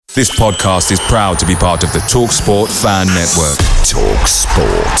This podcast is proud to be part of the TalkSport Fan Network.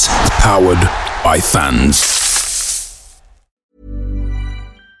 TalkSport. Powered by fans.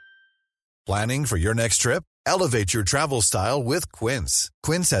 Planning for your next trip? Elevate your travel style with Quince.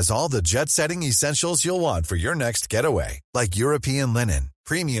 Quince has all the jet-setting essentials you'll want for your next getaway, like European linen,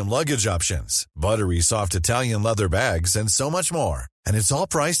 premium luggage options, buttery soft Italian leather bags, and so much more. And it's all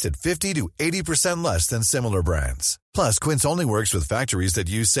priced at 50 to 80% less than similar brands. Plus, Quince only works with factories that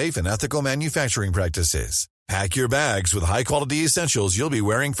use safe and ethical manufacturing practices. Pack your bags with high-quality essentials you'll be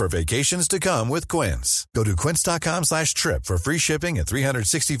wearing for vacations to come with Quince. Go to quince.com/trip for free shipping and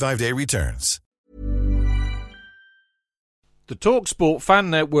 365-day returns. The TalkSport Fan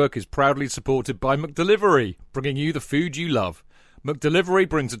Network is proudly supported by McDelivery, bringing you the food you love. McDelivery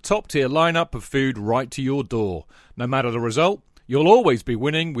brings a top-tier lineup of food right to your door. No matter the result, you'll always be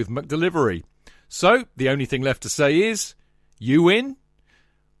winning with McDelivery. So, the only thing left to say is, you win?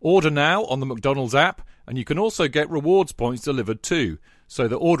 Order now on the McDonald's app, and you can also get rewards points delivered too, so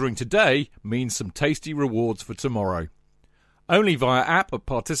that ordering today means some tasty rewards for tomorrow. Only via app at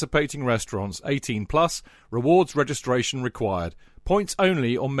participating restaurants. 18 plus. Rewards registration required. Points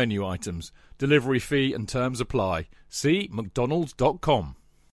only on menu items. Delivery fee and terms apply. See mcdonalds.com.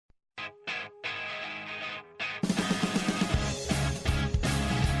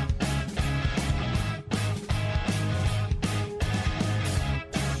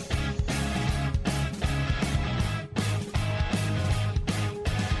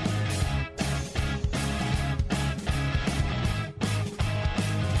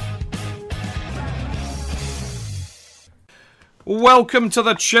 Welcome to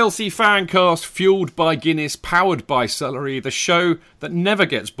the Chelsea Fancast, fueled by Guinness, powered by celery, the show that never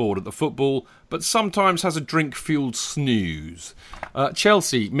gets bored at the football, but sometimes has a drink-fueled snooze.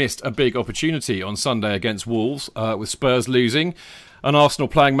 Chelsea missed a big opportunity on Sunday against Wolves, with Spurs losing, and Arsenal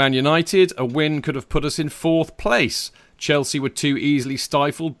playing Man United. A win could have put us in fourth place. Chelsea were too easily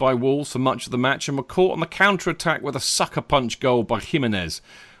stifled by Wolves for much of the match and were caught on the counter-attack with a sucker punch goal by Jimenez.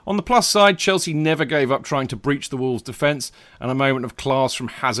 On the plus side, Chelsea never gave up trying to breach the Wolves' defence, and a moment of class from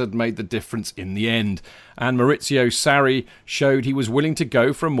Hazard made the difference in the end. And Maurizio Sarri showed he was willing to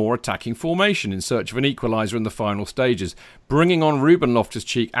go for a more attacking formation in search of an equaliser in the final stages, bringing on Ruben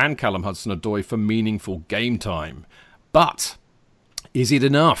Loftus-Cheek and Callum Hudson-Odoi for meaningful game time. But is it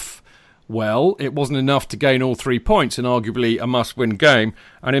enough? Well, it wasn't enough to gain all 3 points in arguably a must-win game,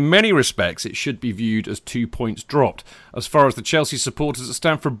 and in many respects it should be viewed as 2 points dropped. As far as the Chelsea supporters at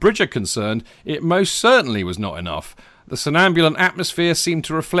Stamford Bridge are concerned, it most certainly was not enough. The somnambulant atmosphere seemed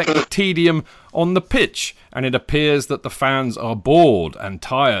to reflect the tedium on the pitch, and it appears that the fans are bored and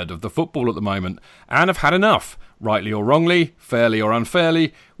tired of the football at the moment, and have had enough, rightly or wrongly, fairly or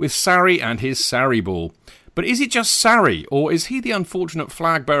unfairly, with Sarri and his Sarri ball. But is it just Sarri, or is he the unfortunate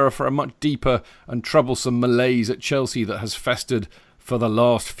flag bearer for a much deeper and troublesome malaise at Chelsea that has festered for the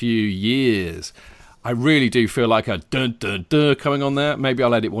last few years? I really do feel like a dun-dun-dun coming on there. Maybe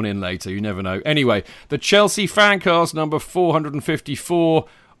I'll edit one in later, you never know. Anyway, the Chelsea Fancast number 454,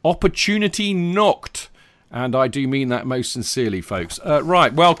 Opportunity Knocked. And I do mean that most sincerely, folks.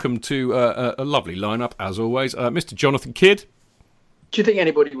 Right, welcome to a lovely lineup, as always. Mr. Jonathan Kidd. Do you think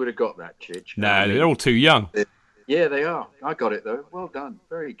anybody would have got that, Chidge? No, they're all too young. Yeah, they are. I got it, though. Well done.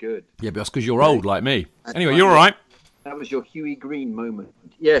 Very good. Yeah, but that's because you're old like me. Anyway, you're all right. That was your Huey Green moment.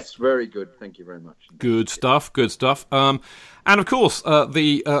 Yes, very good. Thank you very much. Good stuff, good stuff. And, of course,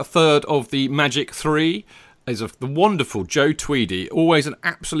 the third of the Magic Three is the wonderful Joe Tweedy. Always an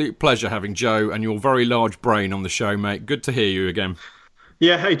absolute pleasure having Joe and your very large brain on the show, mate. Good to hear you again.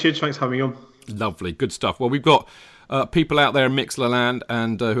 Yeah, hey, Chidge. Thanks for having me on. Lovely, good stuff. Well, we've got people out there in Mixlrland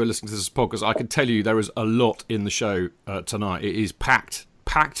and who are listening to this podcast. I can tell you there is a lot in the show tonight. It is packed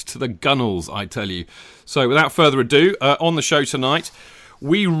to the gunnels, I tell you. So without further ado, on the show tonight,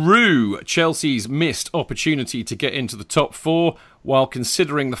 we rue Chelsea's missed opportunity to get into the top four while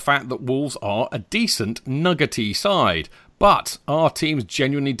considering the fact that Wolves are a decent nuggety side. But are teams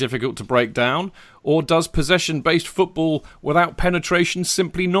genuinely difficult to break down? Or does possession-based football without penetration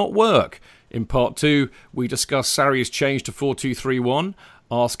simply not work? In part two, we discuss Sarri's change to 4-2-3-1,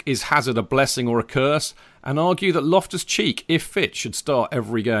 ask is Hazard a blessing or a curse, and argue that Loftus-Cheek, if fit, should start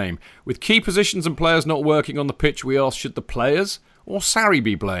every game. With key positions and players not working on the pitch, we ask should the players or Sarri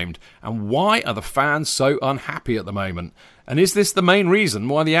be blamed? And why are the fans so unhappy at the moment? And is this the main reason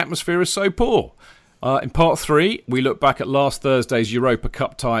why the atmosphere is so poor? In part three, we look back at last Thursday's Europa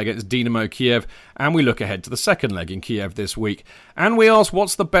Cup tie against Dynamo Kiev, and we look ahead to the second leg in Kiev this week. And we ask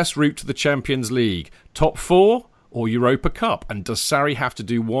what's the best route to the Champions League? Top four or Europa Cup? And does Sarri have to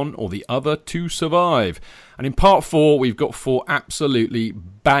do one or the other to survive? And in part 4, we've got 4 absolutely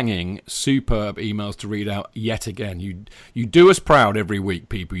banging, superb emails to read out yet again. You do us proud every week,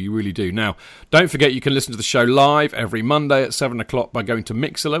 people. You really do. Now, don't forget you can listen to the show live every Monday at 7 o'clock by going to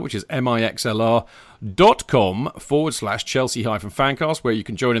Mixlr, which is mixlr.com/Chelsea-Fancast, where you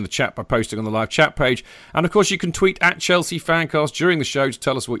can join in the chat by posting on the live chat page. And, of course, you can tweet at Chelsea Fancast during the show to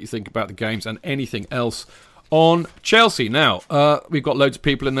tell us what you think about the games and anything else on Chelsea. Now, we've got loads of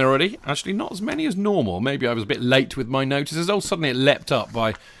people in there already. Actually, not as many as normal. Maybe I was a bit late with my notices. Oh, suddenly it leapt up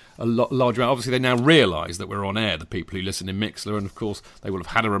by a large amount. Obviously, they now realise that we're on air, the people who listen in Mixlr, and of course, they will have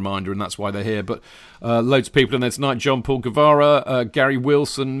had a reminder, and that's why they're here. But loads of people in there tonight. John Paul Guevara, Gary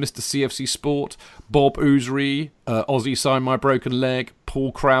Wilson, Mr. CFC Sport, Bob Ousry, Aussie Sign My Broken Leg,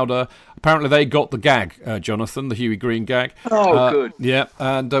 Paul Crowder. Apparently they got the gag, Jonathan, the Huey Green gag. Oh, good. Yeah,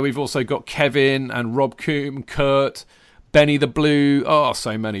 and we've also got Kevin and Rob Coombe, Kurt, Benny the Blue. Oh,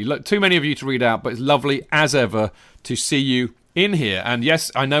 so many. Look, too many of you to read out, but it's lovely, as ever, to see you in here. And yes,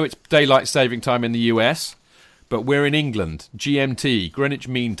 I know it's daylight saving time in the US, but we're in England. GMT, Greenwich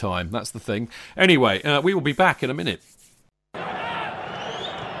Mean Time. That's the thing. Anyway, we will be back in a minute.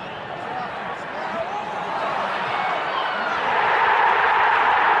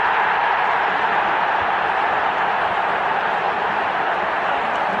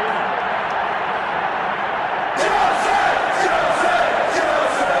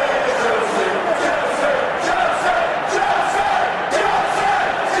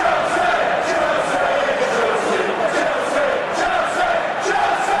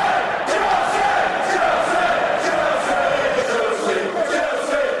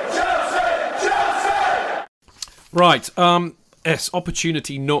 Right, yes,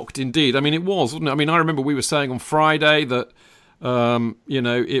 opportunity knocked indeed. I mean, it was, wasn't it? I mean, I remember we were saying on Friday that,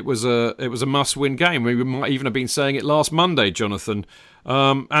 it was a must-win game. We might even have been saying it last Monday, Jonathan.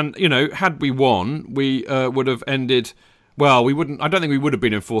 And, had we won, we would have ended, well, we wouldn't, I don't think we would have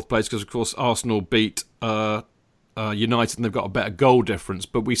been in fourth place because, of course, Arsenal beat United and they've got a better goal difference,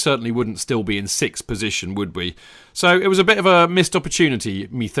 but we certainly wouldn't still be in sixth position, would we? So it was a bit of a missed opportunity,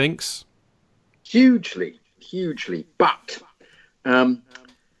 methinks. Hugely. But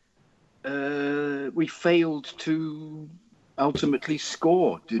we failed to ultimately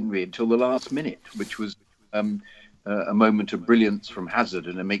score, didn't we, until the last minute, which was a moment of brilliance from Hazard,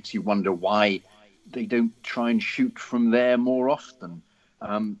 and it makes you wonder why they don't try and shoot from there more often.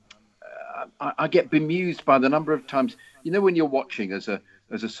 I get bemused by the number of times, when you're watching as a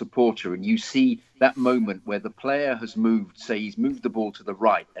supporter and you see that moment where the player has moved, say he's moved the ball to the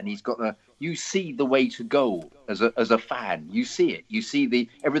right and he's got you see the way to goal as a fan. You see it. You see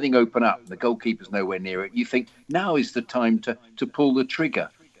everything open up. The goalkeeper's nowhere near it. You think now is the time to pull the trigger.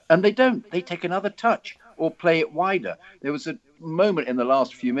 And they don't. They take another touch or play it wider. There was a moment in the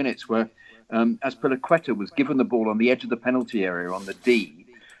last few minutes where Azpilicueta was given the ball on the edge of the penalty area on the D,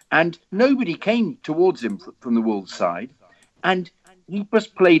 and nobody came towards him from the Wolves side. And he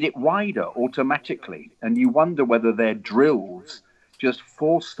just played it wider automatically. And you wonder whether their drills just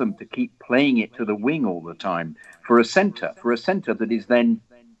force them to keep playing it to the wing all the time for a centre that is then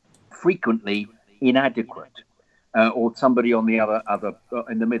frequently inadequate, or somebody on the other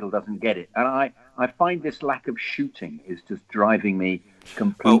in the middle doesn't get it. And I find this lack of shooting is just driving me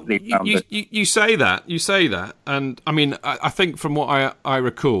completely. You say that, and I mean, I think from what I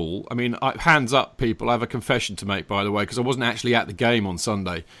recall, I mean, hands up, people. I have a confession to make, by the way, because I wasn't actually at the game on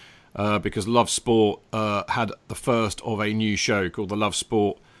Sunday. Because Love Sport had the first of a new show called the Love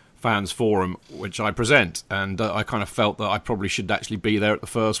Sport Fans Forum, which I present, and I kind of felt that I probably should actually be there at the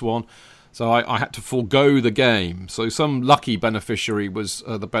first one, so I had to forego the game. So some lucky beneficiary was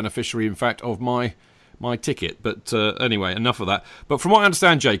the beneficiary, in fact, of my ticket. But anyway, enough of that. But from what I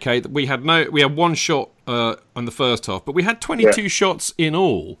understand, JK, that we had one shot in the first half, but we had 22 shots in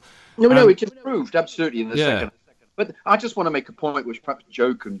all. No, it improved absolutely in the second. But I just want to make a point which perhaps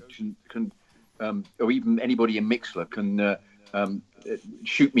Joe can or even anybody in Mixlr can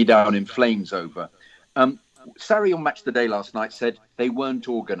shoot me down in flames over. Sarri on Match the Day last night said they weren't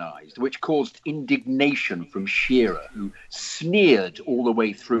organised, which caused indignation from Shearer, who sneered all the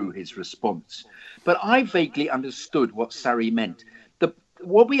way through his response. But I vaguely understood what Sarri meant.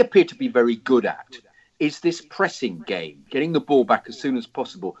 What we appear to be very good at is this pressing game, getting the ball back as soon as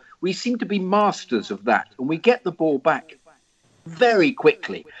possible. We seem to be masters of that, and we get the ball back very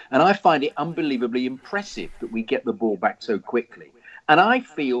quickly. And I find it unbelievably impressive that we get the ball back so quickly. And I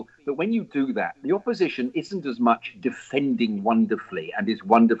feel that when you do that, the opposition isn't as much defending wonderfully and is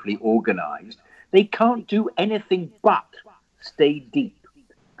wonderfully organised. They can't do anything but stay deep.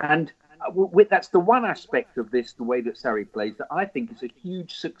 And that's the one aspect of this, the way that Sarri plays, that I think is a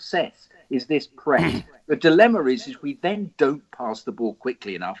huge success, is this press. The dilemma is we then don't pass the ball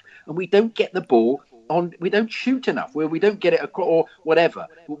quickly enough, and we don't get the ball on. We don't shoot enough, where we don't get it across, or whatever.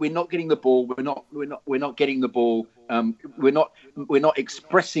 We're not getting the ball. We're not getting the ball. We're not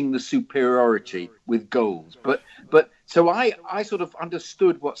expressing the superiority with goals. But so I sort of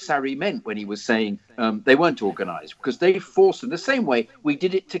understood what Sarri meant when he was saying they weren't organised, because they forced them the same way we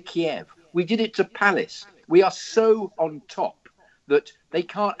did it to Kiev. We did it to Palace. We are so on top that they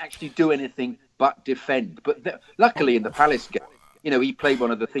can't actually do anything but defend. But luckily in the Palace game, he played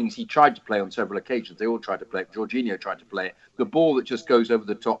one of the things he tried to play on several occasions. They all tried to play it. Jorginho tried to play it. The ball that just goes over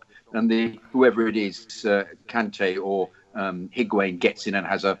the top, and whoever it is, Kante or Higuain, gets in and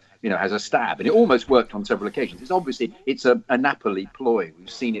has a stab, and it almost worked on several occasions. It's a Napoli ploy. We've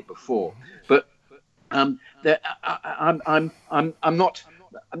seen it before, but I'm not.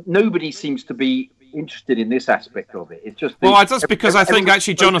 Nobody seems to be interested in this aspect of it. It's just that's because I think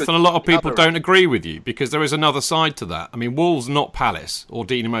actually, Jonathan, a lot of people don't agree with you, because there is another side to that. I mean, Wolves, not Palace or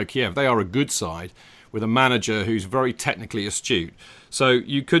Dinamo Kiev, they are a good side with a manager who's very technically astute. So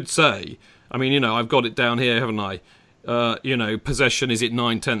you could say, I mean, I've got it down here, haven't I? Possession, is it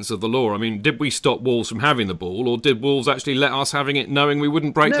 9/10 of the law? I mean, did we stop Wolves from having the ball, or did Wolves actually let us having it, knowing we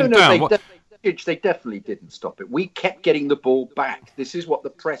wouldn't break them down? They definitely didn't stop it. We kept getting the ball back. This is what the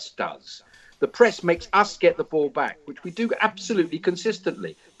press does. The press makes us get the ball back, which we do absolutely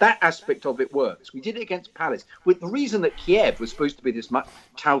consistently. That aspect of it works. We did it against Palace. With the reason that Kiev was supposed to be this much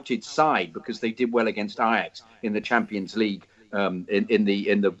touted side, because they did well against Ajax in the Champions League in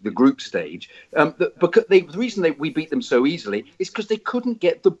the group stage. The reason we beat them so easily is because they couldn't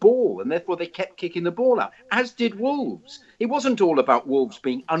get the ball, and therefore they kept kicking the ball out, as did Wolves. It wasn't all about Wolves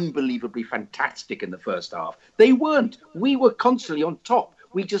being unbelievably fantastic in the first half. They weren't. We were constantly on top.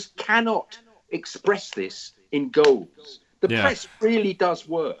 We just cannot express this in goals. The press really does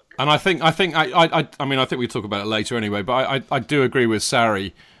work. And I think we talk about it later anyway, but I do agree with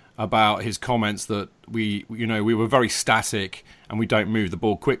Sarri about his comments that we were very static and we don't move the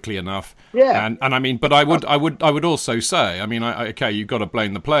ball quickly enough. Yeah. And I mean, but I would also say, I mean, okay, you've got to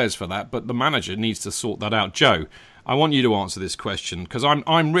blame the players for that, but the manager needs to sort that out. Joe, I want you to answer this question, because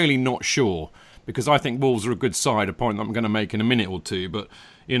I'm really not sure, because I think Wolves are a good side, a point that I'm going to make in a minute or two. But,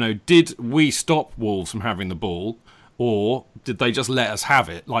 did we stop Wolves from having the ball, or did they just let us have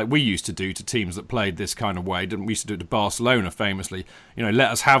it, like we used to do to teams that played this kind of way? Didn't we used to do it to Barcelona famously?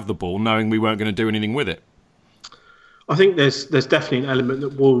 Let us have the ball, knowing we weren't going to do anything with it. I think there's definitely an element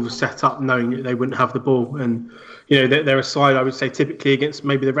that Wolves set up knowing that they wouldn't have the ball, and they're a side, I would say, typically against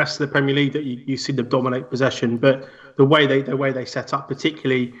maybe the rest of the Premier League that you see them dominate possession, but the way they set up,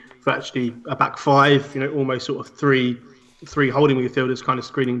 particularly for actually a back five, almost sort of three holding midfielders kind of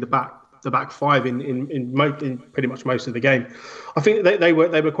screening the back five in pretty much most of the game. I think they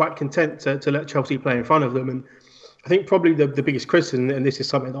were quite content to let Chelsea play in front of them, and I think probably the biggest criticism, and this is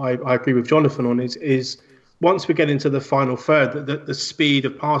something that I agree with Jonathan on, is once we get into the final third, the speed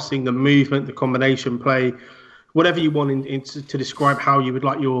of passing, the movement, the combination play, whatever you want to describe how you would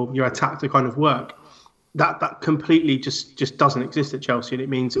like your attack to kind of work, that completely just doesn't exist at Chelsea. And it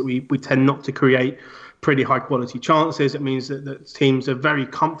means that we tend not to create pretty high quality chances. It means that teams are very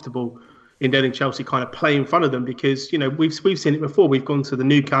comfortable in letting Chelsea kind of play in front of them, because we've seen it before. We've gone to the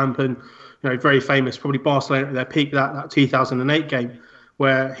Nou Camp, and very famous, probably Barcelona at their peak, that 2008 game,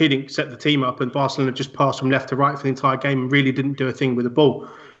 where he didn't set the team up and Barcelona just passed from left to right for the entire game and really didn't do a thing with the ball.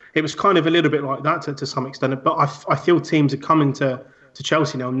 It was kind of a little bit like that to some extent, but I feel teams are coming to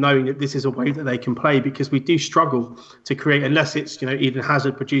Chelsea now knowing that this is a way that they can play, because we do struggle to create, unless it's Eden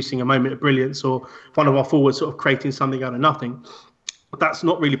Hazard producing a moment of brilliance or one of our forwards sort of creating something out of nothing. That's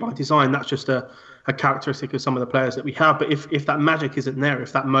not really by design. That's just a characteristic of some of the players that we have. But if that magic isn't there,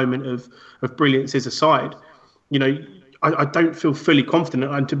 if that moment of brilliance is aside, I don't feel fully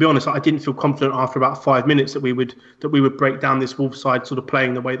confident. And to be honest, I didn't feel confident after about 5 minutes that we would break down this Wolves side sort of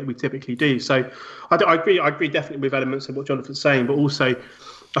playing the way that we typically do. So I agree definitely with elements of what Jonathan's saying, but also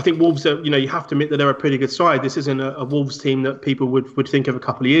I think Wolves are, you have to admit that they're a pretty good side. This isn't a Wolves team that people would think of a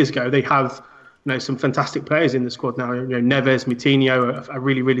couple of years ago. They have some fantastic players in the squad now. Neves, Moutinho are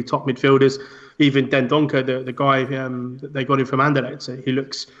really, really top midfielders. Even Dendoncker, the guy that they got in from Anderlecht, so he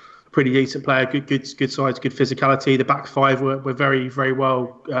looks pretty decent player, good size, good physicality. The back five were very, very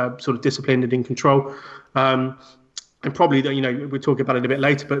well sort of disciplined and in control. And probably, we'll talk about it a bit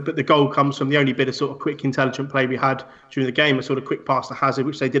later, but the goal comes from the only bit of sort of quick, intelligent play we had during the game, a sort of quick pass to Hazard,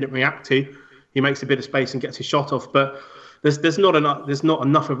 which they didn't react to. He makes a bit of space and gets his shot off. But there's not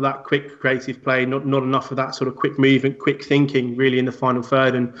enough of that quick creative play, not enough of that sort of quick movement, quick thinking really in the final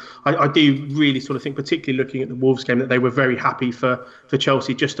third. And I do really sort of think, particularly looking at the Wolves game, that they were very happy for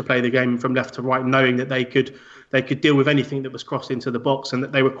Chelsea just to play the game from left to right, knowing that they could deal with anything that was crossed into the box, and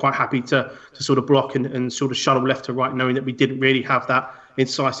that they were quite happy to sort of block and sort of shuttle left to right, knowing that we didn't really have that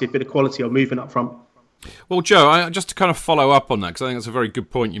incisive bit of quality or movement up front. Well, Joe, just to kind of follow up on that, because I think that's a very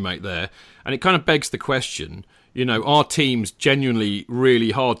good point you make there, and it kind of begs the question, are teams genuinely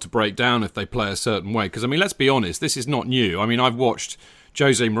really hard to break down if they play a certain way? Because, let's be honest, this is not new. I've watched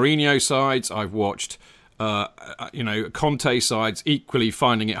Jose Mourinho sides, I've watched, Conte sides equally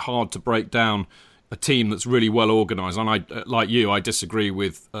finding it hard to break down a team that's really well organised. And I disagree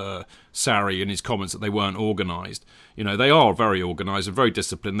with Sarri and his comments that they weren't organised. They are very organised and very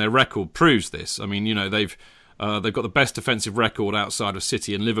disciplined. Their record proves this. They've got the best defensive record outside of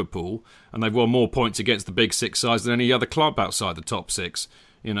City and Liverpool, and they've won more points against the big six sides than any other club outside the top six.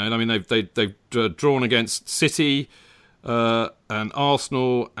 They've drawn against City and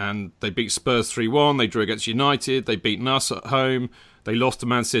Arsenal, and they beat Spurs 3-1. They drew against United. They beat us at home. They lost to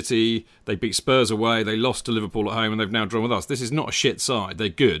Man City, they beat Spurs away, they lost to Liverpool at home, and they've now drawn with us. This is not a shit side, they're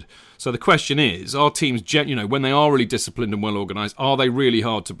good. So the question is, are teams, when they are really disciplined and well organised, are they really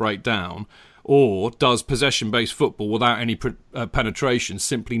hard to break down? Or does possession-based football without any penetration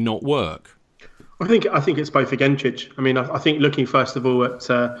simply not work? I think it's both again, Chidge. I think looking first of all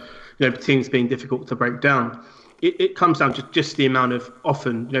at teams being difficult to break down, it comes down to just the amount of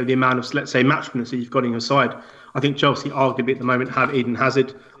the amount of, let's say, match winners that you've got in your side. I think Chelsea arguably at the moment have Eden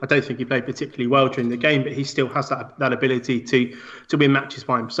Hazard. I don't think he played particularly well during the game, but he still has that ability to win matches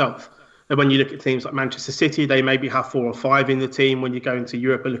by himself. And when you look at teams like Manchester City, they maybe have 4 or 5 in the team. When you go into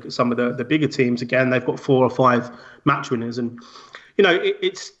Europe and look at some of the bigger teams, again, they've got 4 or 5 match winners. And,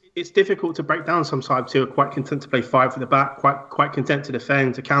 it's difficult to break down some sides who are quite content to play 5 at the back, quite content to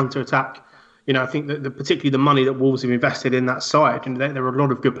defend, to counter-attack. I think that particularly the money that Wolves have invested in that side, and there are a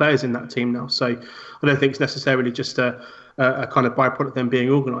lot of good players in that team now. So I don't think it's necessarily just a kind of byproduct of them being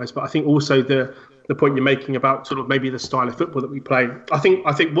organised. But I think also the point you're making about sort of maybe the style of football that we play. I think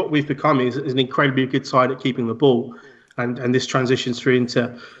what we've become is an incredibly good side at keeping the ball, and this transitions through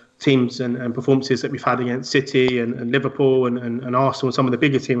into teams and performances that we've had against City and Liverpool and Arsenal and some of the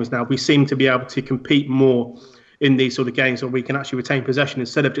bigger teams now. We seem to be able to compete more in these sort of games where we can actually retain possession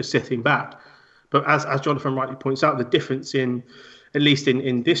instead of just sitting back. But as Jonathan rightly points out, the difference in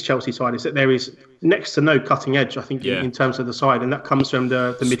this Chelsea side is that there is next to no cutting edge, I think, in terms of the side. And that comes from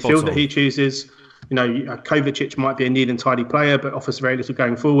the midfield that he chooses. Kovacic might be a neat and tidy player, but offers very little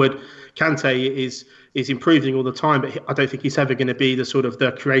going forward. Kante is improving all the time, but I don't think he's ever going to be the sort of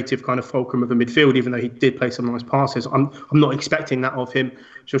the creative kind of fulcrum of a midfield, even though he did play some nice passes. I'm not expecting that of him.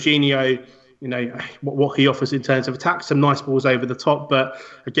 Jorginho, what he offers in terms of attack, some nice balls over the top, but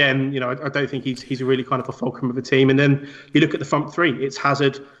again, I don't think he's really kind of a fulcrum of a team. And then you look at the front three, it's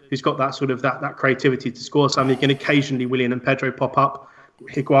Hazard who's got that sort of that creativity to score something, and occasionally Willian and Pedro pop up.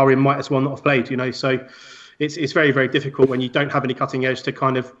 Higuain might as well not have played, so it's very, very difficult when you don't have any cutting edge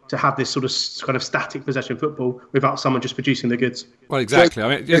to have this sort of static possession football without someone just producing the goods. Well, exactly.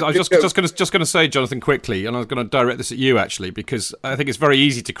 I was just going to say, Jonathan, quickly, and I was going to direct this at you actually, because I think it's very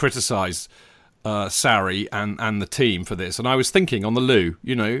easy to criticise Sarri and the team for this. And I was thinking on the loo,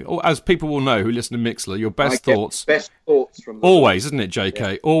 as people will know who listen to Mixler, your best thoughts from always, isn't it, JK?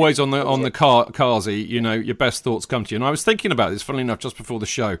 Yeah. Always on the Kazi, your best thoughts come to you. And I was thinking about this, funnily enough, just before the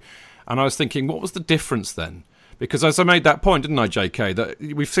show, and I was thinking, what was the difference then? Because as I made that point, didn't I, JK, that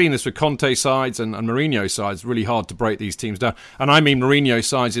we've seen this with Conte sides and Mourinho sides, really hard to break these teams down. And I mean Mourinho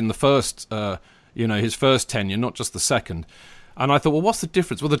sides in the first, his first tenure, not just the second. And I thought, well, what's the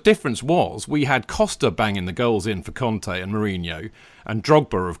difference? Well, the difference was we had Costa banging the goals in for Conte and Mourinho, and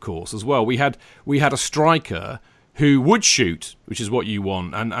Drogba, of course, as well. We had a striker who would shoot, which is what you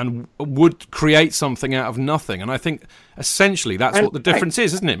want, and would create something out of nothing. And I think essentially that's what the difference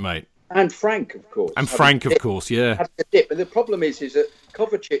is, isn't it, mate? And Frank, of course. And Frank, of course, yeah. But the problem is that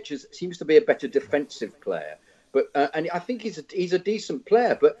Kovacic seems to be a better defensive player, but and I think he's a decent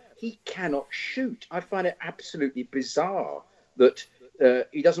player, but he cannot shoot. I find it absolutely bizarre that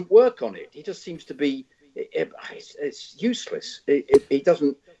he doesn't work on it. He just seems to be it's useless. He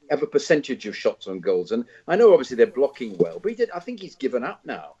doesn't have a percentage of shots on goals, and I know obviously they're blocking well, but I think he's given up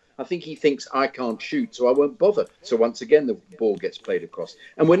now. I think he thinks I can't shoot, so I won't bother. So once again, the ball gets played across.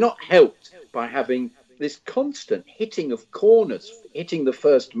 And we're not helped by having this constant hitting of corners, hitting the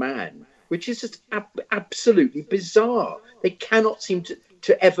first man, which is just absolutely bizarre. They cannot seem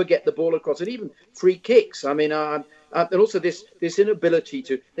to ever get the ball across. And even free kicks. I mean, and also this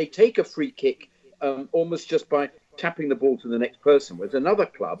inability they take a free kick almost just by tapping the ball to the next person, whereas another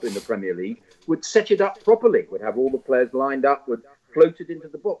club in the Premier League would set it up properly, would have all the players lined up, would float it into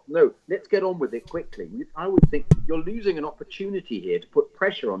the box. No, let's get on with it quickly. I would think you're losing an opportunity here to put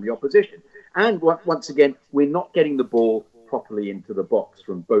pressure on the opposition. And once again, we're not getting the ball properly into the box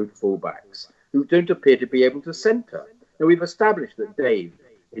from both fullbacks, who don't appear to be able to centre. Now, we've established that Dave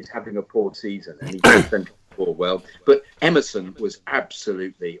is having a poor season and he can centre the ball well, but Emerson was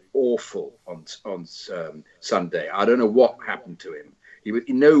absolutely awful on Sunday. I don't know what happened to him. He was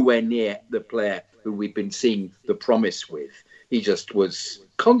nowhere near the player who we've been seeing the promise with. He just was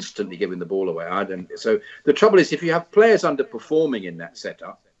constantly giving the ball away. So the trouble is, if you have players underperforming in that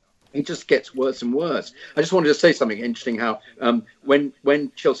setup, it just gets worse and worse. I just wanted to say something interesting. How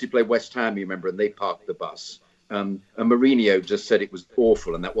when Chelsea played West Ham, you remember, and they parked the bus, and Mourinho just said it was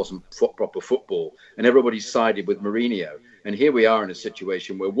awful and that wasn't proper football, and everybody sided with Mourinho. And here we are in a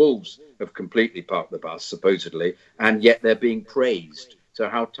situation where Wolves have completely parked the bus, supposedly, and yet they're being praised. So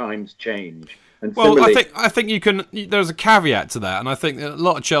how times change. And well, I think you can. There's a caveat to that, and I think that a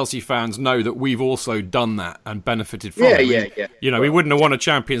lot of Chelsea fans know that we've also done that and benefited from it. Yeah. You know, we wouldn't have won a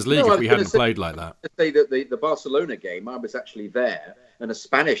Champions League if we hadn't played like that. To say that the Barcelona game, I was actually there, and a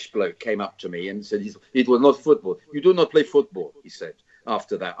Spanish bloke came up to me and said, "It was not football. You do not play football," he said.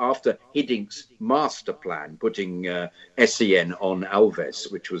 After that, after Hiddink's master plan, putting SEN on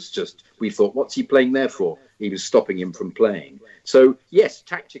Alves, which was just, we thought, what's he playing there for? He was stopping him from playing. So yes,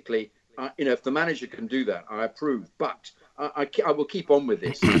 tactically. If the manager can do that, I approve. But I will keep on with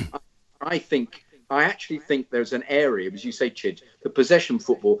this. I actually think there's an area, as you say, Chid, the possession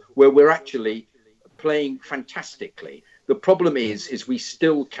football, where we're actually playing fantastically. The problem is we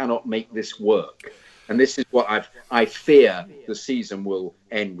still cannot make this work, and this is what I fear the season will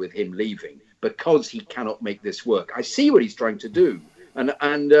end with him leaving, because he cannot make this work. I see what he's trying to do, and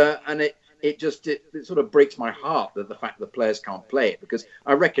it sort of breaks my heart that the fact the players can't play it, because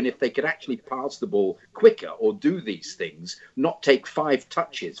I reckon if they could actually pass the ball quicker or do these things, not take 5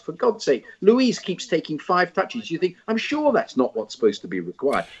 touches. For God's sake, Luiz keeps taking 5 touches. You think, I'm sure that's not what's supposed to be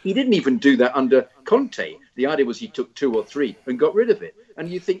required. He didn't even do that under Conte. The idea was he took 2 or 3 and got rid of it. And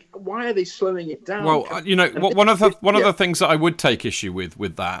you think, why are they slowing it down? Well, one of the things that I would take issue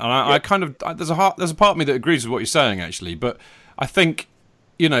with that, and I kind of, there's a part of me that agrees with what you're saying, actually, but I think,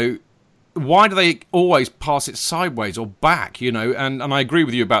 why do they always pass it sideways or back, And I agree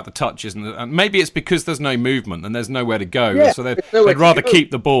with you about the touches, and maybe it's because there's no movement and there's nowhere to go, so they'd rather keep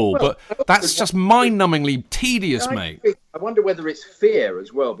the ball. But that's just mind-numbingly tedious, mate. I wonder whether it's fear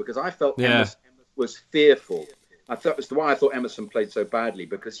as well, because I felt Emerson was fearful. That's why I thought Emerson played so badly,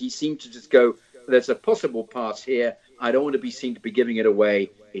 because he seemed to just go, there's a possible pass here, I don't want to be seen to be giving it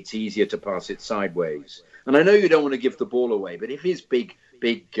away, it's easier to pass it sideways. And I know you don't want to give the ball away, but if his big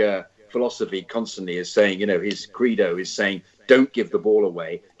philosophy constantly is saying, his credo is saying, don't give the ball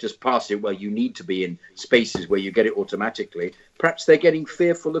away, just pass it where you need to be in spaces where you get it automatically. Perhaps they're getting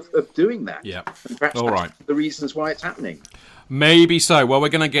fearful of doing that. Yeah. And perhaps that's the reasons why it's happening. Maybe so. Well, we're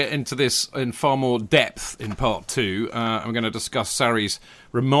going to get into this in far more depth in part 2. I'm going to discuss Sarri's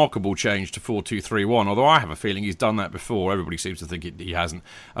remarkable change to 4-2-3-1, although I have a feeling he's done that before. Everybody seems to think he hasn't.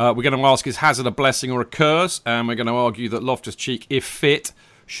 We're going to ask, is Hazard a blessing or a curse? And we're going to argue that Loftus-Cheek, if fit,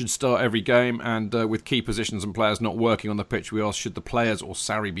 should start every game, and with key positions and players not working on the pitch, we ask, should the players or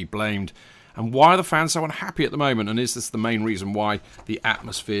Sarri be blamed? And why are the fans so unhappy at the moment? And is this the main reason why the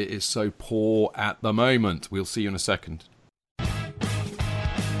atmosphere is so poor at the moment? We'll see you in a second.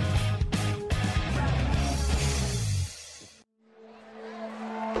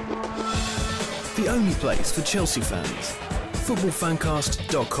 The only place for Chelsea fans.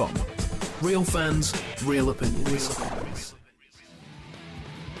 Footballfancast.com. Real fans, real opinions.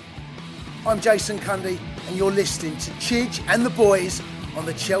 I'm Jason Cundy, and you're listening to Chidge and the boys on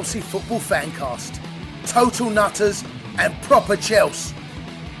the Chelsea Football Fancast. Total nutters and proper Chelsea.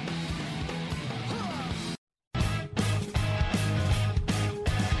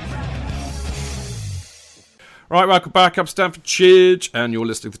 Right, welcome back. I'm Stanford Chidge, and you're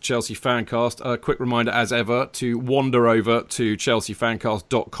listening to the Chelsea Fancast. A quick reminder, as ever, to wander over to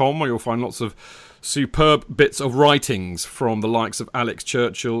chelseafancast.com, where you'll find lots of superb bits of writings from the likes of Alex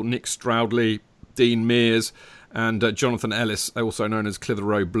Churchill, Nick Stroudley, Dean Mears, and Jonathan Ellis, also known as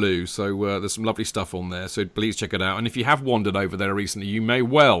Clitheroe Blue. So there's some lovely stuff on there, so please check it out. And if you have wandered over there recently, you may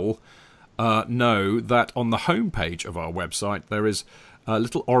well know that on the homepage of our website there is a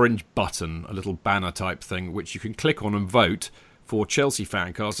little orange button, a little banner type thing, which you can click on and vote for Chelsea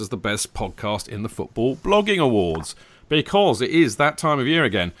Fancast as the best podcast in the Football Blogging Awards, because it is that time of year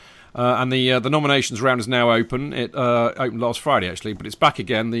again. And the nominations round is now open. It opened last Friday, actually, but it's back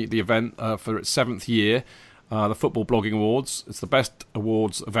again, the event, for its 7th year. the Football Blogging Awards. It's the best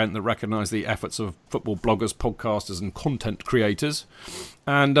awards event that recognises the efforts of football bloggers, podcasters and content creators.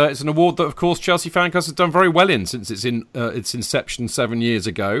 And it's an award that, of course, Chelsea Fancast has done very well in since its inception 7 years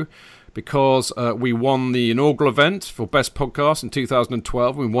ago, because we won the inaugural event for Best Podcast in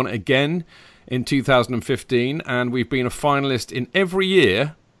 2012. We won it again in 2015, and we've been a finalist in every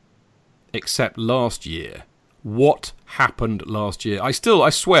year except last year. What happened last year? I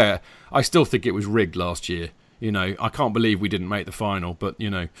swear, I still think it was rigged last year. You know, I can't believe we didn't make the final, but, you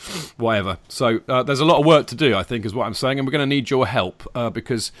know, whatever. So there's a lot of work to do, I think, is what I'm saying, and we're going to need your help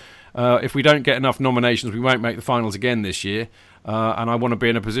because if we don't get enough nominations, we won't make the finals again this year. And I want to be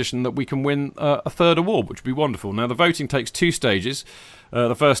in a position that we can win a third award, which would be wonderful. Now, the voting takes 2 stages.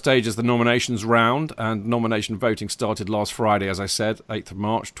 The first stage is the nominations round, and nomination voting started last Friday, as I said, 8th of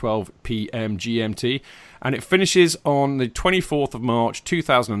March, 12 p.m. GMT. And it finishes on the 24th of March,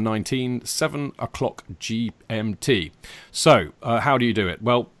 2019, 7 o'clock GMT. So, how do you do it?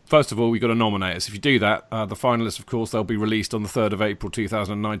 Well, first of all, we've got to nominate us. If you do that, the finalists, of course, they'll be released on the 3rd of April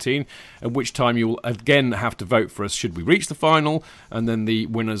 2019, at which time you will again have to vote for us should we reach the final, and then the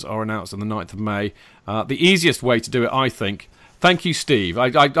winners are announced on the 9th of May. The easiest way to do it, I think. Thank you, Steve.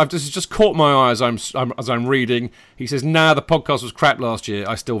 I've just caught my eye as I'm reading. He says, "Nah, the podcast was crap last year.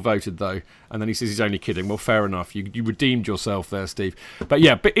 I still voted though." And then he says he's only kidding. Well, fair enough. You redeemed yourself there, Steve. But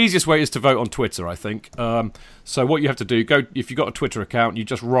yeah, the easiest way is to vote on Twitter, I think. So what you have to do, if you've got a Twitter account, you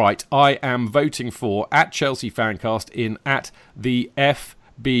just write, "I am voting for" at Chelsea Fancast in at the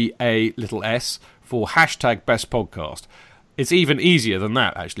FBA for hashtag Best Podcast. It's even easier than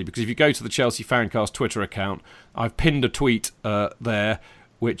that, actually, because if you go to the Chelsea Fancast Twitter account, I've pinned a tweet there,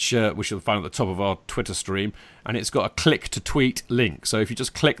 which you'll find at the top of our Twitter stream, and it's got a click to tweet link. So if you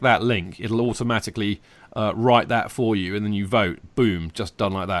just click that link, it'll automatically write that for you, and then you vote. Boom, just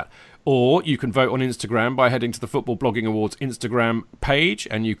done like that. Or you can vote on Instagram by heading to the Football Blogging Awards Instagram page,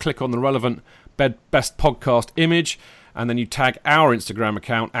 and you click on the relevant Best Podcast image, and then you tag our Instagram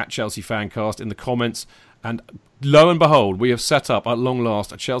account at Chelsea Fancast in the comments. And lo and behold, we have set up, at long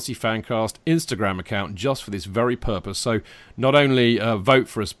last, a Chelsea Fancast Instagram account just for this very purpose. So not only vote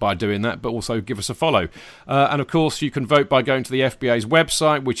for us by doing that, but also give us a follow. And of course, you can vote by going to the FBA's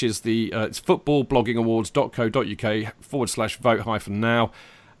website, which is it's footballbloggingawards.co.uk/vote-now.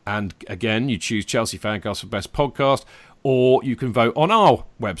 And again, you choose Chelsea Fancast for Best Podcast. Or you can vote on our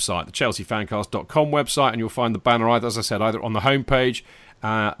website, the chelseafancast.com website, and you'll find the banner, either on the homepage.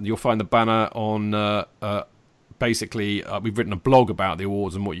 You'll find the banner on, we've written a blog about the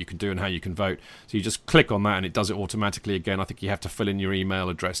awards and what you can do and how you can vote. So you just click on that and it does it automatically again. I think you have to fill in your email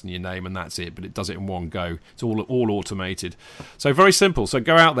address and your name and that's it, but it does it in one go. It's all automated. So very simple. So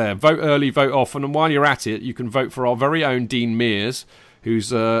go out there, vote early, vote often, and while you're at it, you can vote for our very own Dean Mears,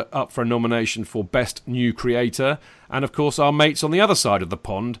 who's up for a nomination for Best New Creator, and of course our mates on the other side of the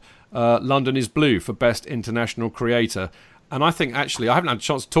pond, London is Blue, for Best International Creator. And I think, actually, I haven't had a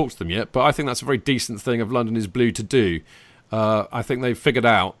chance to talk to them yet, but I think that's a very decent thing of London is Blue to do. I think they've figured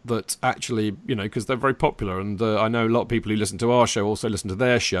out that actually, because they're very popular, and I know a lot of people who listen to our show also listen to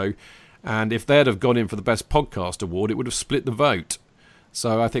their show, and if they'd have gone in for the Best Podcast Award, it would have split the vote.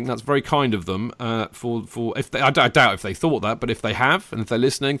 So I think that's very kind of them. I doubt if they thought that, but if they have, and if they're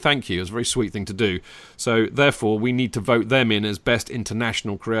listening, thank you. It's a very sweet thing to do. So therefore, we need to vote them in as Best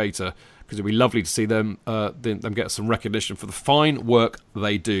International Creator, because it'd be lovely to see them get some recognition for the fine work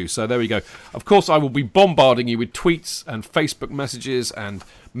they do. So there we go. Of course, I will be bombarding you with tweets and Facebook messages and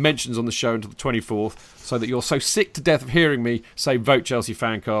mentions on the show until the 24th, so that you're so sick to death of hearing me say vote Chelsea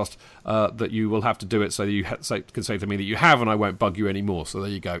Fancast that you will have to do it, so that you can say to me that you have, and I won't bug you anymore. So there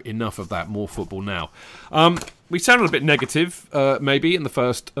you go. Enough of that. More football now. We sounded a bit negative, maybe, in the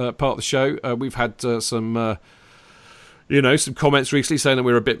first part of the show. We've had some comments recently saying that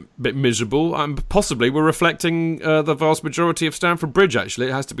we're a bit miserable. Possibly we're reflecting the vast majority of Stamford Bridge, actually,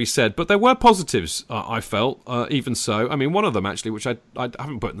 it has to be said. But there were positives, I felt, even so. I mean, one of them, actually, which I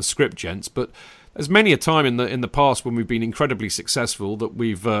haven't put in the script, gents, but there's many a time in the past when we've been incredibly successful that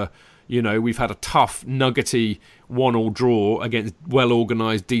we've had a tough, nuggety 1-1 draw against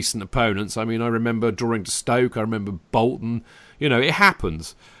well-organised, decent opponents. I mean, I remember drawing to Stoke, I remember Bolton. It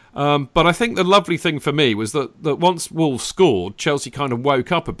happens. But I think the lovely thing for me was that once Wolves scored, Chelsea kind of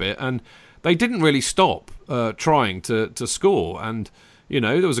woke up a bit, and they didn't really stop trying to score. And,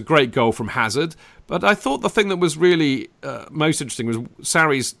 there was a great goal from Hazard. But I thought the thing that was really most interesting was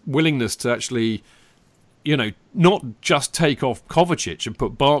Sarri's willingness to actually not just take off Kovacic and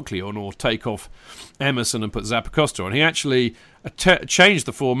put Barkley on, or take off Emerson and put Zappacosta on. He actually changed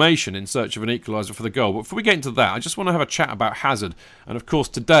the formation in search of an equaliser for the goal. But before we get into that, I just want to have a chat about Hazard. And of course,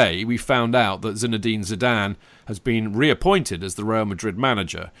 today we found out that Zinedine Zidane has been reappointed as the Real Madrid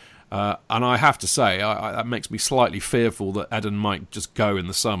manager. And I have to say, that makes me slightly fearful that Eden might just go in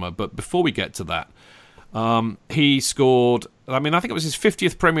the summer. But before we get to that, he scored, I think it was his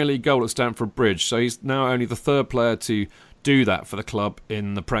 50th Premier League goal at Stamford Bridge, so he's now only the third player to do that for the club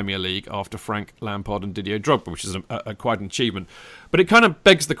in the Premier League after Frank Lampard and Didier Drogba, which is quite an achievement. But it kind of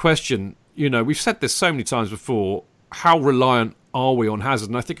begs the question, we've said this so many times before, how reliant are we on Hazard?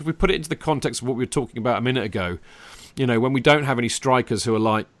 And I think if we put it into the context of what we were talking about a minute ago, when we don't have any strikers who are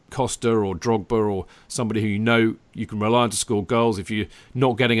like Costa or Drogba or somebody who you can rely on to score goals, if you're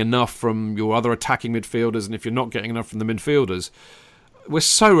not getting enough from your other attacking midfielders and if you're not getting enough from the midfielders, we're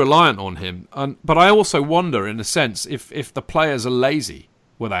so reliant on him. But I also wonder, in a sense, if the players are lazy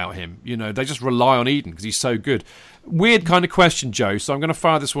without him. They just rely on Eden because he's so good. Weird kind of question, Joe, so I'm going to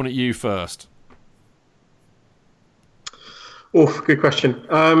fire this one at you first. Good question.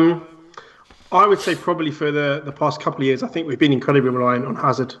 I would say probably for the past couple of years, I think we've been incredibly reliant on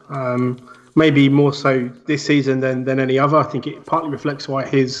Hazard. Maybe more so this season than any other. I think it partly reflects why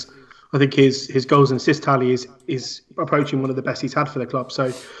his goals and assist tally is approaching one of the best he's had for the club. So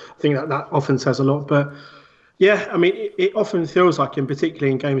I think that often says a lot. But yeah, it often feels like, and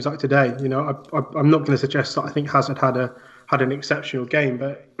particularly in games like today, I'm not going to suggest that I think Hazard had an exceptional game,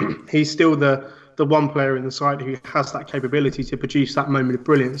 but he's still the one player in the side who has that capability to produce that moment of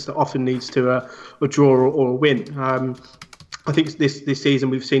brilliance that often leads to a draw or a win. I think this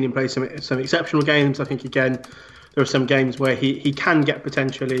season we've seen him play some exceptional games. I think, again, there are some games where he can get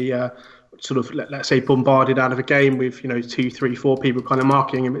potentially let's say bombarded out of a game with 2, 3, 4 people kind of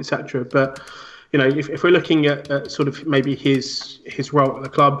marking him, etc. But if we're looking at sort of maybe his role at the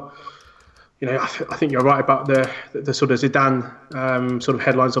club, I think you're right about the sort of Zidane sort of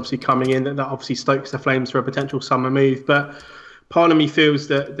headlines obviously coming in. That obviously stokes the flames for a potential summer move. But part of me feels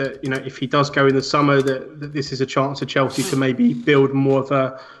that if he does go in the summer, that this is a chance for Chelsea to maybe build more of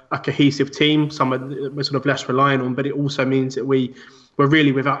a cohesive team, someone that we're sort of less reliant on. But it also means that we're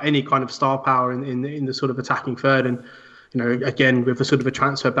really without any kind of star power in the sort of attacking third. And again, with a sort of a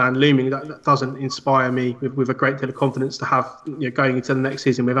transfer ban looming, that doesn't inspire me with a great deal of confidence to have going into the next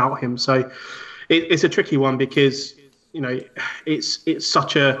season without him. So it's a tricky one because it's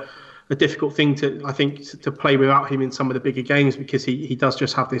such a difficult thing to play without him in some of the bigger games, because he does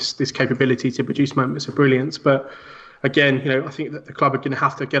just have this capability to produce moments of brilliance. But again, I think that the club are going to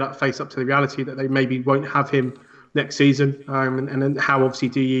have to face up to the reality that they maybe won't have him next season. And then how obviously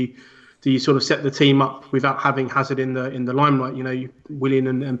do you sort of set the team up without having Hazard in the limelight? Willian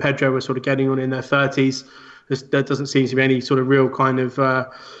and Pedro are sort of getting on in their 30s. There doesn't seem to be any sort of real kind of,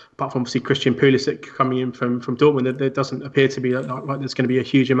 apart from obviously Christian Pulisic coming in from Dortmund, there doesn't appear to be like there's going to be a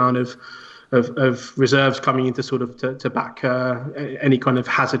huge amount of reserves coming into sort of to back any kind of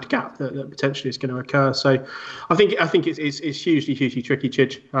Hazard gap that potentially is going to occur. So I think it's hugely tricky,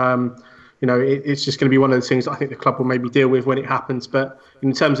 Chidge. It's just going to be one of those things that I think the club will maybe deal with when it happens. But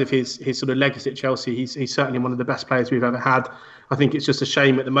in terms of his sort of legacy at Chelsea, he's certainly one of the best players we've ever had. I think it's just a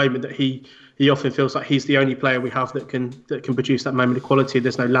shame at the moment that he often feels like he's the only player we have that can produce that moment of quality.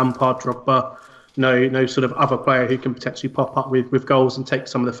 There's no Lampard, Drogba, no sort of other player who can potentially pop up with goals and take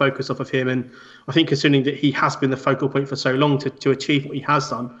some of the focus off of him. And I think considering that he has been the focal point for so long, to achieve what he has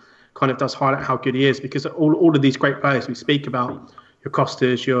done kind of does highlight how good he is, because all of these great players we speak about, your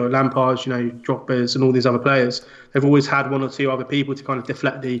Costas, your Lampards, Drogbas and all these other players, they've always had one or two other people to kind of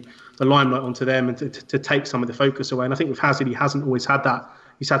deflect the limelight onto them and to take some of the focus away. And I think with Hazard, he hasn't always had that.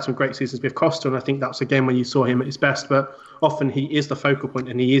 He's had some great seasons with Costa, and I think that's, again, when you saw him at his best. But often he is the focal point,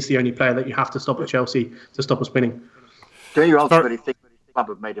 and he is the only player that you have to stop at Chelsea to stop us winning. Do you ultimately think the club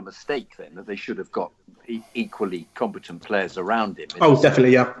have made a mistake then, that they should have got equally competent players around him? Oh,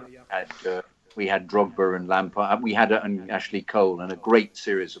 definitely, yeah. We had Drogba and Lampard. We had Ashley Cole and a great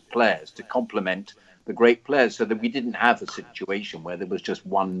series of players to complement the great players, so that we didn't have a situation where there was just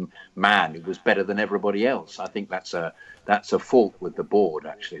one man who was better than everybody else. I think that's a fault with the board,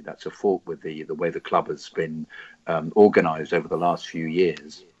 actually. That's a fault with the way the club has been organised over the last few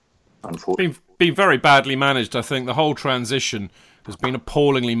years, unfortunately. Been very badly managed, I think. The whole transition has been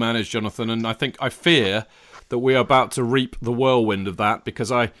appallingly managed, Jonathan, and I fear that we are about to reap the whirlwind of that,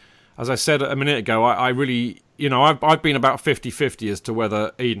 because as I said a minute ago, I really, I've been about 50-50 as to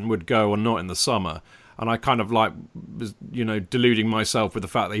whether Eden would go or not in the summer. And I kind of was, deluding myself with the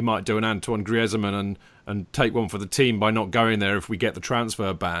fact that he might do an Antoine Griezmann and take one for the team by not going there if we get the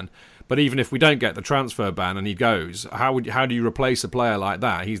transfer ban. But even if we don't get the transfer ban and he goes, how do you replace a player like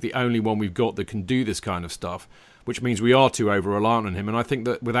that? He's the only one we've got that can do this kind of stuff, which means we are too over-reliant on him. And I think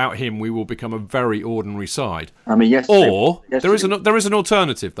that without him, we will become a very ordinary side. I mean, yes. Or there is an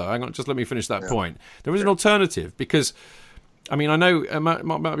alternative, though. Hang on, just let me finish that point. There is an alternative because, I mean, I know it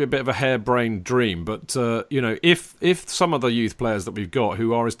might be a bit of a harebrained dream, but if some of the youth players that we've got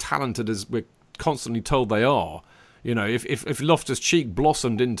who are as talented as we're constantly told they are, if Loftus-Cheek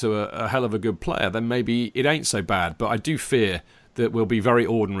blossomed into a hell of a good player, then maybe it ain't so bad. But I do fear that we'll be very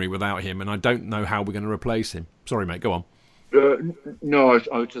ordinary without him, and I don't know how we're going to replace him. Sorry, mate, go on. No, I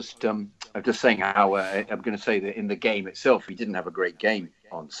was just saying how I'm going to say that in the game itself, he didn't have a great game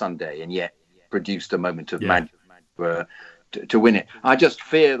on Sunday, and yet produced a moment of magic to win it. I just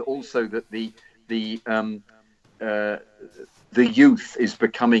fear also that the youth is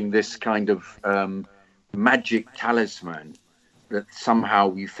becoming this kind of magic talisman that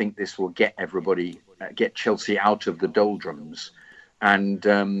somehow you think this will get Chelsea out of the doldrums,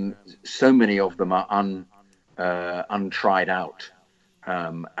 and so many of them are untried out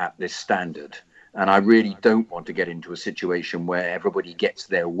at this standard. And I really don't want to get into a situation where everybody gets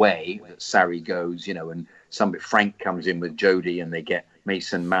their way, that Sarri goes, and Frank comes in with Jody, and they get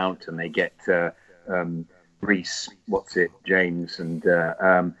Mason Mount, and they get Reece, James,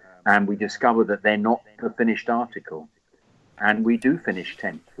 and we discover that they're not the finished article. And we do finish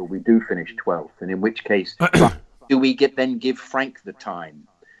 10th, or we do finish 12th. And in which case, do we then give Frank the time?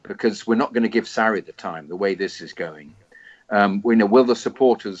 Because we're not going to give Sarri the time, the way this is going. Will the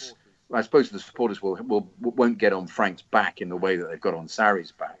supporters... I suppose the supporters won't get on Frank's back in the way that they've got on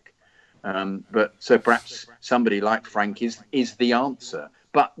Sarri's back. But so perhaps somebody like Frank is the answer.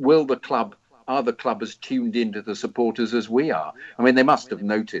 But are the club as tuned into the supporters as we are? I mean, they must have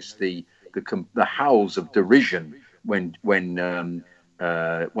noticed the howls of derision when the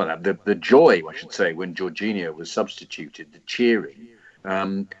joy, I should say, when Jorginho was substituted, the cheering.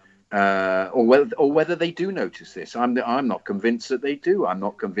 Or whether they do notice this. I'm not convinced that they do. I'm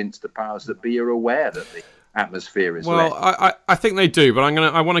not convinced the powers that be are aware that the atmosphere is well, I think they do, but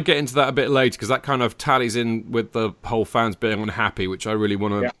I want to get into that a bit later because that kind of tallies in with the whole fans being unhappy, which I really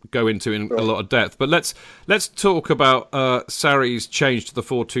want to go into in a lot of depth. But let's talk about Sarri's change to the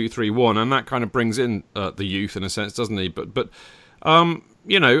 4-2-3-1, and that kind of brings in the youth in a sense, doesn't he? But I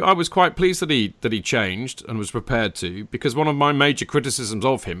was quite pleased that he changed and was prepared to, because one of my major criticisms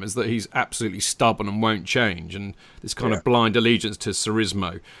of him is that he's absolutely stubborn and won't change, and this kind of blind allegiance to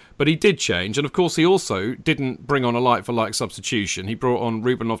Sarismo. But he did change, and of course he also didn't bring on a like-for-like substitution. He brought on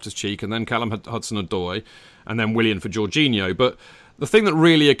Ruben Loftus-Cheek and then Callum Hudson-Odoi and then Willian for Jorginho. But the thing that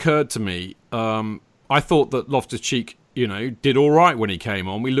really occurred to me, I thought that Loftus-Cheek did all right when he came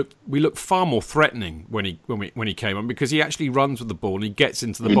on. We looked far more threatening when he came on, because he actually runs with the ball and he gets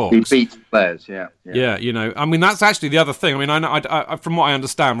into the box. He beats players, yeah. I mean, that's actually the other thing. I mean, I from what I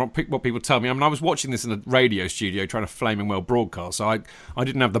understand, what people tell me. I mean, I was watching this in a radio studio trying to flaming well broadcast, so I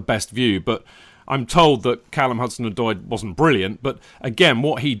didn't have the best view, but I'm told that Callum Hudson-Odoi wasn't brilliant, but again,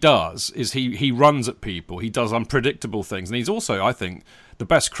 what he does is he runs at people. He does unpredictable things, and he's also, I think, the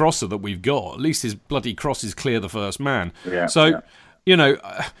best crosser that we've got. At least his bloody crosses clear the first man. I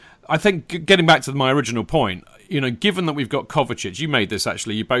think, getting back to my original point, given that we've got Kovacic, you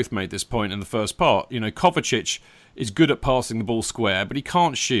both made this point in the first part. Kovacic is good at passing the ball square, but he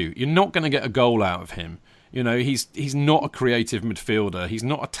can't shoot. You're not going to get a goal out of him. He's not a creative midfielder. He's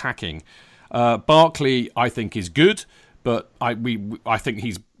not attacking. Barkley, I think, is good, but I think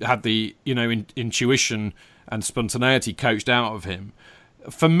he's had the intuition and spontaneity coached out of him.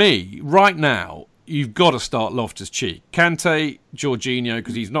 For me, right now, you've got to start Loftus-Cheek. Kante, Jorginho,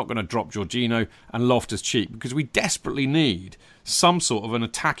 because he's not going to drop Jorginho, and Loftus-Cheek, because we desperately need some sort of an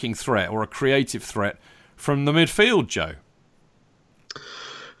attacking threat or a creative threat from the midfield, Joe.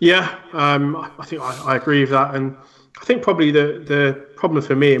 Yeah, I think I agree with that. And I think probably the problem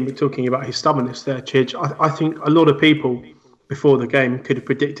for me, and we're talking about his stubbornness there, Chidge, I think a lot of people before the game could have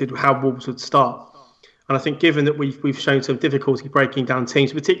predicted how Wolves would start. And I think given that we've shown some difficulty breaking down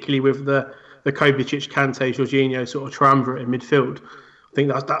teams, particularly with the Kovacic, Kante, Jorginho sort of triumvirate in midfield, I think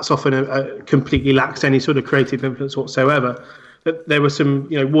that's often a completely lacks any sort of creative influence whatsoever. That there were some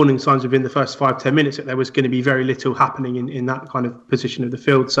warning signs within the first 5-10 minutes that there was going to be very little happening in that kind of position of the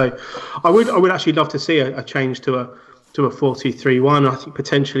field. So I would actually love to see a change to a 4-2-3-1. I think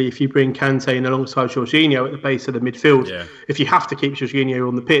potentially if you bring Kante in alongside Jorginho at the base of the midfield, if you have to keep Jorginho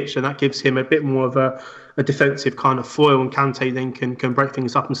on the pitch, then that gives him a bit more of a defensive kind of foil, and Kante then can break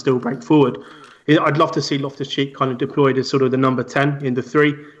things up and still break forward I'd love to see Loftus-Cheek kind of deployed as sort of the number 10 in the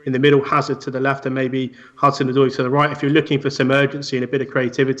 3, in the middle, Hazard to the left and maybe Hudson-Odoi to the right. If you're looking for some urgency and a bit of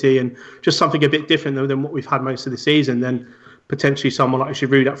creativity and just something a bit different than what we've had most of the season, then potentially someone like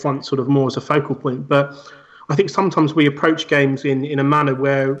Giroud up front sort of more as a focal point. But I think sometimes we approach games in a manner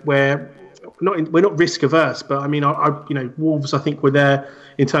where we're not risk averse, but I mean, Wolves, I think, were there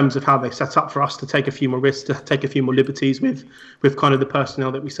in terms of how they set up for us to take a few more risks, to take a few more liberties with kind of the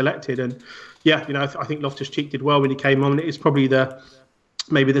personnel that we selected. And yeah, I think Loftus-Cheek did well when he came on. It's probably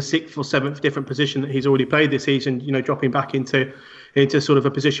maybe the 6th or 7th different position that he's already played this season, dropping back into sort of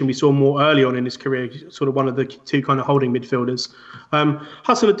a position we saw more early on in his career, sort of one of the 2 kind of holding midfielders.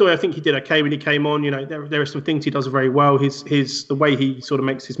 Hudson-Odoi, I think he did okay when he came on. There are some things he does very well. The way he sort of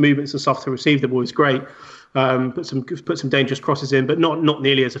makes his movements and stuff to receive the ball is great. Put some dangerous crosses in, but not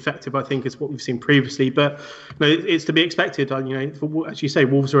nearly as effective, I think, as what we've seen previously. But it's to be expected. As you say,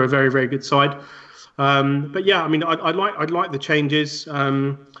 Wolves are a very, very good side. But yeah, I mean, I'd like the changes.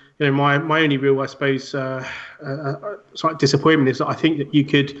 My only real, I suppose, slight disappointment is that I think that you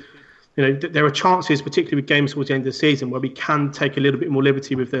could, there are chances, particularly with games towards the end of the season, where we can take a little bit more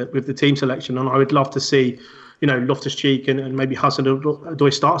liberty with the team selection, and I would love to see, Loftus-Cheek and maybe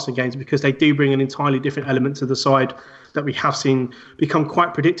Hudson-Odoi start some games, because they do bring an entirely different element to the side that we have seen become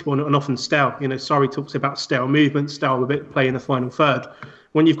quite predictable and often stale. Sarri talks about stale movement, stale play in the final third.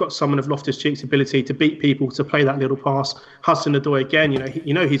 When you've got someone of Loftus-Cheek's ability to beat people, to play that little pass, Hudson-Odoi again,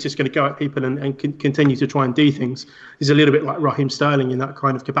 he's just going to go at people and continue to try and do things. He's a little bit like Raheem Sterling in that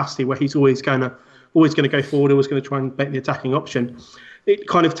kind of capacity, where he's always going to go forward, always going to try and make the attacking option. It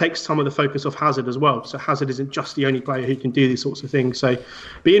kind of takes some of the focus off Hazard as well. So Hazard isn't just the only player who can do these sorts of things. So it'd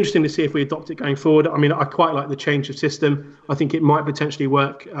be interesting to see if we adopt it going forward. I mean, I quite like the change of system. I think it might potentially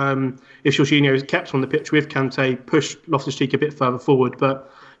work if Jorginho is kept on the pitch with Kante, push Loftus-Cheek a bit further forward.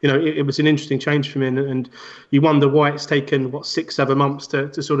 But it was an interesting change for him, and you wonder why it's taken 6-7 months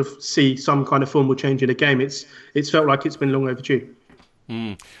to sort of see some kind of formal change in a game. It's felt like it's been long overdue.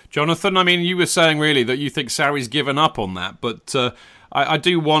 Jonathan, I mean, you were saying really that you think Sarri's given up on that, but I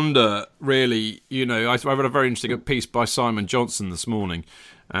do wonder, really, I read a very interesting piece by Simon Johnson this morning,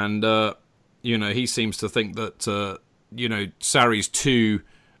 and, he seems to think that, Sarri's 2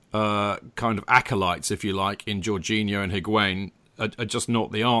 kind of acolytes, if you like, in Jorginho and Higuain are just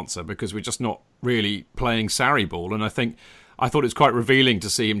not the answer, because we're just not really playing Sarri ball. And I thought it's quite revealing to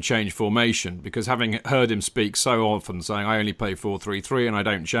see him change formation, because having heard him speak so often saying, I only play 4-3-3 and I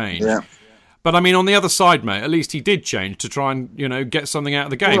don't change. Yeah. But I mean, on the other side, mate, at least he did change to try and, get something out of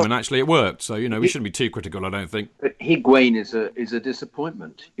the game, and actually it worked. So, we shouldn't be too critical, I don't think. But Higuain is a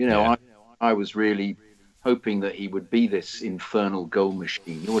disappointment. I was really hoping that he would be this infernal goal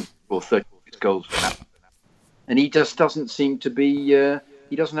machine. He would score 36 goals for that. And he just doesn't seem to be,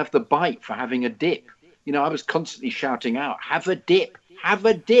 he doesn't have the bite for having a dip. I was constantly shouting out, have a dip,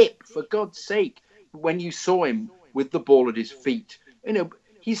 for God's sake. When you saw him with the ball at his feet,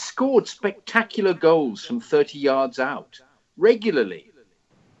 he's scored spectacular goals from 30 yards out regularly.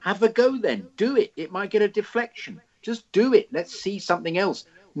 Have a go then. Do it. It might get a deflection. Just do it. Let's see something else.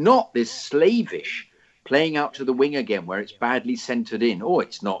 Not this slavish playing out to the wing again where it's badly centred in. Or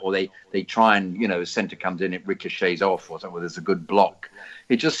it's not. Or they try and, the centre comes in, it ricochets off, or something, there's a good block.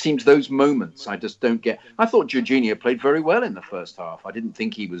 It just seems those moments I just don't get. I thought Jorginho played very well in the first half. I didn't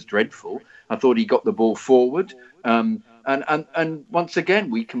think he was dreadful. I thought he got the ball forward. And once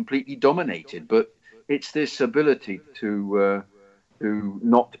again, we completely dominated. But it's this ability to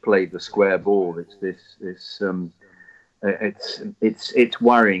not play the square ball. It's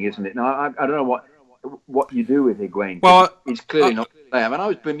worrying, isn't it? Now I don't know what you do with Higuain. Well, he's clearly not there. I mean, I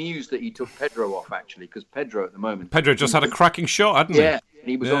was bemused that he took Pedro off, actually, because Pedro at the moment... Pedro just had a cracking shot, hadn't he? Yeah, and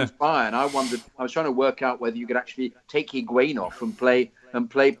he was on fire, and I was trying to work out whether you could actually take Higuain off and play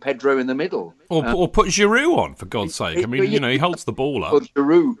Pedro in the middle. Or put Giroud on, for God's sake. I mean, he holds the ball up. Well,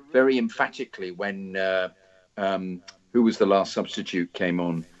 Giroud, very emphatically, when... who was the last substitute came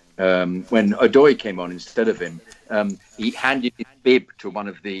on? When Odoi came on instead of him, he handed his bib to one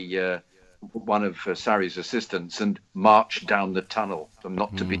of Sarri's assistants and marched down the tunnel for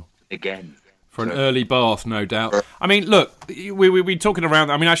not to be again. For an early bath, no doubt. I mean, look, we're talking around.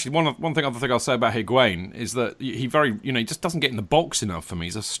 I mean, actually, other thing I'll say about Higuain is that he he just doesn't get in the box enough for me.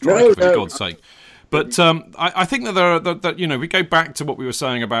 He's a striker, for God's sake. But I think that we go back to what we were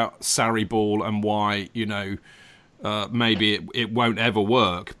saying about Sarri ball and why maybe it won't ever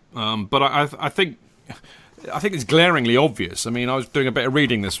work. But I think it's glaringly obvious. I mean, I was doing a bit of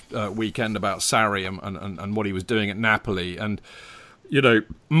reading this weekend about Sarri and what he was doing at Napoli, and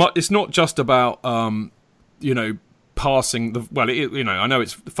it's not just about passing. I know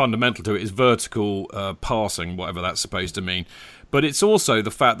it's fundamental to it is vertical passing, whatever that's supposed to mean. But it's also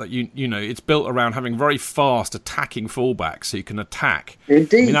the fact that it's built around having very fast attacking fullbacks, so you can attack.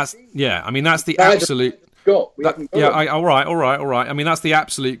 Indeed. That's the absolute. All right. I mean, that's the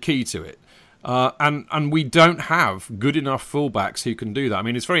absolute key to it. And we don't have good enough fullbacks who can do that. I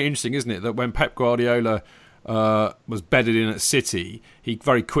mean, it's very interesting, isn't it, that when Pep Guardiola was bedded in at City, he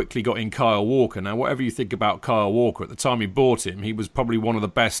very quickly got in Kyle Walker. Now, whatever you think about Kyle Walker, at the time he bought him, he was probably one of the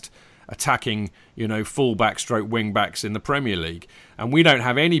best attacking, fullback stroke wing backs in the Premier League. And we don't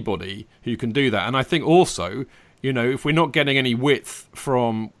have anybody who can do that. And I think also, if we're not getting any width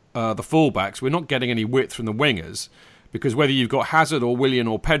from the fullbacks, we're not getting any width from the wingers, because whether you've got Hazard or Willian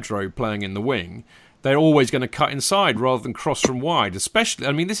or Pedro playing in the wing, they're always going to cut inside rather than cross from wide. Especially,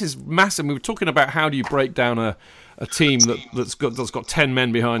 I mean, this is massive. We were talking about how do you break down a team that's got 10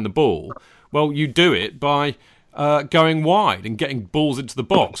 men behind the ball. Well, you do it by going wide and getting balls into the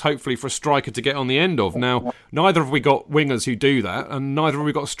box, hopefully for a striker to get on the end of. Now, neither have we got wingers who do that, and neither have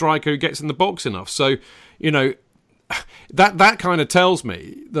we got a striker who gets in the box enough. So, that kind of tells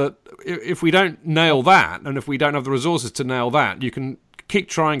me that if we don't nail that, and if we don't have the resources to nail that, you can keep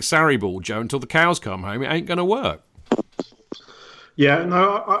trying Sarri ball, Joe, until the cows come home. It ain't going to work. Yeah,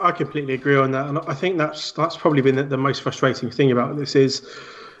 no, I completely agree on that, and I think that's probably been the most frustrating thing about this is.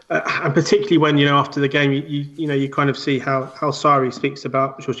 And particularly when, after the game, you kind of see how Sarri speaks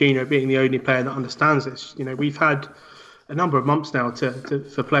about Jorginho being the only player that understands this. We've had a number of months now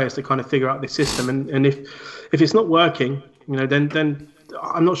for players to kind of figure out this system. And if it's not working, then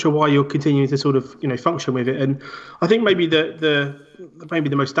I'm not sure why you're continuing to sort of, function with it. And I think maybe the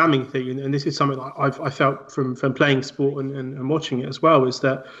most damning thing, and this is something that I felt from playing sport and watching it as well, is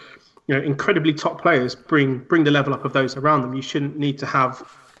that, incredibly top players bring the level up of those around them. You shouldn't need to have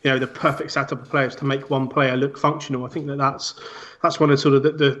the perfect setup of players to make one player look functional. I think that's one of sort of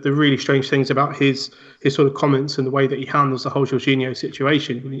the really strange things about his sort of comments and the way that he handles the whole Jorginho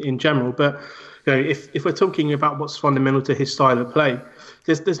situation in general. But if we're talking about what's fundamental to his style of play,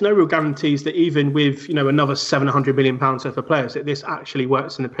 there's no real guarantees that even with another £700 million worth of players that this actually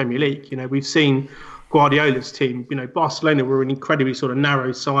works in the Premier League. We've seen Guardiola's team. Barcelona were an incredibly sort of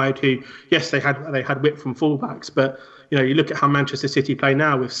narrow side who, yes, they had width from fullbacks, but you look at how Manchester City play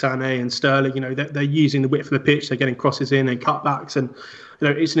now with Sané and Sterling. They're using the width of the pitch. They're getting crosses in and cutbacks, and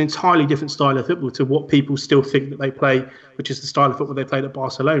it's an entirely different style of football to what people still think that they play, which is the style of football they played at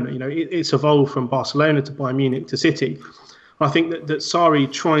Barcelona. It's evolved from Barcelona to Bayern Munich to City. I think that Sarri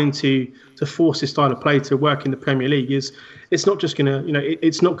trying to force his style of play to work in the Premier League it's not just going to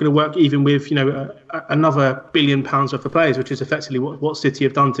it's not going to work even with another £1 billion worth of players, which is effectively what City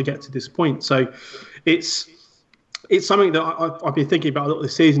have done to get to this point. So it's something that I've been thinking about a lot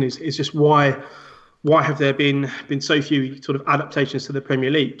this season is just why have there been so few sort of adaptations to the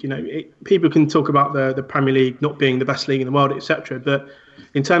Premier League? People can talk about the Premier League not being the best league in the world, etc. But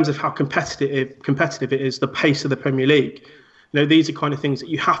in terms of how competitive it is, the pace of the Premier League, these are kind of things that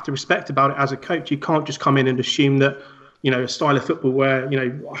you have to respect about it as a coach. You can't just come in and assume that a style of football where,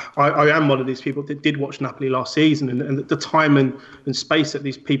 I am one of these people that did watch Napoli last season, and the time and space that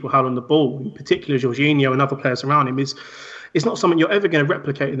these people had on the ball, in particular Jorginho and other players around him, is not something you're ever going to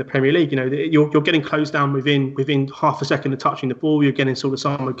replicate in the Premier League. You're getting closed down within half a second of touching the ball. You're getting sort of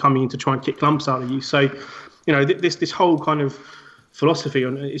someone coming in to try and kick lumps out of you. So, this whole kind of philosophy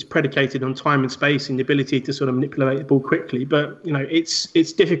is predicated on time and space and the ability to sort of manipulate the ball quickly. But it's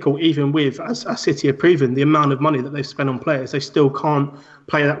difficult, even with, as City have proven, the amount of money that they've spent on players. They still can't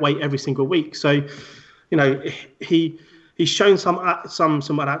play that way every single week. So he's shown some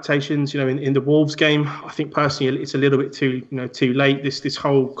adaptations in the Wolves game. I think personally it's a little bit too late. This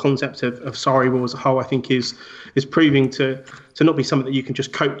whole concept of Sarri ball as a whole, I think is proving to not be something that you can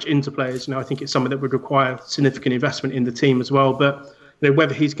just coach into players. I think it's something that would require significant investment in the team as well. But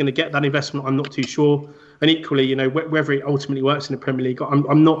whether he's going to get that investment, I'm not too sure. And equally, whether it ultimately works in the Premier League,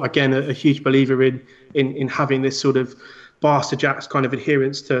 I'm not again a huge believer in having this sort of Barca Jack's kind of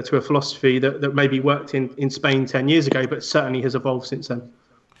adherence to a philosophy that maybe worked in Spain 10 years ago, but certainly has evolved since then.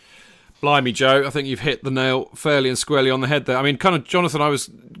 Blimey, Joe, I think you've hit the nail fairly and squarely on the head there. I mean, kind of, Jonathan, I was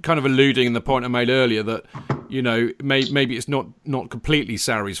kind of alluding in the point I made earlier that, maybe it's not completely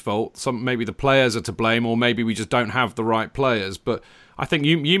Sarri's fault. Maybe the players are to blame, or maybe we just don't have the right players. But I think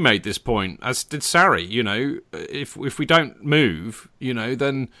you made this point, as did Sarri. If we don't move,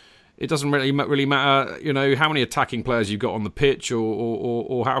 then it doesn't really matter, how many attacking players you've got on the pitch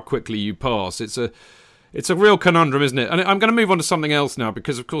or how quickly you pass. It's It's a real conundrum, isn't it? And I'm going to move on to something else now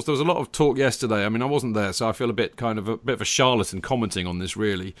because, of course, there was a lot of talk yesterday. I mean, I wasn't there, so I feel a bit of a charlatan commenting on this,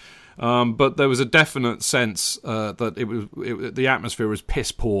 really. But there was a definite sense that the atmosphere was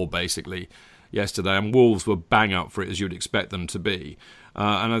piss poor, basically, yesterday, and Wolves were bang up for it, as you'd expect them to be.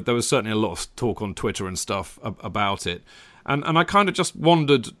 And there was certainly a lot of talk on Twitter and stuff about it. And I kind of just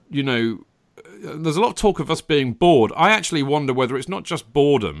wondered, there's a lot of talk of us being bored. I actually wonder whether it's not just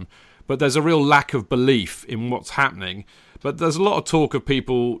boredom, but there's a real lack of belief in what's happening. But there's a lot of talk of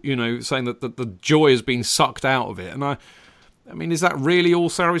people, saying that the joy has been sucked out of it. And I mean, is that really all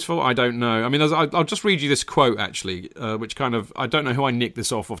Sarri's fault? I don't know. I mean, I'll just read you this quote, actually, which I don't know who I nicked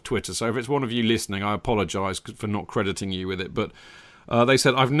this off Twitter. So if it's one of you listening, I apologise for not crediting you with it. But they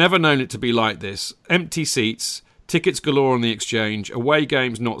said, "I've never known it to be like this. Empty seats, tickets galore on the exchange, away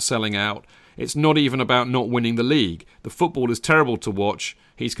games not selling out. It's not even about not winning the league. The football is terrible to watch.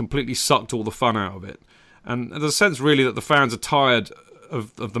 He's completely sucked all the fun out of it." And there's a sense, really, that the fans are tired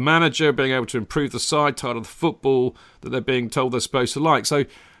of the manager being able to improve the side, tired of the football that they're being told they're supposed to like. So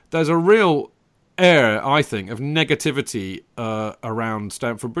there's a real air, I think, of negativity around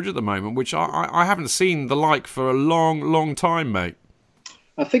Stamford Bridge at the moment, which I haven't seen the like for a long, long time, mate.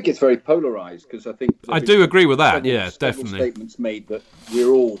 I think it's very polarised because I think... I do agree with that, yeah, definitely. Statements made that we're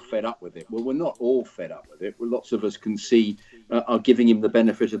all fed up with it. Well, we're not all fed up with it. Well, lots of us can see are giving him the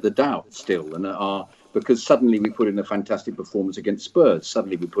benefit of the doubt still, and because suddenly we put in a fantastic performance against Spurs,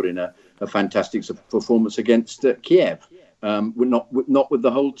 suddenly we put in a fantastic performance against Kiev. We're not with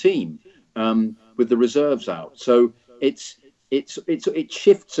the whole team, with the reserves out. So it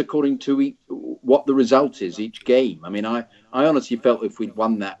shifts according to what the result is each game. I mean, I honestly felt if we'd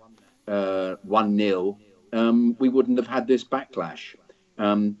won that 1-0, we wouldn't have had this backlash.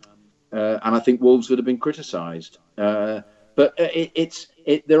 And I think Wolves would have been criticised. But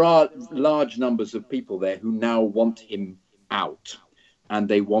there are large numbers of people there who now want him out, and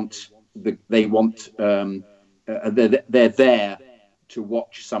they're there to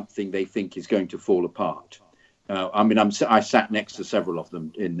watch something they think is going to fall apart. I sat next to several of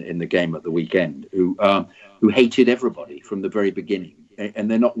them in the game at the weekend who hated everybody from the very beginning,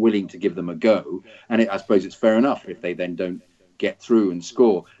 and they're not willing to give them a go. And I suppose it's fair enough if they then don't get through and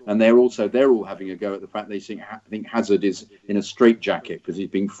score. And they're all having a go at the fact they think Hazard is in a straitjacket because he's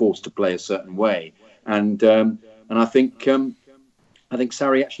being forced to play a certain way. And I think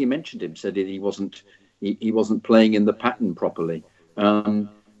Sarri actually mentioned him, said he wasn't playing in the pattern properly.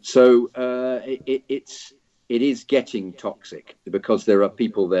 It is getting toxic because there are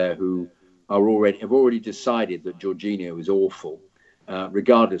people there who have already decided that Jorginho is awful,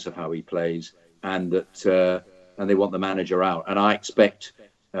 regardless of how he plays, and that and they want the manager out. And I expect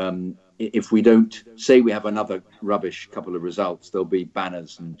if we don't say we have another rubbish couple of results, there'll be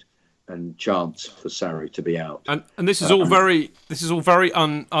banners and chants for Sarri to be out. And this is all very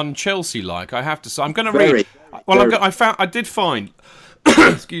un-Chelsea like, I have to say. I'm going to read. Well, I did find.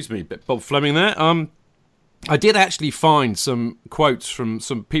 Excuse me, bit Bob Fleming there. I did actually find some quotes from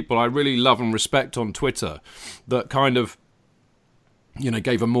some people I really love and respect on Twitter that kind of,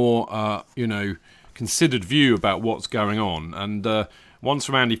 gave a more, considered view about what's going on. And one's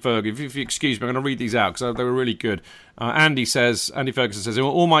from Andy Ferguson. If you excuse me, I'm going to read these out because they were really good. Andy Ferguson says,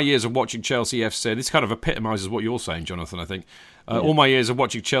 all my years of watching Chelsea FC, this kind of epitomises what you're saying, Jonathan, I think. All my years of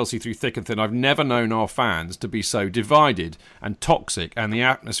watching Chelsea through thick and thin, I've never known our fans to be so divided and toxic and the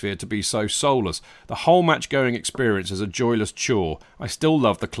atmosphere to be so soulless. The whole match-going experience is a joyless chore. I still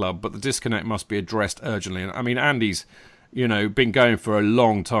love the club, but the disconnect must be addressed urgently. And I mean, Andy's, been going for a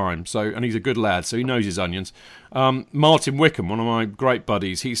long time, and he's a good lad, so he knows his onions. Martin Wickham, one of my great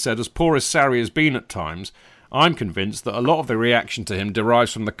buddies, he said, as poor as Sarri has been at times, I'm convinced that a lot of the reaction to him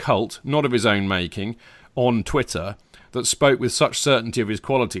derives from the cult, not of his own making, on Twitter, that spoke with such certainty of his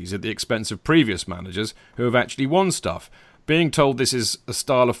qualities at the expense of previous managers who have actually won stuff. Being told this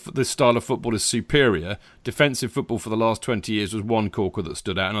style of football is superior, defensive football for the last 20 years was one corker that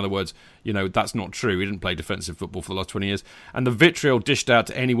stood out. In other words, that's not true. He didn't play defensive football for the last 20 years. And the vitriol dished out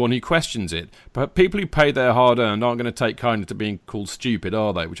to anyone who questions it. But people who pay their hard-earned aren't going to take kindly to being called stupid,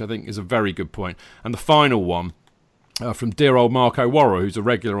 are they? Which I think is a very good point. And the final one, from dear old Marco Worra, who's a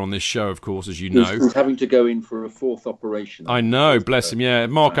regular on this show, of course, as you know. He's having to go in for a fourth operation. I know, bless him, yeah.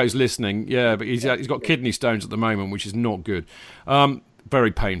 Marco's listening, yeah, but he's got kidney stones at the moment, which is not good.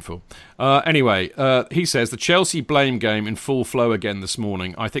 Very painful. Anyway, he says, the Chelsea blame game in full flow again this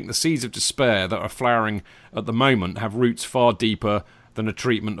morning. I think the seeds of despair that are flowering at the moment have roots far deeper than a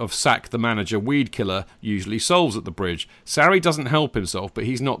treatment of sack the manager weed killer usually solves at the Bridge. Sarri doesn't help himself, but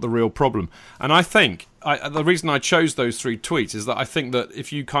he's not the real problem. And I think the reason I chose those 3 tweets is that I think that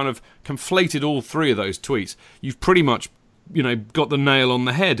if you kind of conflated all 3 of those tweets, you've pretty much, got the nail on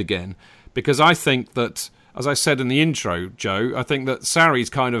the head again. Because I think that, as I said in the intro, Joe, I think that Sarri's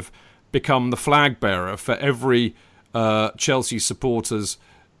kind of become the flag bearer for every Chelsea supporter's,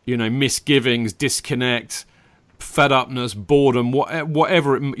 misgivings, disconnect, fed upness, boredom,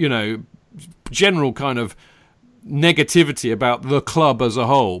 whatever, general kind of negativity about the club as a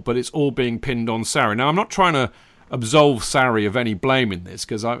whole, but it's all being pinned on Sarri. Now, I'm not trying to absolve Sarri of any blame in this,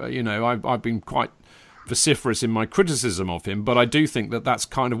 because I've been quite vociferous in my criticism of him, but I do think that that's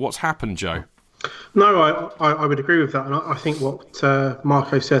kind of what's happened, Joe. No, I would agree with that, and I think what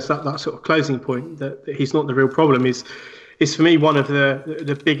Marco says, that sort of closing point, that he's not the real problem, is for me one of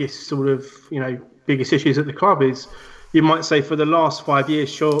the biggest sort of biggest issues at the club. Is, you might say, for the last 5 years,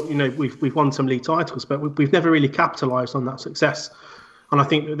 sure, we've won some league titles, but we've never really capitalised on that success. And I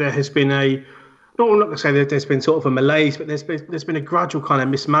think that there has been I'm not going to say that there's been sort of a malaise, but there's been a gradual kind of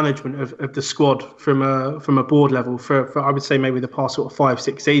mismanagement of the squad from a board level for I would say maybe the past sort of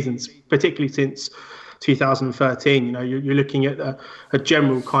 5-6 seasons, particularly since 2013. You're looking at a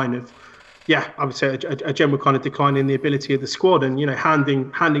general kind of, I would say a general kind of decline in the ability of the squad, and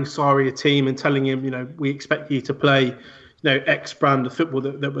handing Sarri a team and telling him, we expect you to play X brand of football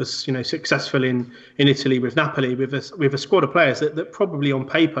that was successful in Italy with Napoli, with a squad of players that probably on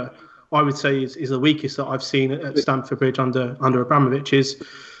paper I would say is the weakest that I've seen at Stamford Bridge under Abramovich.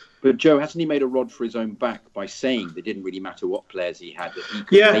 But Joe, hasn't he made a rod for his own back by saying that it didn't really matter what players he had? That he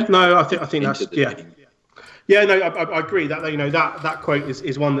could I think that's team. Yeah, no, I agree that that quote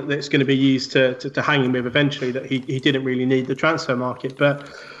is one that's going to be used to hang him with eventually, that he didn't really need the transfer market. But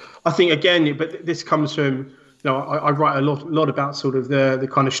I think again, this comes from, I write a lot about sort of the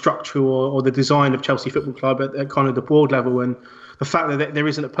kind of structure or the design of Chelsea Football Club at kind of the board level, and the fact that there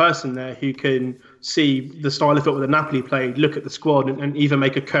isn't a person there who can see the style of football that Napoli played, look at the squad, and even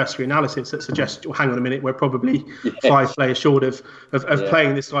make a cursory analysis that suggests, hang on a minute, we're probably 5 players short of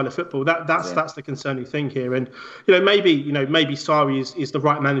playing this style of football. That's the concerning thing here. And maybe Sarri is the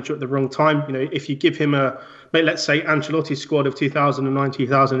right manager at the wrong time. If you give him let's say Ancelotti's squad of 2009,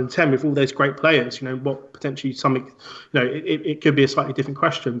 2010 with all those great players, what potentially something, it could be a slightly different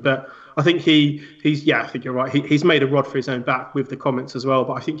question. But I think I think you're right. He's made a rod for his own back with the comments as well.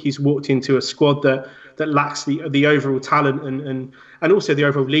 But I think he's walked into a squad that lacks the overall talent and also the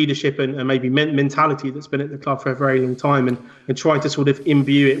overall leadership and maybe mentality that's been at the club for a very long time, and trying to sort of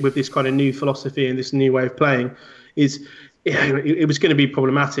imbue it with this kind of new philosophy and this new way of playing it was going to be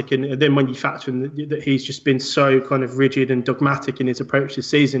problematic. And then when you factor in that he's just been so kind of rigid and dogmatic in his approach this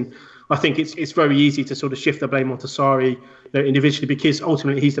season, I think it's very easy to sort of shift the blame onto Sarri individually, because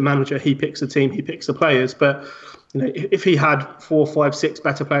ultimately he's the manager, he picks the team, he picks the players. But if he had 4, 5, 6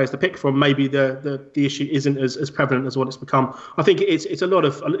 better players to pick from, maybe the issue isn't as prevalent as what it's become. I think it's a lot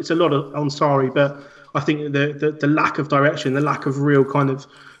of on Sarri, but I think the lack of direction, the lack of real kind of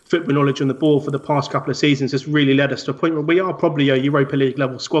football knowledge on the ball for the past couple of seasons has really led us to a point where we are probably a Europa League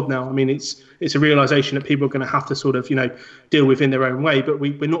level squad now. I mean, it's a realisation that people are going to have to sort of deal with in their own way, but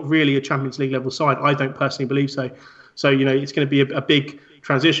we're not really a Champions League level side. I don't personally believe so. So it's going to be a big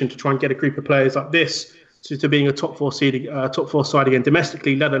transition to try and get a group of players like this to being a top four side again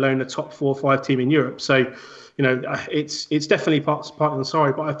domestically, let alone a top 4 or 5 team in Europe. So it's definitely part on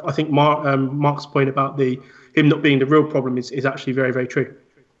Sarri, but I think Mark's point about him not being the real problem is actually very, very true.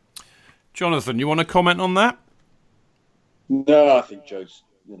 Jonathan, you want to comment on that? No, I think Joe's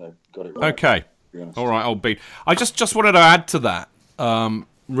got it right. Okay, all right, old beat. I just wanted to add to that,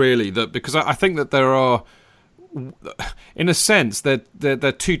 really, that because I think that there are, in a sense, they're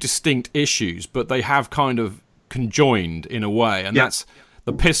 2 distinct issues, but they have kind of conjoined in a way, and that's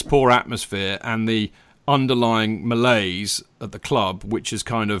the piss poor atmosphere and the underlying malaise at the club, which is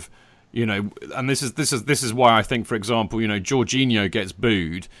kind of, and this is why I think, for example, Jorginho gets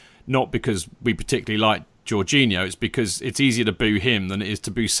booed. Not because we particularly like Jorginho, it's because it's easier to boo him than it is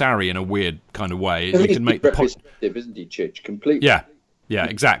to boo Sarri in a weird kind of way. We can make the point, isn't he, Chich? Completely. Yeah,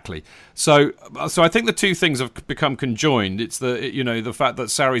 exactly. So I think the 2 things have become conjoined. It's the fact that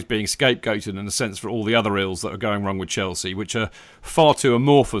Sarri's being scapegoated in a sense for all the other ills that are going wrong with Chelsea, which are far too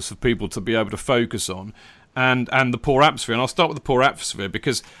amorphous for people to be able to focus on. And the poor atmosphere. And I'll start with the poor atmosphere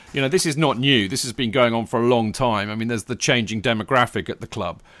because, this is not new. This has been going on for a long time. I mean, there's the changing demographic at the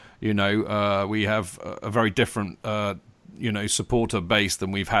club. We have a very different, supporter base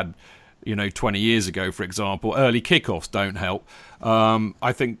than we've had 20 years ago, for example. Early kickoffs don't help.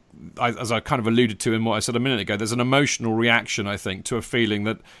 I think, as I kind of alluded to in what I said a minute ago, there's an emotional reaction, I think, to a feeling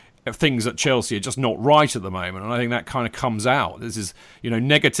that things at Chelsea are just not right at the moment, and I think that kind of comes out. This is,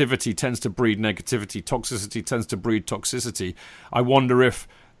 negativity tends to breed negativity, toxicity tends to breed toxicity. I wonder if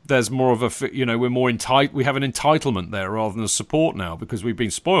there's more of we're more we have an entitlement there rather than a support now, because we've been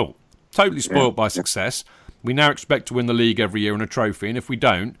spoiled, totally spoiled by success. We now expect to win the league every year and a trophy, and if we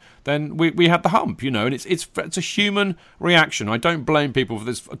don't, then we had the hump, and it's a human reaction. I don't blame people for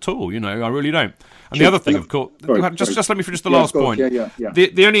this at all, I really don't. And the other thing, of course, just let me finish the last point. Yeah.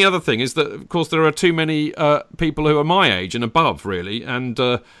 The only other thing is that, of course, there are too many people who are my age and above, really, and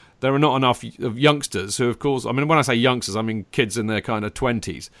there are not enough of youngsters who, of course, I mean, when I say youngsters, I mean kids in their kind of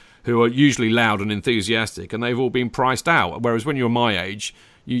 20s who are usually loud and enthusiastic, and they've all been priced out. Whereas when you're my age,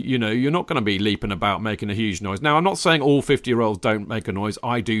 you're not going to be leaping about making a huge noise. Now, I'm not saying all 50-year-olds don't make a noise.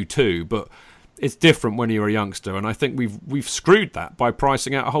 I do too, but it's different when you're a youngster, and I think we've screwed that by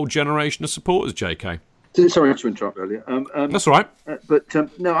pricing out a whole generation of supporters, JK. Sorry to interrupt earlier. That's all right.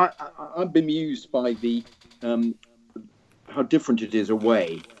 No, I'm bemused by the how different it is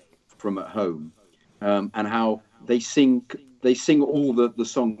away from at home, and how they sing all the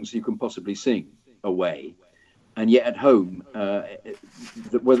songs you can possibly sing away. And yet at home,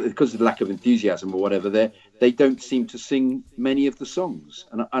 whether because of the lack of enthusiasm or whatever, they don't seem to sing many of the songs.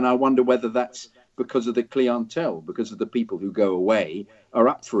 And I wonder whether that's because of the clientele, because of the people who go away are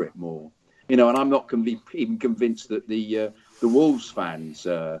up for it more. And I'm not even convinced that the Wolves fans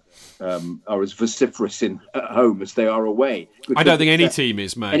are as vociferous at home as they are away. I don't think any team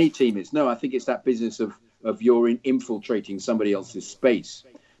is, mate. Any team is. No, I think it's that business of you're infiltrating somebody else's space.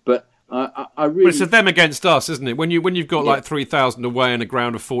 But I really. But it's them against us, isn't it? When you've got like 3,000 away and a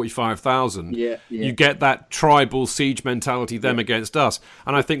ground of 45,000, you get that tribal siege mentality, them against us.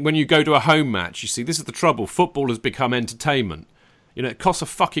 And I think when you go to a home match, you see, this is the trouble. Football has become entertainment. It costs a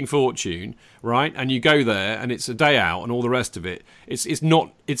fucking fortune, right? And you go there, and it's a day out, and all the rest of it.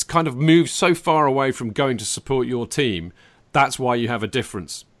 It's kind of moved so far away from going to support your team. That's why you have a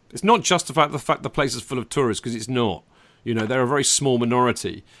difference. It's not just the fact the place is full of tourists, because it's not. They're a very small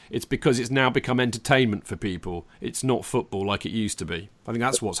minority. It's because it's now become entertainment for people. It's not football like it used to be. I think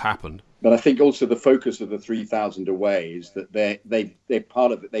that's what's happened. But I think also the focus of the 3,000 away is that they're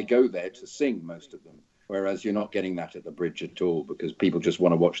part of it. They go there to sing, most of them. Whereas you're not getting that at the Bridge at all, because people just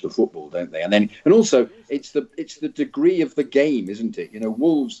want to watch the football, don't they? And also it's the degree of the game, isn't it?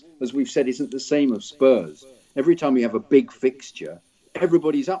 Wolves, as we've said, isn't the same as Spurs. Every time we have a big fixture,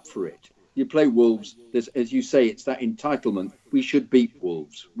 everybody's up for it. You play Wolves, as you say, it's that entitlement. We should beat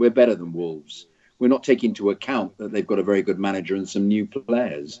Wolves. We're better than Wolves. We're not taking into account that they've got a very good manager and some new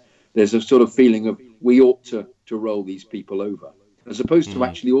players. There's a sort of feeling of we ought to roll these people over, as opposed to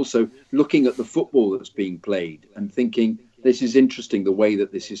actually also looking at the football that's being played and thinking, this is interesting, the way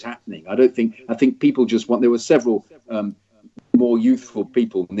that this is happening. I think people just there were several more youthful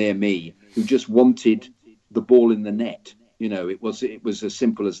people near me who just wanted the ball in the net. It was as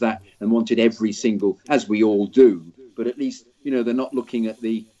simple as that, and wanted every single, as we all do. But at least, they're not looking at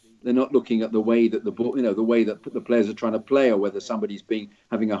the way that the ball, the way that the players are trying to play, or whether somebody's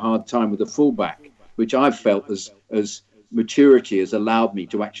having a hard time with the fullback, which I've felt as maturity has allowed me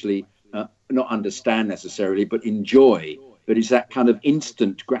to actually not understand necessarily, but enjoy. But it's that kind of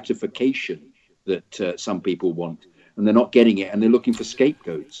instant gratification that some people want, and they're not getting it, and they're looking for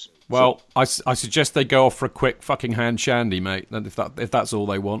scapegoats. Well, I suggest they go off for a quick fucking hand shandy, mate, if that's all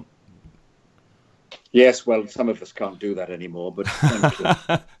they want. Yes, well, some of us can't do that anymore, but thank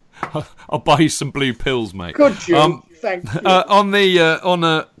you. I'll buy you some blue pills, mate. Good, you. Thank you. On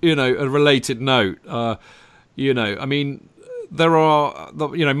a related note, I mean, there are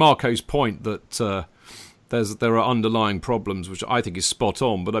Marco's point that there are underlying problems, which I think is spot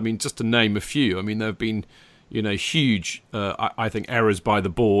on. But I mean, just to name a few, I mean, there have been huge, I think, errors by the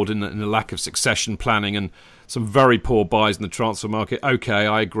board in the lack of succession planning and some very poor buys in the transfer market. Okay,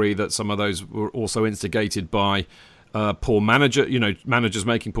 I agree that some of those were also instigated by poor managers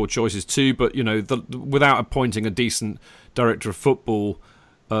making poor choices too. But without appointing a decent director of football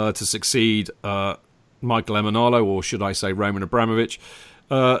to succeed Michael Emenalo, or should I say Roman Abramovich,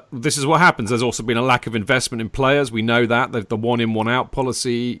 this is what happens. There's also been a lack of investment in players. We know that. The one-in, one-out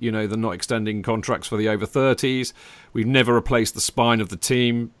policy, they're not extending contracts for the over-30s. We've never replaced the spine of the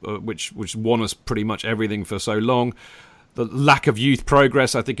team, which won us pretty much everything for so long. The lack of youth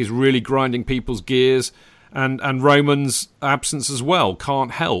progress, I think, is really grinding people's gears. And Roman's absence as well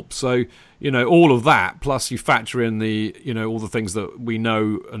can't help. So, all of that, plus you factor in the, all the things that we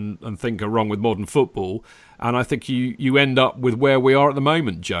know and think are wrong with modern football, And I think you end up with where we are at the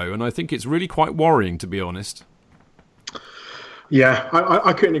moment, Joe. And I think it's really quite worrying, to be honest. Yeah,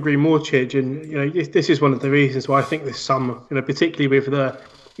 I couldn't agree more, Chidge. And this is one of the reasons why I think this summer, particularly with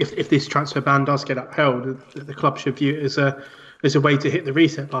if this transfer ban does get upheld, the club should view it as a way to hit the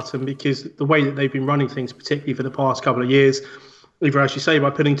reset button, because the way that they've been running things, particularly for the past couple of years, either, as you say, by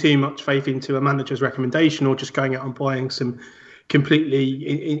putting too much faith into a manager's recommendation or just going out and buying some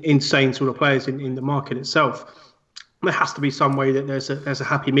completely insane sort of players in the market itself. There has to be some way that there's a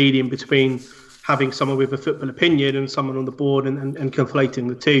happy medium between having someone with a football opinion and someone on the board and conflating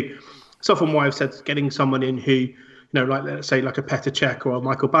the two. It's often why I've said getting someone in who, like, let's say, like a Petr Cech or a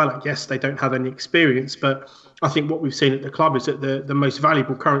Michael Ballack, yes, they don't have any experience, but I think what we've seen at the club is that the most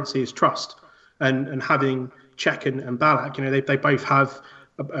valuable currency is trust. And having Cech and Ballack, they both have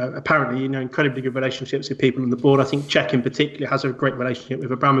apparently, incredibly good relationships with people on the board. I think Cech in particular has a great relationship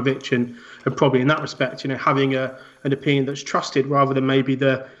with Abramovich, and probably in that respect, having an opinion that's trusted rather than maybe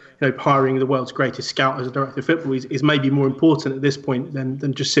hiring the world's greatest scout as a director of football is maybe more important at this point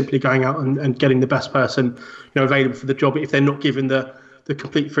than just simply going out and getting the best person available for the job if they're not given the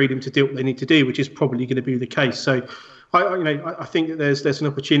complete freedom to do what they need to do, which is probably going to be the case. So I think that there's an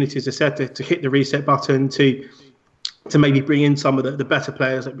opportunity, as I said, to hit the reset button, to maybe bring in some of the better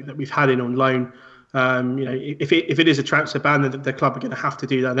players that we've had in on loan. If it is a transfer ban, then the club are going to have to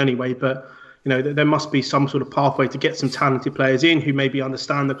do that anyway. But there must be some sort of pathway to get some talented players in who maybe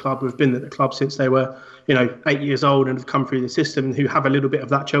understand the club, who have been at the club since they were 8 years old and have come through the system, and who have a little bit of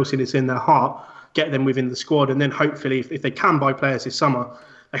that Chelseaness in their heart. Get them within the squad, and then hopefully, if they can buy players this summer,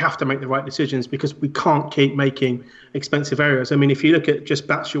 they have to make the right decisions, because we can't keep making expensive errors. I mean, if you look at just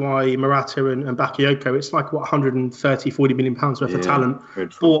Batshuayi, Morata and Bakayoko, it's like, 130-40 million pounds worth of talent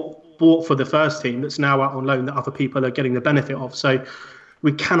bought for the first team that's now out on loan that other people are getting the benefit of. So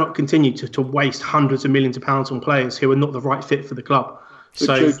we cannot continue to waste hundreds of millions of pounds on players who are not the right fit for the club.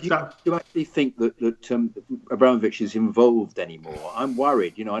 So do you actually think that Abramovich is involved anymore? I'm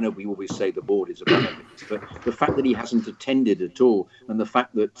worried. I know we always say the board is Abramovich, but the fact that he hasn't attended at all, and the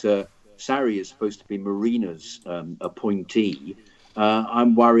fact that Sarri is supposed to be Marina's appointee,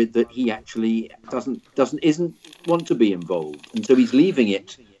 I'm worried that he actually isn't want to be involved, and so he's leaving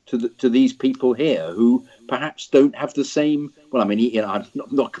it to these people here who perhaps don't have the same. Well, I mean, I'm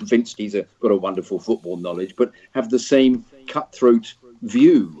not convinced he's got a wonderful football knowledge, but have the same cutthroat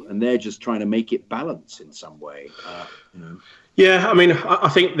view, and they're just trying to make it balance in some way. Yeah, I mean, I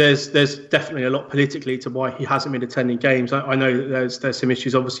think there's definitely a lot politically to why he hasn't been attending games. I know that there's some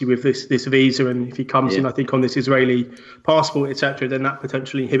issues obviously with this visa, and if he comes in, I think on this Israeli passport, etc., then that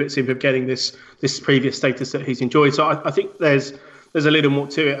potentially inhibits him from getting this previous status that he's enjoyed. So I think there's a little more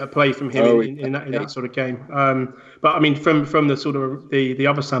to it at play from him in that sort of game. But I mean, from the sort of the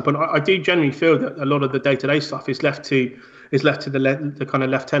other standpoint, I do generally feel that a lot of the day-to-day stuff is left to the kind of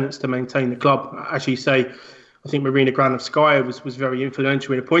lieutenants to maintain the club. As you say, I think Marina Granovskaya was very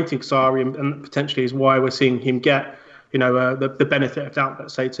influential in appointing Sarri, and potentially is why we're seeing him get the benefit of doubt,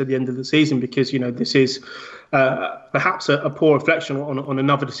 let's say, to the end of the season, because this is perhaps a poor reflection on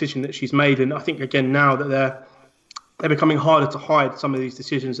another decision that she's made. And I think again now that they're becoming harder to hide some of these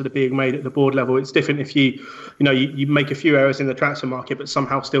decisions that are being made at the board level. It's different if you make a few errors in the transfer market but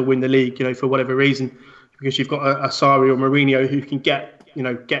somehow still win the league, for whatever reason, because you've got a Sarri or Mourinho who can get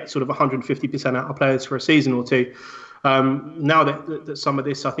sort of 150% out of players for a season or two. Now that some of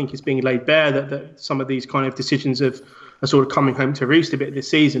this, I think, is being laid bare, that some of these kind of decisions are sort of coming home to roost a bit this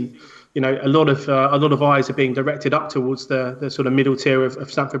season. A lot of eyes are being directed up towards the sort of middle tier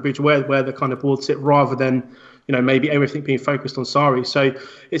of Stamford Bridge, where the kind of board sit, rather than maybe everything being focused on Sarri. So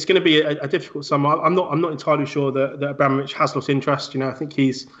it's going to be a difficult summer. I'm not entirely sure that Abramovich has lost interest. I think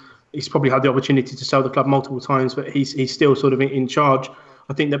he's probably had the opportunity to sell the club multiple times, but he's still sort of in charge.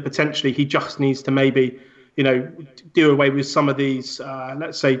 I think that potentially he just needs to maybe do away with some of these,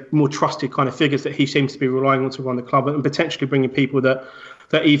 let's say, more trusted kind of figures that he seems to be relying on to run the club, and potentially bringing people that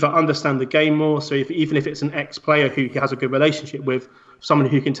either understand the game more. So even if it's an ex-player who he has a good relationship with, someone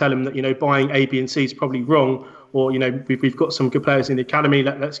who can tell him that buying A, B, and C is probably wrong, or we've got some good players in the academy,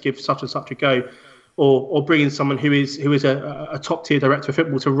 let's give such and such a go, or bring in someone who is a top tier director of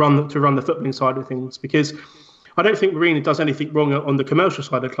football to run the footballing side of things, because I don't think Marina does anything wrong on the commercial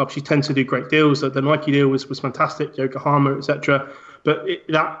side of the club. She tends to do great deals. The Nike deal was fantastic, Yokohama, etc. But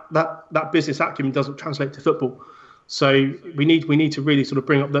that business acumen doesn't translate to football. So we need to really sort of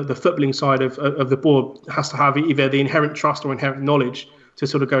bring up the footballing side of the board. It has to have either the inherent trust or inherent knowledge to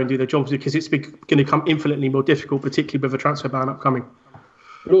sort of go and do their jobs, because it's going to become infinitely more difficult, particularly with a transfer ban upcoming.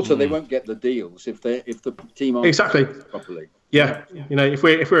 But also, they won't get the deals if the team aren't exactly properly. Yeah, if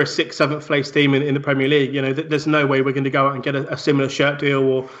we're a 6th, 7th place team in the Premier League, there's no way we're going to go out and get a similar shirt deal,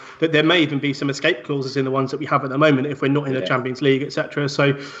 or that there may even be some escape clauses in the ones that we have at the moment if we're not in the Champions League, etc.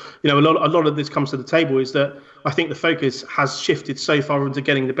 So, a lot of this comes to the table is that I think the focus has shifted so far into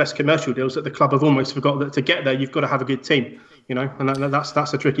getting the best commercial deals that the club have almost forgot that to get there you've got to have a good team, and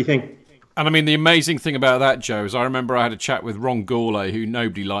that's a tricky thing. And I mean, the amazing thing about that, Joe, is I remember I had a chat with Ron Gourlay, who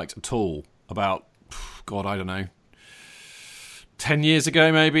nobody liked at all, about, I don't know, 10 years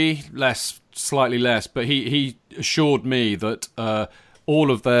ago, maybe slightly less, but he assured me that all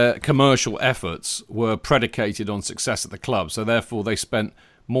of their commercial efforts were predicated on success at the club, so therefore they spent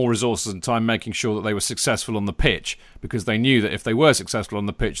more resources and time making sure that they were successful on the pitch, because they knew that if they were successful on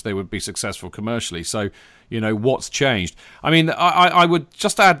the pitch they would be successful commercially. So what's changed? I mean, I would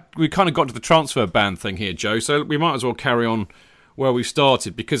just add, we kind of got to the transfer ban thing here, Joe, so we might as well carry on where we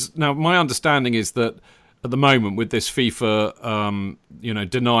started, because now my understanding is that at the moment, with this FIFA,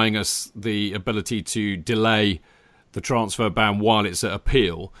 denying us the ability to delay the transfer ban while it's at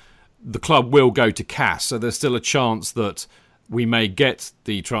appeal, the club will go to CAS. So there's still a chance that we may get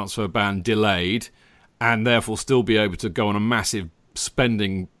the transfer ban delayed and therefore still be able to go on a massive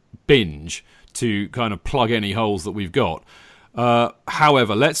spending binge to kind of plug any holes that we've got.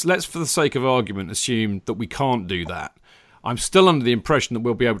 However, let's for the sake of argument assume that we can't do that. I'm still under the impression that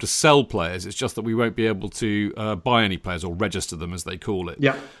we'll be able to sell players. It's just that we won't be able to buy any players or register them, as they call it.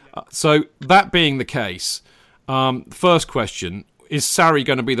 Yeah. So that being the case, first question, is Sarri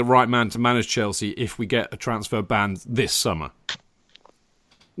going to be the right man to manage Chelsea if we get a transfer ban this summer?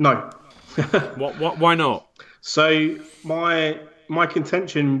 No. Why not? So my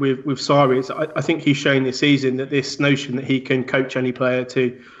contention with Sarri is I think he's shown this season that this notion that he can coach any player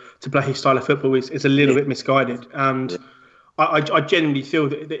to play his style of football is a little bit misguided. And I genuinely feel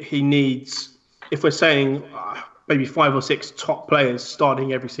that he needs, if we're saying maybe 5 or 6 top players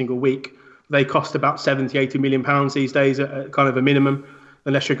starting every single week, they cost about 70, 80 million pounds these days at kind of a minimum,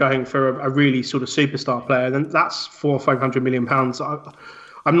 unless you're going for a really sort of superstar player, then that's 400 or 500 million pounds.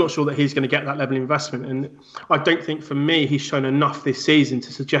 I'm not sure that he's going to get that level of investment. And I don't think, for me, he's shown enough this season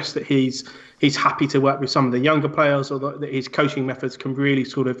to suggest that he's happy to work with some of the younger players, or that his coaching methods can really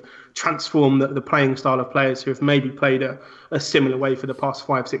sort of transform the playing style of players who have maybe played a similar way for the past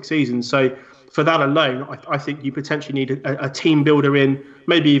 5-6 seasons. So for that alone, I think you potentially need a team builder in,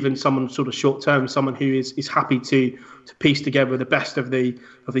 maybe even someone sort of short term, someone who is happy to piece together the best of the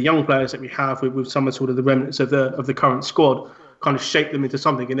young players that we have with some of sort of the remnants of the current squad, kind of shape them into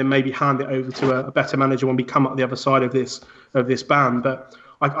something, and then maybe hand it over to a better manager when we come up the other side of this ban. But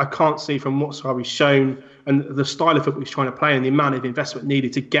I can't see, from what Sarri's shown and the style of football he's trying to play and the amount of investment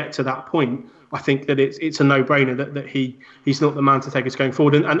needed to get to that point, I think that it's a no-brainer that he's not the man to take us going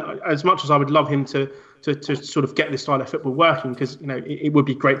forward. And as much as I would love him to sort of get this style of football working, because it would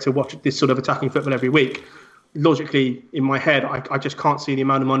be great to watch this sort of attacking football every week, logically in my head I just can't see the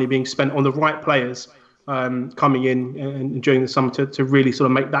amount of money being spent on the right players coming in and during the summer to really sort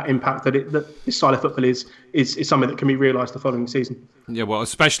of make that impact that this style of football is something that can be realised the following season. Yeah, well,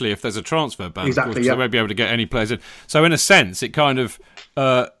 especially if there's a transfer ban, exactly, of course, so they won't be able to get any players in. So in a sense, it kind of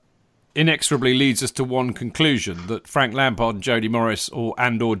inexorably leads us to one conclusion, that Frank Lampard and Jody Morris or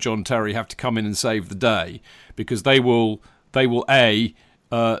John Terry have to come in and save the day, because they will A,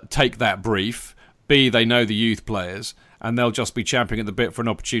 take that brief, B, they know the youth players, and they'll just be champing at the bit for an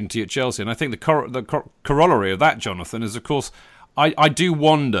opportunity at Chelsea. And I think the corollary of that, Jonathan, is, of course, I do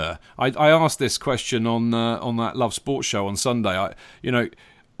wonder. I asked this question on that Love Sports show on Sunday.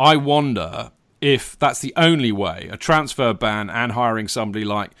 I wonder if that's the only way, a transfer ban and hiring somebody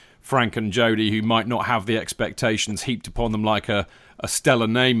like Frank and Jody, who might not have the expectations heaped upon them like a stellar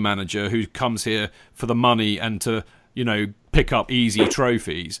name manager who comes here for the money and to pick up easy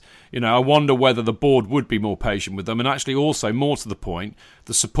trophies. I wonder whether the board would be more patient with them, and actually also, more to the point,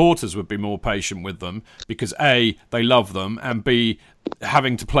 the supporters would be more patient with them, because A, they love them, and B,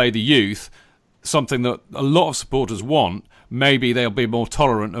 having to play the youth, something that a lot of supporters want, maybe they'll be more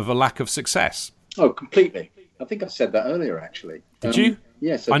tolerant of a lack of success. Oh, completely. I think I said that earlier, actually. Did you?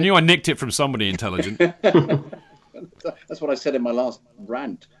 Yes. I knew I nicked it from somebody intelligent. That's what I said in my last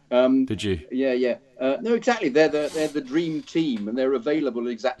rant. Did you? Yeah. No, exactly. They're the dream team, and they're available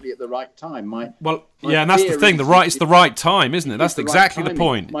exactly at the right time. And that's the thing. It's the right time, isn't it? That's exactly the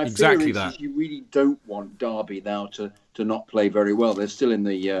point. Exactly that. You really don't want Derby now to not play very well. They're still in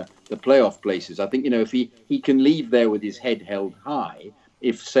the playoff places. I think if he can leave there with his head held high,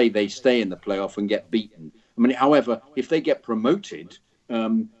 if say they stay in the playoff and get beaten. I mean, however, if they get promoted.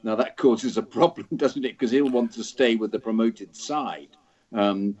 Now that causes a problem, doesn't it? Because he'll want to stay with the promoted side,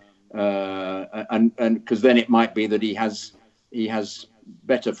 and because then it might be that he has he has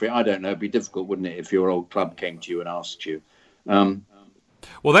better for it. I don't know. It'd be difficult, wouldn't it, if your old club came to you and asked you?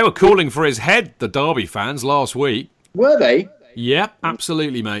 Well, they were calling for his head, the Derby fans, last week. Were they? Yeah,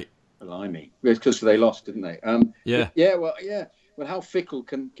 absolutely, mate. Blimey. It's because they lost, didn't they? Yeah. Well, how fickle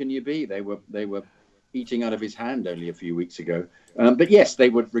can you be? They were eating out of his hand only a few weeks ago. But yes, they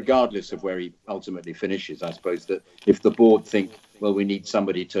would, regardless of where he ultimately finishes, I suppose that if the board think, well, we need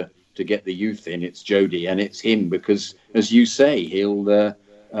somebody to get the youth in, it's Jody, and it's him because, as you say, he'll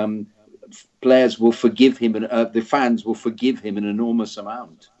players will forgive him, and the fans will forgive him an enormous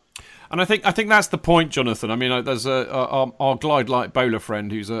amount. And I think that's the point, Jonathan. I mean, there's our Glide Light bowler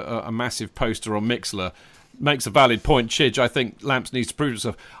friend who's a massive poster on Mixlr makes a valid point. Chidge, I think Lamps needs to prove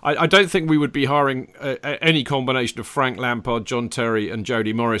himself. I don't think we would be hiring any combination of Frank Lampard, John Terry and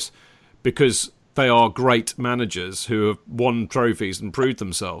Jody Morris because they are great managers who have won trophies and proved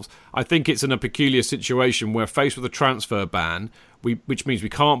themselves. I think it's in a peculiar situation where faced with a transfer ban, which means we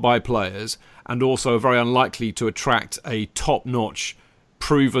can't buy players and also are very unlikely to attract a top-notch,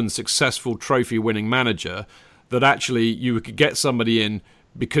 proven, successful trophy-winning manager, that actually you could get somebody in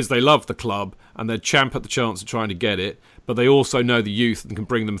because they love the club and they'd champ at the chance of trying to get it, but they also know the youth and can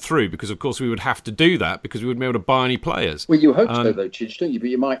bring them through, because of course we would have to do that because we wouldn't be able to buy any players. Well, you hope so though, Chidge, don't you? But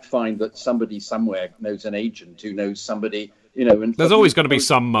you might find that somebody somewhere knows an agent who knows somebody, and there's always going to be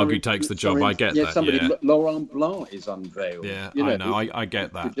some mug who takes the job. I get that. Somebody, Laurent Blanc is unveiled. Yeah, I know. I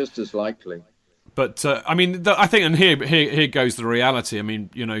get that. Just as likely. But I mean, I think, and here goes the reality. I mean,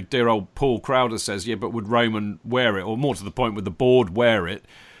 dear old Paul Crowder says, yeah, but would Roman wear it, or more to the point, would the board wear it?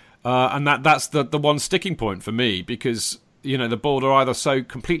 And that's the one sticking point for me, because the board are either so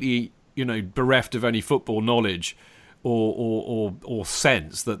completely bereft of any football knowledge or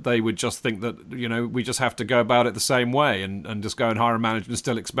sense that they would just think that we just have to go about it the same way and just go and hire a manager and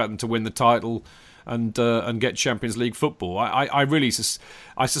still expect them to win the title and get Champions League football. I really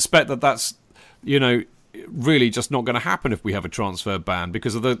suspect that that's really just not going to happen if we have a transfer ban,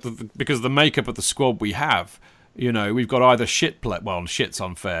 because of the makeup of the squad we have. We've got either shit's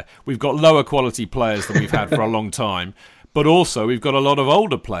unfair. We've got lower quality players than we've had for a long time, but also we've got a lot of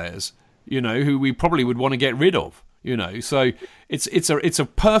older players, who we probably would want to get rid of. So it's a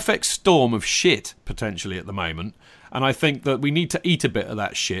perfect storm of shit potentially at the moment, and I think that we need to eat a bit of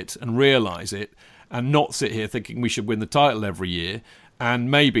that shit and realise it, and not sit here thinking we should win the title every year.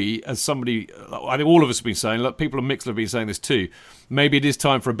 And maybe, as somebody, I think all of us have been saying, look, people on Mixlr have been saying this too, maybe it is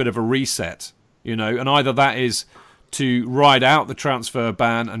time for a bit of a reset. And either that is to ride out the transfer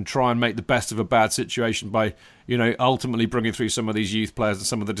ban and try and make the best of a bad situation by, ultimately bringing through some of these youth players and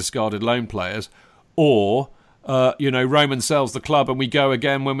some of the discarded loan players, or, Roman sells the club and we go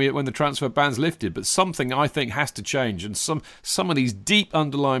again when the transfer ban's lifted. But something, I think, has to change, and some of these deep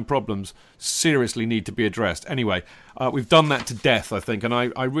underlying problems seriously need to be addressed. Anyway, we've done that to death, I think, and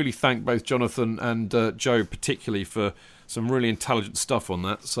I really thank both Jonathan and Joe particularly for some really intelligent stuff on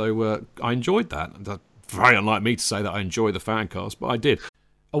that. So I enjoyed that. Very unlike me to say that I enjoy the Fancast, but I did.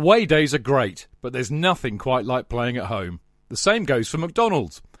 Away days are great, but there's nothing quite like playing at home. The same goes for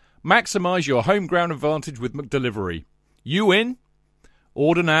McDonald's. Maximise your home ground advantage with McDelivery. You in?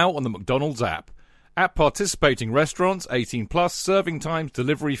 Order now on the McDonald's app. At participating restaurants, 18 plus, serving times,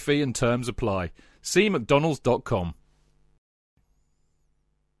 delivery fee and terms apply. See mcdonalds.com.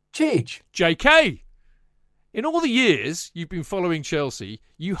 Chidge. JK! In all the years you've been following Chelsea,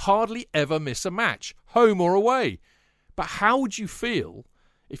 you hardly ever miss a match, home or away. But how would you feel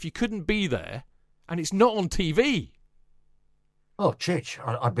if you couldn't be there and it's not on TV? Oh, Chidge,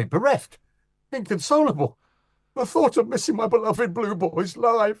 I'd be bereft, inconsolable. The thought of missing my beloved Blue Boys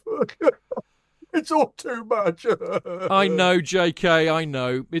live. It's all too much. I know, JK, I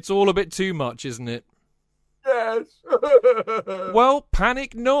know. It's all a bit too much, isn't it? Yes. Well,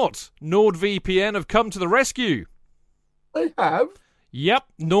 panic not. NordVPN have come to the rescue. They have? Yep,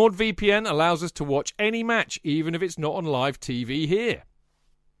 NordVPN allows us to watch any match, even if it's not on live TV here.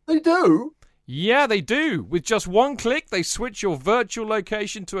 They do? Yeah, they do. With just one click, they switch your virtual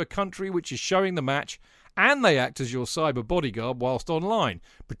location to a country which is showing the match, and they act as your cyber bodyguard whilst online,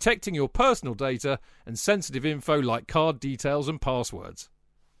 protecting your personal data and sensitive info like card details and passwords.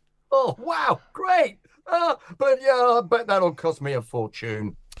 Oh, wow, great. But yeah, I bet that'll cost me a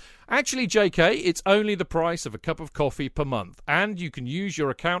fortune. Actually, JK, it's only the price of a cup of coffee per month, and you can use your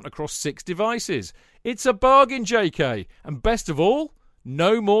account across 6 devices. It's a bargain, JK, and best of all,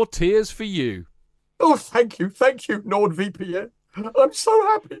 no more tears for you. Oh, thank you, NordVPN. I'm so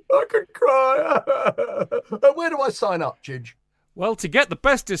happy I could cry. Where do I sign up, Chidge? Well, to get the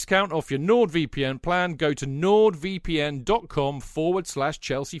best discount off your NordVPN plan, go to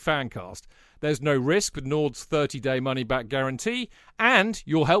nordvpn.com/Chelsea Fancast. There's no risk with Nord's 30-day money-back guarantee, and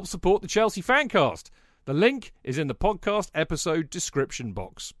you'll help support the Chelsea Fancast. The link is in the podcast episode description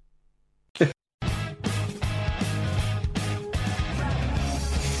box. Real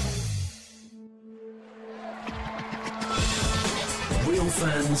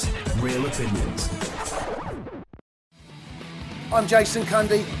fans, real opinions. I'm Jason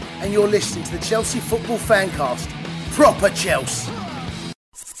Cundy, and you're listening to the Chelsea Football Fancast. Proper Chelsea.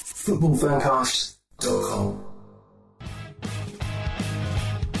 Footballfancast.com.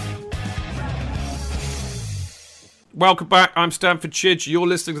 Welcome back. I'm Stanford Chidge. You're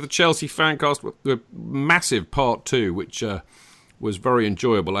listening to the Chelsea Fancast with the massive part 2, which was very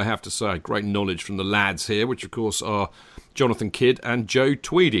enjoyable, I have to say. Great knowledge from the lads here, which of course are Jonathan Kidd and Joe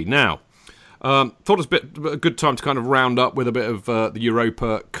Tweedy. Now, thought it was a good time to kind of round up with a bit of the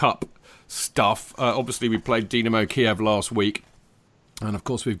Europa Cup stuff. Obviously, we played Dynamo Kiev last week, and of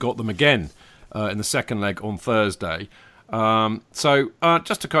course, we've got them again in the second leg on Thursday. So,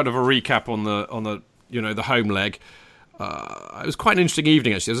 just to kind of a recap on the the home leg. It was quite an interesting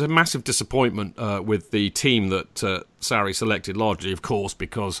evening, actually. There was a massive disappointment with the team that Sarri selected, largely, of course,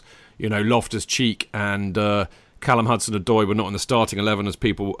 because Loftus-Cheek and Callum Hudson-Odoi were not in the starting 11 as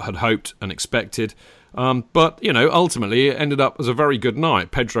people had hoped and expected. But, ultimately it ended up as a very good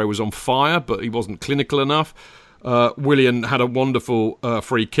night. Pedro was on fire, but he wasn't clinical enough. Willian had a wonderful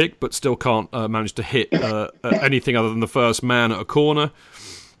free kick, but still can't manage to hit anything other than the first man at a corner.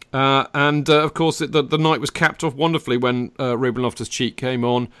 Of course, the night was capped off wonderfully when Ruben Loftus-Cheek came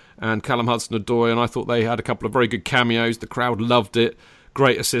on and Callum Hudson-Odoi, and I thought they had a couple of very good cameos. The crowd loved it.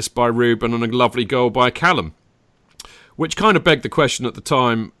 Great assist by Ruben and a lovely goal by Callum. Which kind of begged the question at the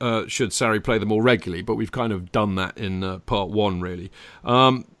time, should Sarri play them more regularly? But we've kind of done that in part 1, really.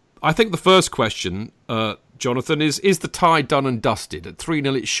 I think the first question, Jonathan, is the tie done and dusted? At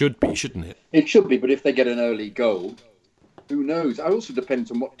 3-0 it should be, shouldn't it? It should be, but if they get an early goal, who knows? It also depends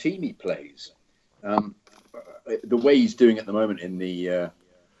on what team he plays. The way he's doing at the moment in the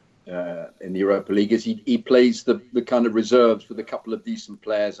Europa League is he plays the kind of reserves with a couple of decent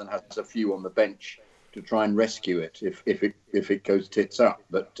players and has a few on the bench to try and rescue it if it goes tits up.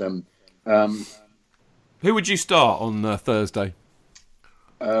 But who would you start on Thursday?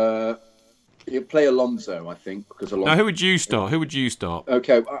 He'll play Alonso, I think, because Alonso. Now, who would you start?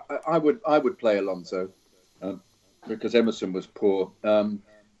 Okay, I would play Alonso because Emerson was poor. I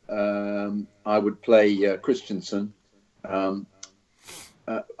would play Christensen. I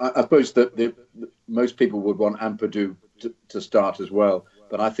suppose that most people would want Ampadu to start as well.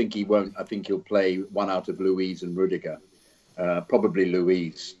 But I think he won't. I think he'll play one out of Luiz and Rudiger. Probably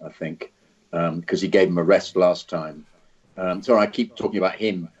Luiz, I think, because he gave him a rest last time. Sorry, I keep talking about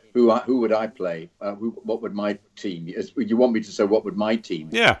him. Who would I play? What would my team? You want me to say what would my team?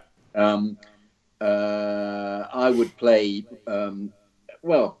 Yeah. I would play.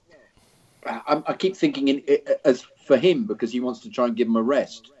 I keep thinking as for him because he wants to try and give him a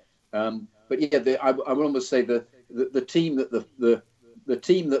rest. But yeah, I would almost say the team that the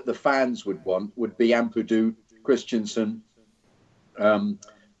team that the fans would want would be Ampadu, Christensen,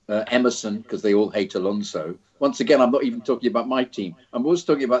 Emerson, because they all hate Alonso. Once again, I'm not even talking about my team. I'm always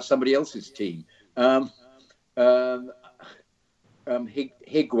talking about somebody else's team.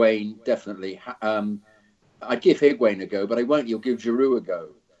 Higuain, definitely. I'd give Higuain a go, but I won't. You'll give Giroud a go.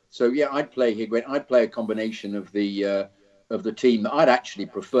 So yeah, I'd play Higuain. I'd play a combination of the team. I'd actually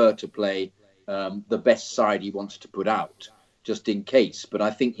prefer to play the best side he wants to put out, just in case. But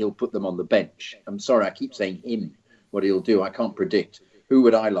I think he'll put them on the bench. I'm sorry, I keep saying him. What he'll do, I can't predict. Who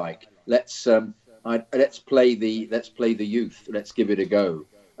would I like? Let's play the youth. Let's give it a go.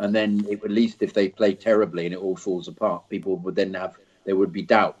 And then at least if they play terribly and it all falls apart, people would then there would be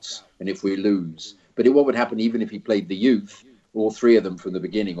doubts. And if we lose, but what would happen even if he played the youth, all three of them from the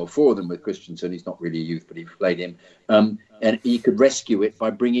beginning, or four of them with Christensen? He's not really a youth, but he played him, and he could rescue it by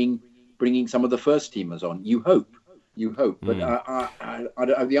bringing some of the first teamers on. You hope, but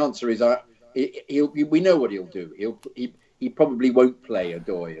the answer is we know what he'll do. He probably won't play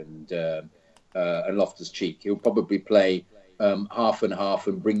Odoi and Loftus-Cheek. He'll probably play half and half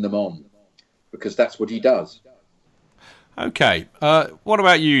and bring them on because that's what he does. Okay. What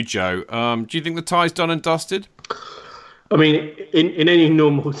about you, Joe? Do you think the tie's done and dusted? I mean, in any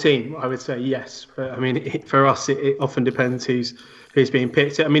normal team, I would say yes. But I mean, for us, it often depends who's being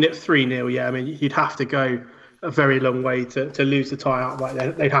picked. I mean, at 3-0, yeah. I mean, you'd have to go a very long way to lose the tie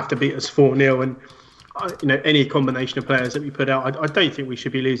outright. They'd have to beat us 4-0, and any combination of players that we put out, I don't think we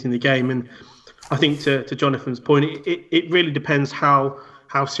should be losing the game. And I think to Jonathan's point, it really depends how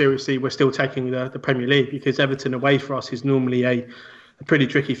seriously we're still taking the Premier League, because Everton away for us is normally a pretty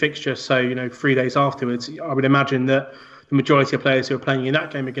tricky fixture. So 3 days afterwards, I would imagine that the majority of players who are playing in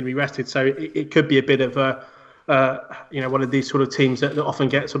that game are going to be rested. So it could be a bit of one of these sort of teams that often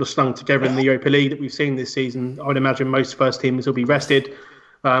get sort of slung together in the Europa League that we've seen this season. I would imagine most first teamers will be rested.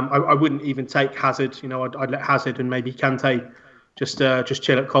 I wouldn't even take Hazard. I'd let Hazard and maybe Kante just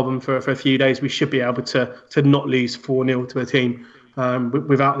chill at Cobham for a few days. We should be able to not lose 4-0 to a team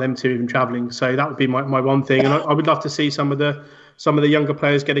without them two even travelling. So that would be my one thing. And I would love to see some of the younger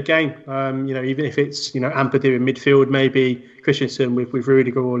players get a game. Even if it's Ampadu in midfield, maybe Christensen with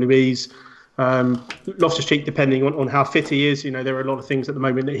Rudiger or Luiz. Loftus-Cheek, depending on how fit he is, there are a lot of things at the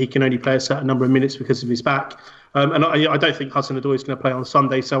moment that he can only play a certain number of minutes because of his back. And I don't think Hudson-Odoi is going to play on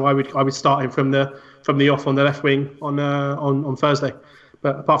Sunday, so I would start him from the off on the left wing on Thursday.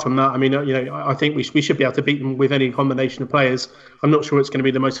 But apart from that, I think we should be able to beat them with any combination of players. I'm not sure it's going to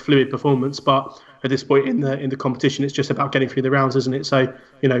be the most fluid performance, but at this point in the competition, it's just about getting through the rounds, isn't it? So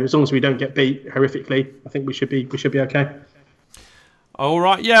as long as we don't get beat horrifically, I think we should be okay. All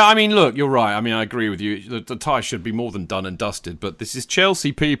right. Yeah, look, you're right. I agree with you. The tie should be more than done and dusted, but this is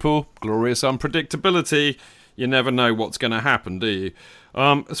Chelsea, people. Glorious unpredictability. You never know what's going to happen, do you?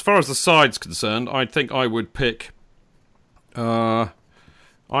 As far as the side's concerned, I think I would pick Willie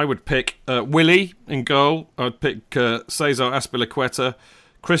in goal. I'd pick Cesar Azpilicueta,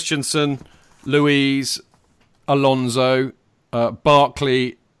 Christensen, Luiz, Alonso,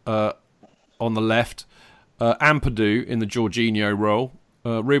 Barkley on the left, Ampadu in the Jorginho role,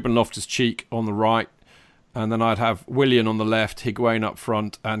 Ruben Loftus-Cheek on the right, and then I'd have Willian on the left, Higuain up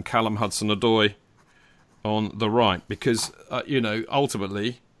front, and Callum Hudson-Odoi on the right, because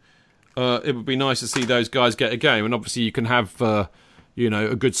ultimately it would be nice to see those guys get a game, and obviously you can have a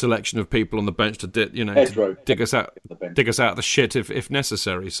good selection of people on the bench to dig us out of the shit if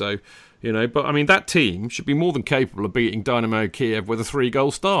necessary. So but that team should be more than capable of beating Dynamo Kiev with a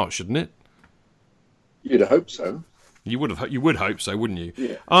 3-goal start, shouldn't it? You'd hope so. You would hope so, wouldn't you?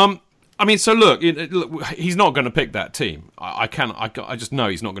 Yeah. So look, he's not going to pick that team. I just know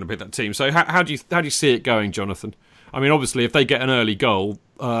he's not going to pick that team. So how do you see it going, Jonathan? Obviously, if they get an early goal,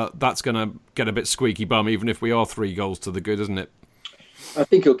 that's going to get a bit squeaky bum, even if we are 3 goals to the good, isn't it? I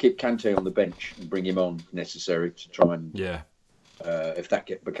think he'll keep Kante on the bench and bring him on if necessary to try and if that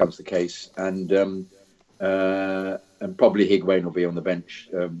becomes the case, and probably Higuain will be on the bench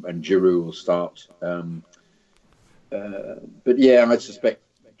and Giroud will start. But yeah, I suspect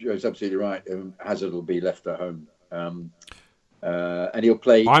Joe's absolutely right. Hazard will be left at home, and he'll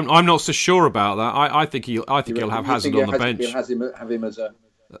play. I'm not so sure about that. I think he'll have Hazard on the bench. He'll have him as a.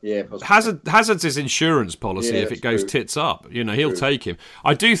 Yeah, Hazard's his insurance policy if it goes tits up. He'll take him.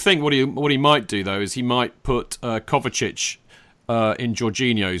 I do think what he might do though is he might put Kovacic in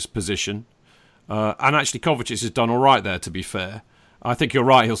Jorginho's position, and actually Kovacic has done all right there. To be fair, I think you're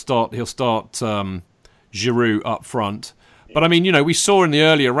right. He'll start Giroud up front. But we saw in the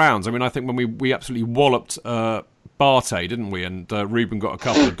earlier rounds. I think when we absolutely walloped Barté, didn't we? And Ruben got a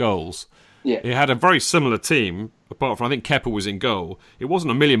couple of goals. Yeah, he had a very similar team. Apart from, I think Kepa was in goal. It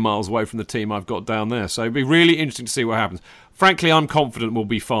wasn't a million miles away from the team I've got down there. So it'd be really interesting to see what happens. Frankly, I'm confident we'll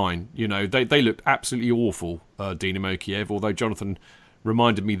be fine. They looked absolutely awful, Dynamo Kiev, although Jonathan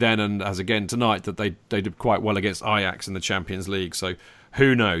reminded me then and as again tonight that they did quite well against Ajax in the Champions League. So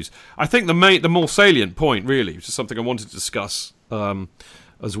who knows? I think the more salient point, really, which is something I wanted to discuss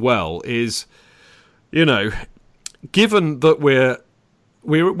as well, is, given that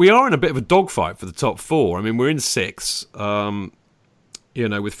we are in a bit of a dogfight for the top 4. We're in 6th,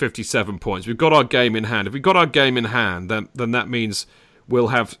 with 57 points. We've got our game in hand. If we've got our game in hand, then that means we'll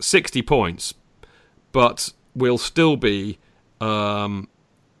have 60 points, but we'll still be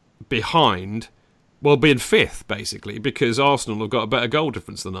behind. We'll be in 5th, basically, because Arsenal have got a better goal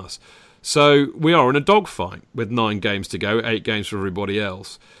difference than us. So we are in a dogfight with 9 games to go, 8 games for everybody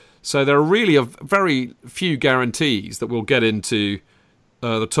else. So there are really very few guarantees that we'll get into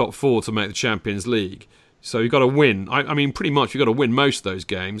the top 4 to make the Champions League. So you've got to win. Pretty much you've got to win most of those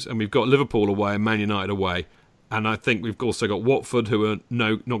games, and we've got Liverpool away and Man United away. And I think we've also got Watford, who are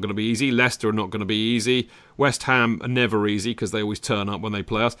not going to be easy. Leicester are not going to be easy. West Ham are never easy because they always turn up when they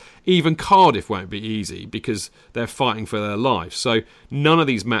play us. Even Cardiff won't be easy because they're fighting for their life. So none of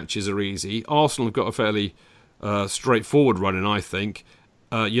these matches are easy. Arsenal have got a fairly straightforward running, I think.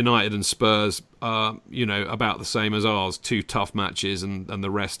 United and Spurs are, about the same as ours. 2 tough matches, and the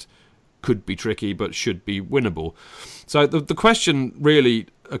rest could be tricky but should be winnable. So the question really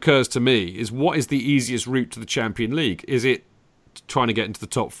occurs to me is, what is the easiest route to the Champions League? Is it trying to get into the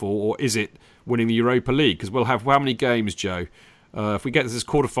top 4, or is it winning the Europa League? Because we'll have how many games, Joe? If we get to this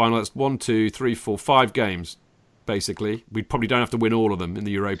quarterfinal, that's 1, 2, 3, 4, 5 games, basically. We probably don't have to win all of them in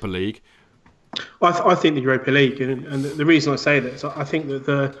the Europa League. I think the Europa League, and the reason I say that is I think that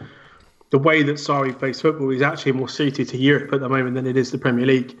the way that Sarri plays football is actually more suited to Europe at the moment than it is the Premier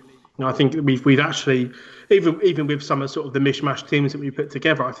League. I think that we've actually, even with some of sort of the mishmash teams that we put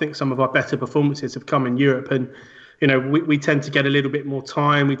together, I think some of our better performances have come in Europe, and we tend to get a little bit more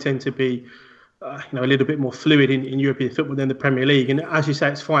time. We tend to be a little bit more fluid in European football than the Premier League. And as you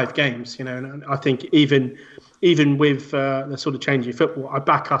say, it's 5 games. And I think even with the sort of change in football, I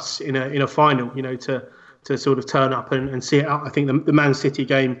back us in a final. To sort of turn up and see it out. I think the Man City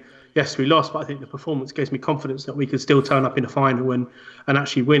game, yes, we lost, but I think the performance gives me confidence that we could still turn up in a final and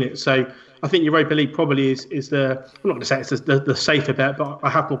actually win it. So I think Europa League probably is the, I'm not going to say it's the safer bet, but I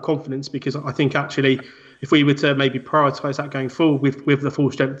have more confidence because I think actually if we were to maybe prioritise that going forward with the full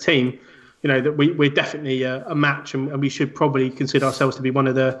strength team, that we're definitely a match, and we should probably consider ourselves to be one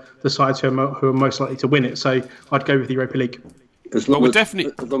of the sides who are most likely to win it. So I'd go with the Europa League.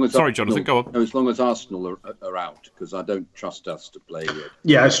 Sorry, Jonathan, go on. As long as Arsenal are out, because I don't trust us to play.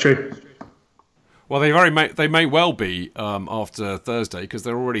 Yeah, that's true. Well, they may well be after Thursday, because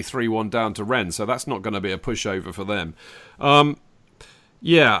they're already 3-1 down to Rennes, so that's not going to be a pushover for them.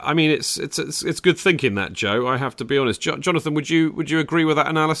 Yeah, I mean it's good thinking that, Joe. I have to be honest. Jonathan, would you agree with that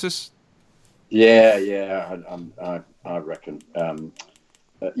analysis? Yeah, I reckon.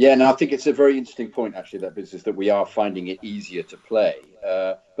 I think it's a very interesting point, actually, that business, that we are finding it easier to play.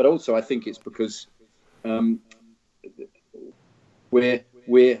 But also, I think it's because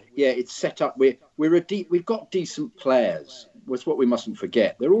it's set up. We've got decent players. That's what we mustn't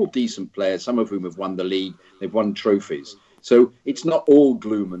forget. They're all decent players, some of whom have won the league. They've won trophies. So it's not all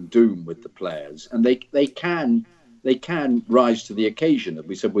gloom and doom with the players, and they can rise to the occasion. As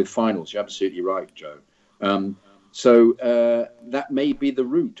we said with finals, you're absolutely right, Joe. So that may be the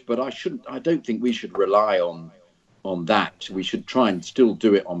route, but I don't think we should rely on that. We should try and still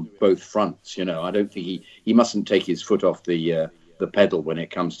do it on both fronts. I don't think he mustn't take his foot off the pedal when it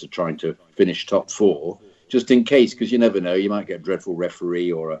comes to trying to finish top 4, just in case, because you never know. You might get a dreadful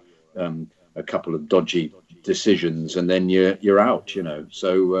referee or a couple of dodgy decisions, and then you're out.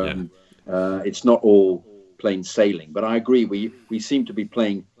 So it's not all plain sailing. But I agree, we seem to be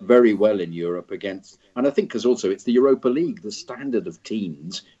playing very well in Europe against, and I think because also it's the Europa League, the standard of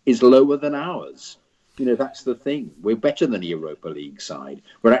teams is lower than ours. That's the thing. We're better than a Europa League side.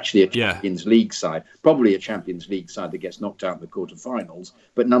 We're actually a Champions League side, probably a Champions League side that gets knocked out in the quarterfinals,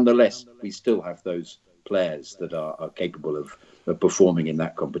 but nonetheless we still have those players that are capable of performing in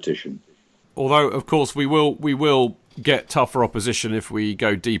that competition. Although, of course, we will get tougher opposition if we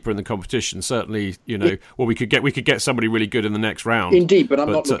go deeper in the competition. Certainly, we could get somebody really good in the next round. Indeed, but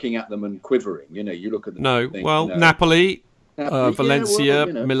I'm not looking at them and quivering. You look at them. Napoli, Valencia,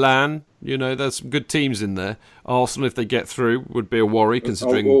 Milan. There's some good teams in there. Arsenal, if they get through, would be a worry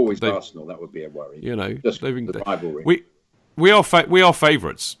considering Arsenal. That would be a worry. Just the rivalry. We are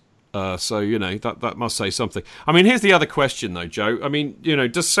favourites. So that must say something. I mean, here's the other question, though, Joe. I mean,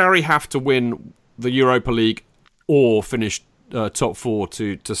 does Sarri have to win the Europa League or finish top 4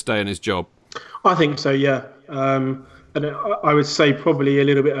 to stay in his job? I think so. Yeah, and I would say probably a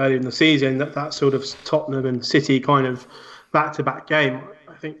little bit earlier in the season that sort of Tottenham and City kind of back-to-back game.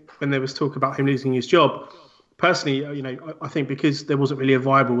 I think when there was talk about him losing his job, personally, I think because there wasn't really a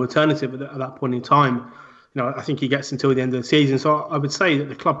viable alternative at that point in time. I think he gets until the end of the season. So I would say that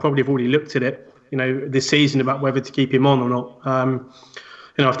the club probably have already looked at it, this season about whether to keep him on or not.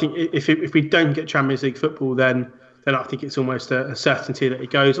 I think if we don't get Champions League football, then I think it's almost a certainty that he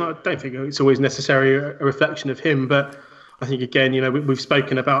goes. And I don't think it's always necessarily a reflection of him, but I think again, we've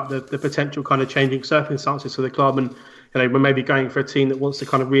spoken about the potential kind of changing circumstances for the club, and we're maybe going for a team that wants to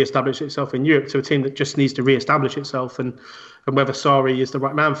kind of re-establish itself in Europe to a team that just needs to re-establish itself, and whether Sarri is the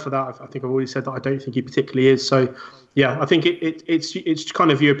right man for that, I think I've already said that I don't think he particularly is. So, yeah, I think it's kind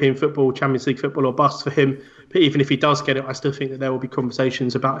of European football, Champions League football or bust for him. But even if he does get it, I still think that there will be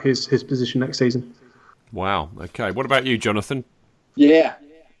conversations about his position next season. Wow. Okay. What about you, Jonathan? Yeah,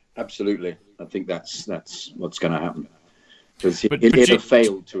 absolutely. I think that's what's going to happen. Because he have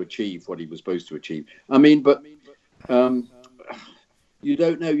failed to achieve what he was supposed to achieve. I mean, but you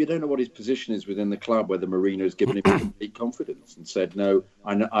don't know. You don't know what his position is within the club. Whether Mourinho's given him complete confidence and said no,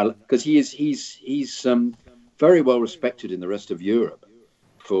 because he's very well respected in the rest of Europe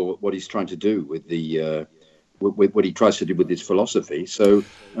for what he's trying to do with the with what he tries to do with his philosophy. So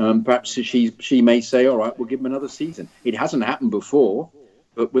perhaps she may say, all right, we'll give him another season. It hasn't happened before,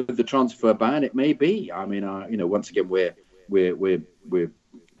 but with the transfer ban, it may be. I mean, once again, we're we're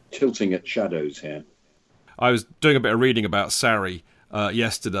tilting at shadows here. I was doing a bit of reading about Sarri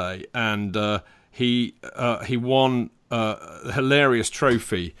yesterday, and he won a hilarious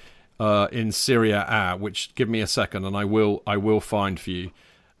trophy in Serie A, which, give me a second and I will find for you.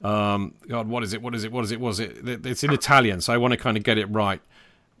 God, what is it? It's in Italian, so I want to kind of get it right.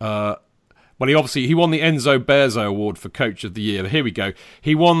 Well, he won the Enzo Berzo Award for Coach of the Year. Here we go.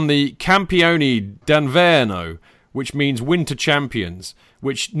 He won the Campioni d'Inverno, which means winter champions,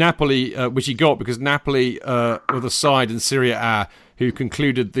 which Napoli, which he got because Napoli were the side in Serie A who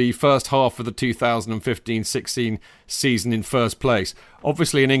concluded the first half of the 2015-16 season in first place.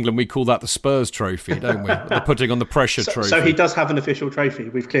 Obviously, in England, we call that the Spurs Trophy, don't we? The putting on the pressure trophy. So he does have an official trophy.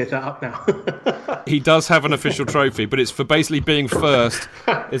 We've cleared that up now. He does have an official trophy, but it's for basically being first.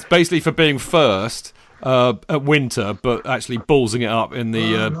 It's basically for being first at winter, but actually ballsing it up in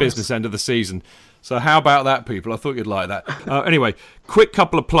the business end of the season. So how about that, people? I thought you'd like that. Anyway, quick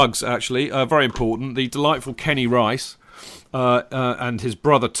couple of plugs, actually, very important. The delightful Kenny Rice and his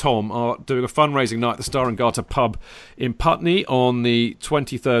brother Tom are doing a fundraising night at the Star and Garter pub in Putney on the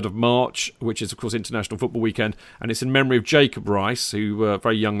 23rd of March, which is, of course, International Football Weekend, and it's in memory of Jacob Rice, who a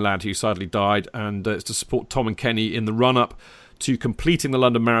very young lad who sadly died, and it's to support Tom and Kenny in the run-up to completing the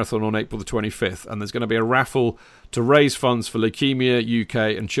London Marathon on April the 25th. And there's going to be a raffle to raise funds for Leukemia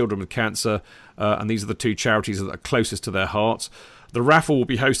UK and Children with Cancer, and these are the two charities that are closest to their hearts. The raffle will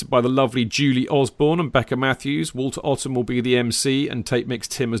be hosted by the lovely Julie Osborne and Becca Matthews. Walter Otton will be the MC, and Tape Mix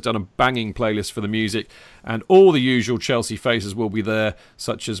Tim has done a banging playlist for the music. And all the usual Chelsea faces will be there,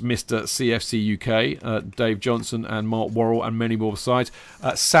 such as Mr. CFC UK, Dave Johnson and Mark Worrell, and many more besides.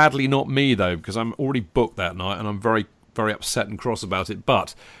 Sadly not me, though, because I'm already booked that night, and I'm very, very upset and cross about it.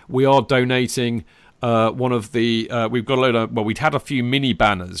 But we are donating... one of the we've got a load of, well, we'd had a few mini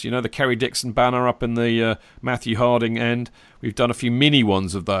banners, the Kerry Dixon banner up in the Matthew Harding end. We've done a few mini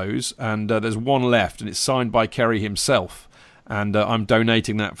ones of those, and there's one left, and it's signed by Kerry himself, and I'm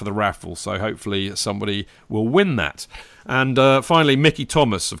donating that for the raffle, so hopefully somebody will win that. And finally, Mickey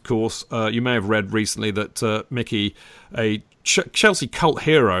Thomas, of course. You may have read recently that Mickey, a Chelsea cult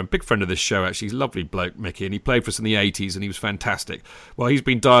hero, and big friend of this show, actually. He's a lovely bloke, Mickey, and he played for us in the 80s, and he was fantastic. Well, he's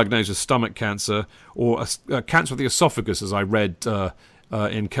been diagnosed with stomach cancer, or cancer of the esophagus, as I read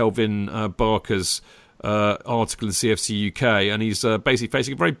in Kelvin Barker's article in CFC UK, and he's basically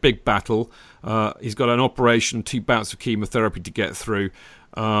facing a very big battle. He's got an operation, 2 bouts of chemotherapy to get through.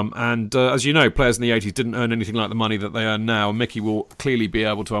 And as you know, players in the 80s didn't earn anything like the money that they earn now. Mickey will clearly be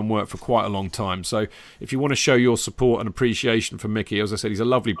able to unwork for quite a long time. So if you want to show your support and appreciation for Mickey, as I said, he's a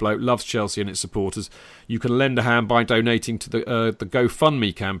lovely bloke, loves Chelsea and its supporters. You can lend a hand by donating to the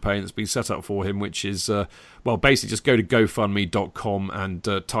GoFundMe campaign that's been set up for him, which is, basically just go to GoFundMe.com and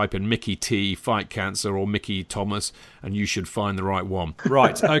type in Mickey T, Fight Cancer, or Mickey Thomas, and you should find the right one.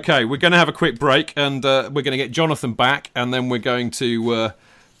 Right, okay, we're going to have a quick break, and we're going to get Jonathan back, and then we're going to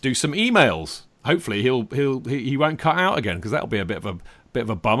do some emails. Hopefully he won't cut out again, because that'll be a bit of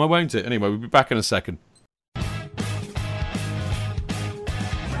a bummer, won't it? Anyway, we'll be back in a second.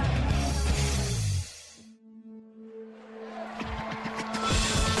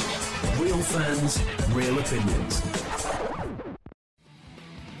 Real fans, real opinions.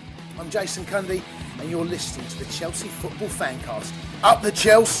 I'm Jason Cundy, and you're listening to the Chelsea Football Fancast. Up the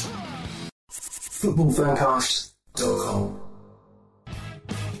Chelsea! Footballfancast.com.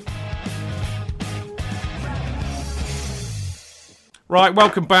 Right,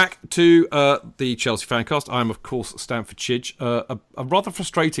 welcome back to the Chelsea Fancast. I'm, of course, Stanford Chidge. Rather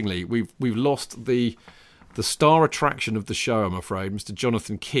frustratingly, we've lost the star attraction of the show, I'm afraid, Mr.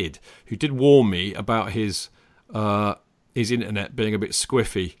 Jonathan Kidd, who did warn me about his internet being a bit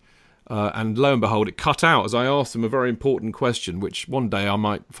squiffy. And lo and behold, it cut out as I asked him a very important question, which one day I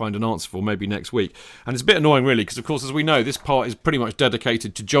might find an answer for, maybe next week. And it's a bit annoying, really, because, of course, as we know, this part is pretty much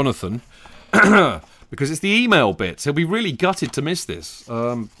dedicated to Jonathan, because it's the email bit. He'll be really gutted to miss this.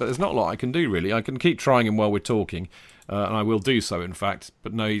 But there's not a lot I can do, really. I can keep trying him while we're talking, and I will do so, in fact.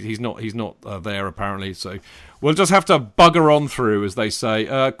 But no, he's not there, apparently. So we'll just have to bugger on through, as they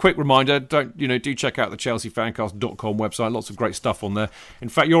say. Quick reminder, do check out the chelseafancast.com website. Lots of great stuff on there. In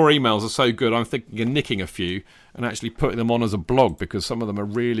fact, your emails are so good, I'm thinking of nicking a few and actually putting them on as a blog, because some of them are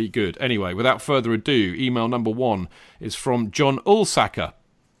really good. Anyway, without further ado, email number 1 is from John Ulsacker.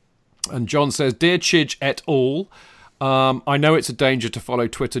 And John says, Dear Chidge et al., I know it's a danger to follow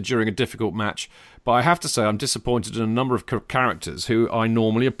Twitter during a difficult match, but I have to say I'm disappointed in a number of characters who I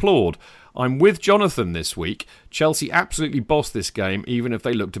normally applaud. I'm with Jonathan this week. Chelsea absolutely bossed this game, even if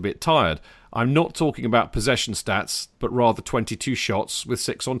they looked a bit tired. I'm not talking about possession stats, but rather 22 shots with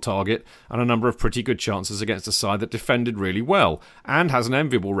 6 on target and a number of pretty good chances against a side that defended really well and has an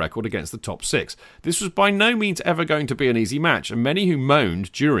enviable record against the top 6. This was by no means ever going to be an easy match, and many who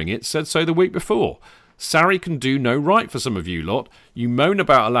moaned during it said so the week before. Sarri can do no right for some of you lot. You moan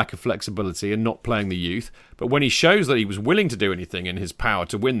about a lack of flexibility and not playing the youth, but when he shows that he was willing to do anything in his power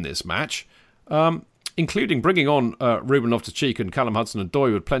to win this match, including bringing on Ruben Loftus-Cheek and Callum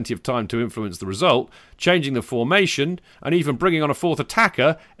Hudson-Odoi with plenty of time to influence the result, changing the formation, and even bringing on a fourth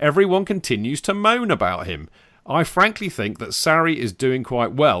attacker, everyone continues to moan about him. I frankly think that Sarri is doing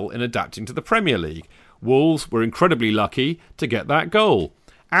quite well in adapting to the Premier League. Wolves were incredibly lucky to get that goal.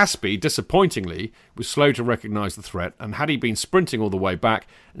 Aspie, disappointingly, was slow to recognise the threat, and had he been sprinting all the way back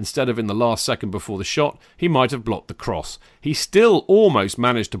instead of in the last second before the shot, he might have blocked the cross. He still almost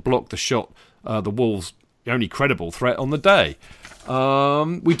managed to block the shot, the Wolves' only credible threat on the day.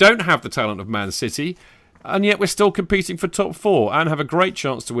 We don't have the talent of Man City, and yet we're still competing for top 4 and have a great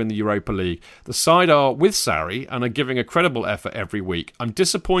chance to win the Europa League. The side are with Sarri and are giving a credible effort every week. I'm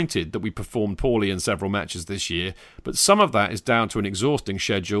disappointed that we performed poorly in several matches this year, but some of that is down to an exhausting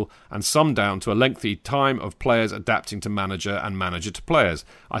schedule and some down to a lengthy time of players adapting to manager and manager to players.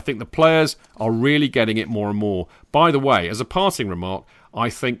 I think the players are really getting it more and more. By the way, as a parting remark,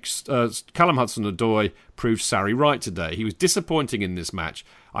 I think Callum Hudson-Odoi proved Sarri right today. He was disappointing in this match.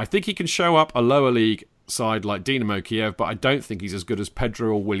 I think he can show up a lower league side like Dynamo Kiev, but I don't think he's as good as Pedro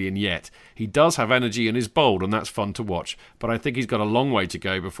or Willian yet. He does have energy and is bold, and that's fun to watch, but I think he's got a long way to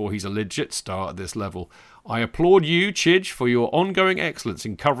go before he's a legit star at this level. I applaud you, Chidge, for your ongoing excellence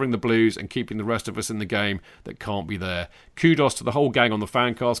in covering the Blues and keeping the rest of us in the game that can't be there. Kudos to the whole gang on the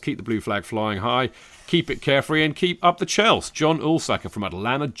Fancast. Keep the blue flag flying high, keep it carefree, and keep up the Chelsea. John Ulsacker from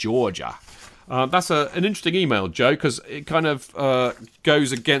Atlanta, Georgia. That's an interesting email, Joe, because it kind of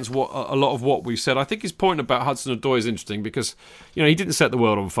goes against what a lot of what we've said. I think his point about Hudson-Odoi is interesting because, he didn't set the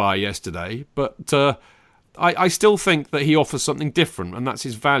world on fire yesterday, but I still think that he offers something different, and that's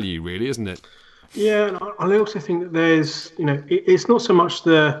his value, really, isn't it? Yeah, and I also think that there's, it's not so much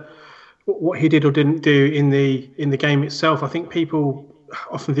what he did or didn't do in the game itself. I think people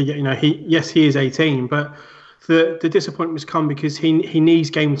often think, he is 18, but the disappointment's come because he needs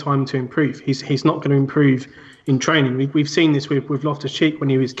game time to improve. He's not going to improve in training. We've seen this with Loftus-Cheek when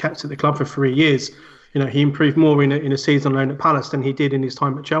he was kept at the club for 3 years. He improved more in a season loan at Palace than he did in his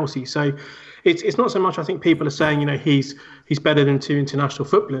time at Chelsea. So it's not so much. I think people are saying he's better than 2 international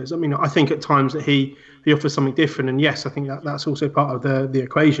footballers. I mean, I think at times that he offers something different, and yes, I think that's also part of the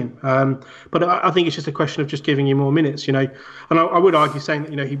equation. But I think it's just a question of just giving him more minutes. And I would argue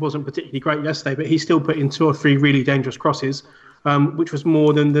saying that he wasn't particularly great yesterday, but he still put in 2 or 3 really dangerous crosses, which was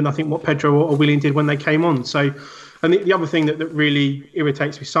more than I think what Pedro or Willian did when they came on. So. And the other thing that really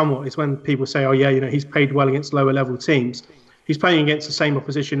irritates me somewhat is when people say, oh, yeah, he's played well against lower level teams. He's playing against the same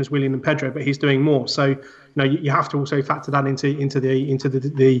opposition as Willian and Pedro, but he's doing more. So, you have to also factor that into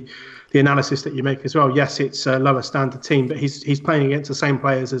the analysis that you make as well. Yes, it's a lower standard team, but he's playing against the same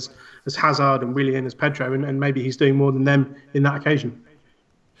players as Hazard and Willian, as Pedro, and maybe he's doing more than them in that occasion.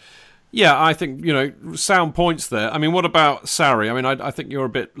 Yeah, I think, sound points there. I mean, what about Sarri? I mean, I think you're a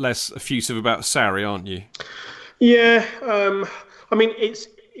bit less effusive about Sarri, aren't you? Yeah, I mean,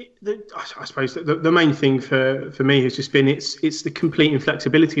 I suppose the main thing for me has just been it's the complete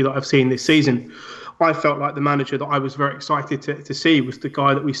inflexibility that I've seen this season. I felt like the manager that I was very excited to see was the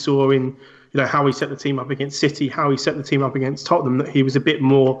guy that we saw in how he set the team up against City, how he set the team up against Tottenham, that he was a bit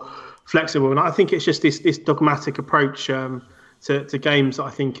more flexible. And I think it's just this dogmatic approach to games that I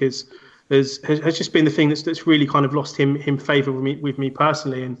think has just been the thing that's really kind of lost him favour with me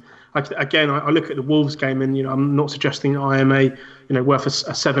personally. And I look at the Wolves game, and I'm not suggesting that I am worth a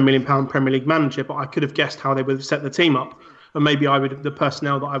 £7 million Premier League manager, but I could have guessed how they would have set the team up, and maybe the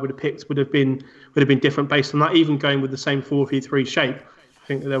personnel that I would have picked would have been different based on that. Even going with the same 4-3-3 shape, I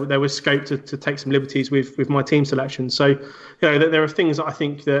think that there was scope to take some liberties with my team selection. So there are things that I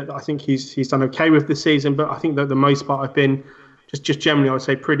think he's done okay with this season, but I think that the most part I've been just generally, I would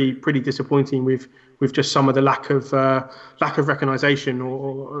say, pretty disappointing with just some of the lack of recognition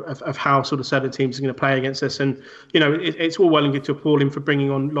or of how sort of certain teams are going to play against us. And it's all well and good to applaud him for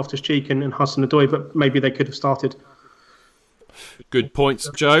bringing on Loftus-Cheek and Hudson-Odoi, but maybe they could have started. Good points,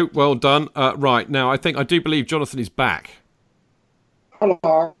 Joe. Well done. Right now, I do believe Jonathan is back.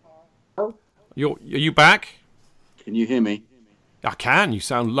 Hello. Are you back? Can you hear me? I can. You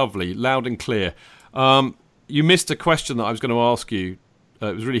sound lovely, loud and clear. You missed a question that I was going to ask you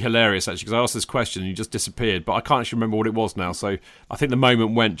It was really hilarious, actually, because I asked this question and you just disappeared, but I can't actually remember what it was now, so I think the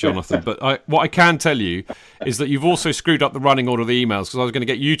moment went, Jonathan. But what I can tell you is that you've also screwed up the running order of the emails, because I was going to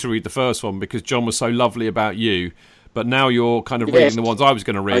get you to read the first one because John was so lovely about you, but now you're kind of reading the ones I was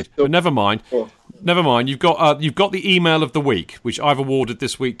going to read. But never mind. Never mind. You've got the email of the week, which I've awarded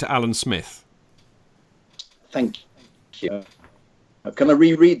this week to Alan Smith. Thank you. Can I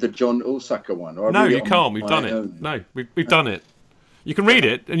reread the John Ulsacker one? Or No, you can't. We've done it. No, we've done it. You can read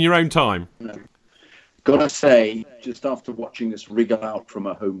it in your own time. No. Gotta say, just after watching this wriggle out from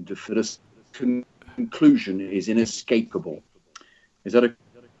a home defeat, the conclusion is inescapable. Is that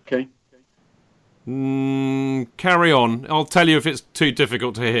okay? Carry on. I'll tell you if it's too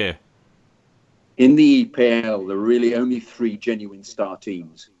difficult to hear. In the EPL, there are really only 3 genuine star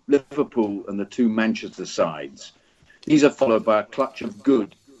teams: Liverpool and the 2 Manchester sides. These are followed by a clutch of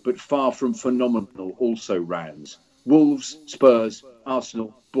good, but far from phenomenal also-rans: Wolves, Spurs,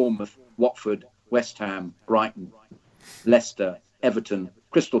 Arsenal, Bournemouth, Watford, West Ham, Brighton, Leicester, Everton,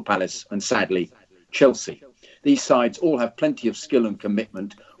 Crystal Palace, and sadly, Chelsea. These sides all have plenty of skill and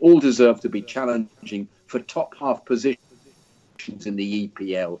commitment, all deserve to be challenging for top half positions in the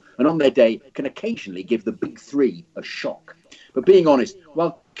EPL, and on their day can occasionally give the big 3 a shock. But being honest,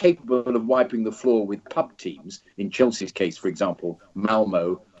 while capable of wiping the floor with pub teams, in Chelsea's case, for example,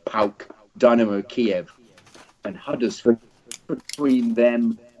 Malmo, PAOK, Dynamo Kiev, and Huddersfield, between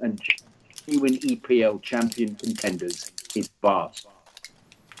them and genuine EPL champion contenders is vast.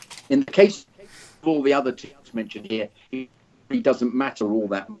 In the case of all the other teams mentioned here, it really doesn't matter all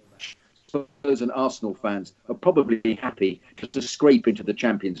that much. Spurs and Arsenal fans are probably happy just to scrape into the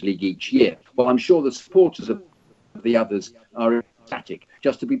Champions League each year, while I'm sure the supporters of the others are ecstatic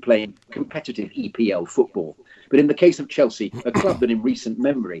just to be playing competitive EPL football. But in the case of Chelsea, a club that in recent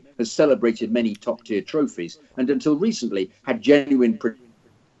memory has celebrated many top-tier trophies and until recently had genuine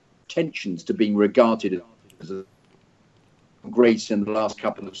pretensions to being regarded as a great in the last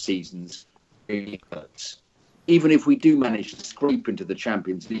couple of seasons, really hurts. Even if we do manage to scrape into the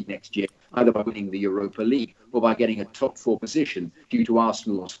Champions League next year, either by winning the Europa League or by getting a top 4 position due to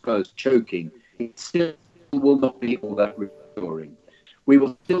Arsenal or Spurs choking, it still will not be all that reassuring. We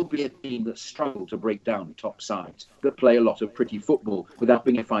will still be a team that struggle to break down top sides, that play a lot of pretty football without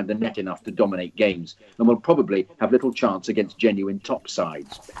being able to find the net enough to dominate games, and will probably have little chance against genuine top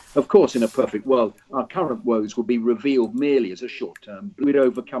sides. Of course, in a perfect world, our current woes will be revealed merely as a short-term. We'd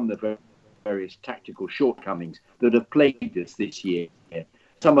overcome the various tactical shortcomings that have plagued us this year.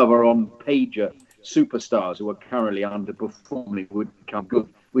 Some of our on-pager superstars who are currently underperforming would become good.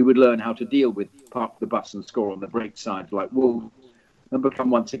 We would learn how to deal with park the bus and score on the break sides like Wolves, and become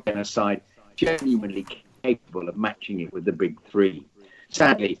once again a side genuinely capable of matching it with the big 3.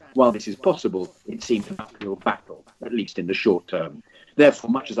 Sadly, while this is possible, it seems an uphill battle, at least in the short term. Therefore,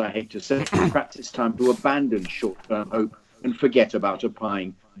 much as I hate to say, perhaps it's time to abandon short-term hope and forget about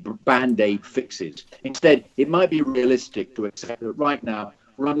applying band-aid fixes. Instead, it might be realistic to accept that right now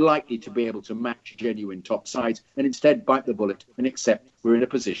we're unlikely to be able to match genuine top sides, and instead bite the bullet and accept we're in a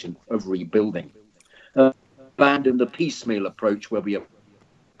position of rebuilding. Abandon the piecemeal approach where we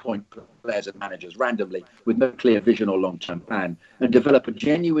appoint players and managers randomly with no clear vision or long-term plan, and develop a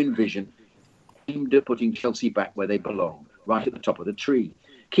genuine vision aimed at putting Chelsea back where they belong, right at the top of the tree.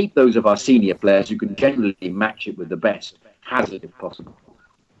 Keep those of our senior players who can generally match it with the best, Hazard if possible,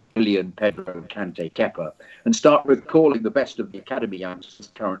 Willian, Pedro, Kante, Kepa, and start recalling the best of the academy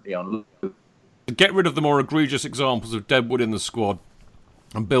youngsters currently on loan. Get rid of the more egregious examples of deadwood in the squad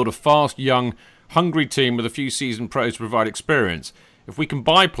and build a fast, young, hungry team with a few seasoned pros to provide experience. If we can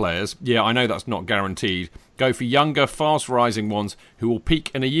buy players, yeah, I know that's not guaranteed, go for younger, fast-rising ones who will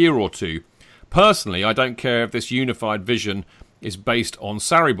peak in a year or 2. Personally, I don't care if this unified vision is based on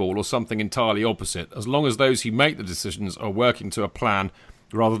Sarri ball or something entirely opposite, as long as those who make the decisions are working to a plan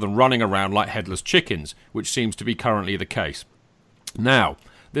rather than running around like headless chickens, which seems to be currently the case. Now,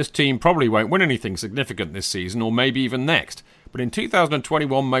 this team probably won't win anything significant this season, or maybe even next, but in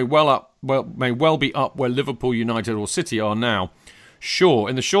 2021 may well be up where Liverpool, United or City are now. Sure,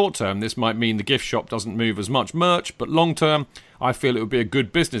 in the short term this might mean the gift shop doesn't move as much merch, but long term I feel it would be a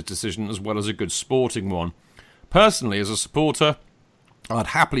good business decision as well as a good sporting one. Personally, as a supporter, I'd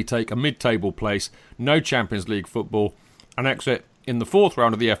happily take a mid-table place, no Champions League football, and exit in the 4th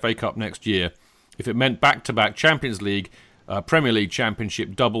round of the FA Cup next year if it meant back-to-back Champions League, Premier League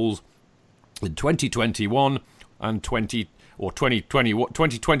Championship doubles in 2021 and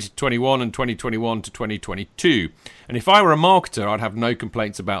 2020-21 and 2021 to 2022. And if I were a marketer, I'd have no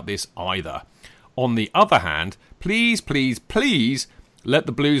complaints about this either. On the other hand, please, please, please let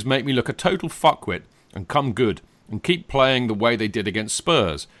the Blues make me look a total fuckwit and come good and keep playing the way they did against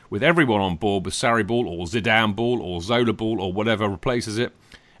Spurs, with everyone on board with Sarri ball or Zidane ball or Zola ball or whatever replaces it,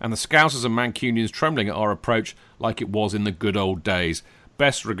 and the Scousers and Mancunians trembling at our approach like it was in the good old days.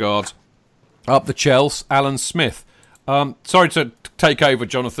 Best regards, up the Chelsea, Alan Smith. Sorry to take over,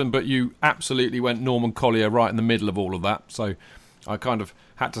 Jonathan, but you absolutely went Norman Collier right in the middle of all of that, so I kind of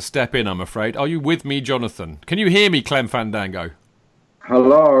had to step in, I'm afraid. Are you with me, Jonathan? Can you hear me, Clem Fandango?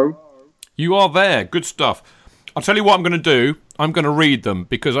 Hello. You are there. Good stuff. I'll tell you what I'm going to do. I'm going to read them,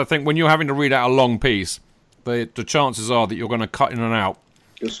 because I think when you're having to read out a long piece, the chances are that you're going to cut in and out.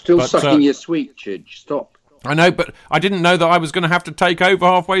 You're still sucking your sweet, Chidge. Stop. I know, but I didn't know that I was going to have to take over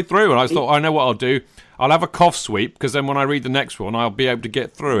halfway through, and I thought, I know what I'll do. I'll have a cough sweep, because then when I read the next one, I'll be able to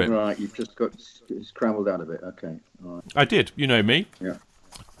get through it. Right, you've just got scrambled out of it. Okay. All right. I did. You know me. Yeah.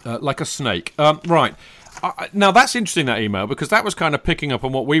 Like a snake. Right. Now, that's interesting, that email, because that was kind of picking up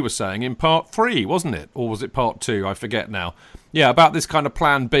on what we were saying in part 3, wasn't it? Or was it part 2? I forget now. Yeah, about this kind of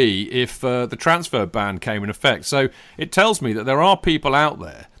plan B if the transfer ban came in effect. So it tells me that there are people out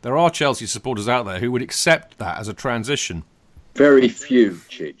there, there are Chelsea supporters out there who would accept that as a transition. Very few,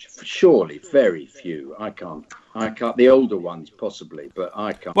 Chidge. Surely, very few. I can't. The older ones possibly, but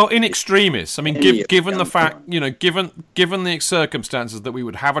I can't. Well, in extremis. I mean, given the fact, given the circumstances that we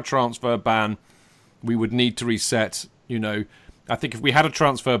would have a transfer ban, we would need to reset. I think if we had a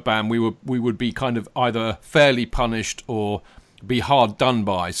transfer ban, we would be kind of either fairly punished or be hard done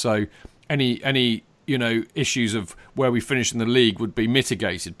by. So any issues of where we finish in the league would be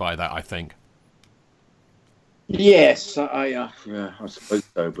mitigated by that, I think. Yes, I suppose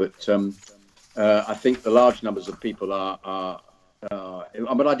so. But I think the large numbers of people are.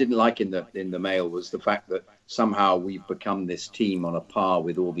 What I didn't like in the mail was the fact that somehow we've become this team on a par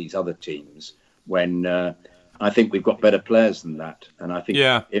with all these other teams, when I think we've got better players than that. And I think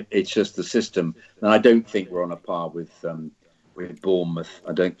it's just the system. And I don't think we're on a par with Bournemouth.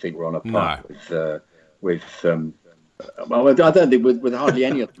 I don't think we're on a par with I don't think with hardly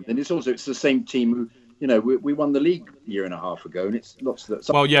any of them. And it's the same team who. We won the league a year and a half ago, and it's lots of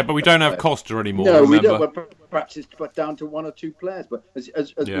that. Well, yeah, but we don't have Costa anymore. No, remember? We don't. Well, perhaps it's down to one or two players. But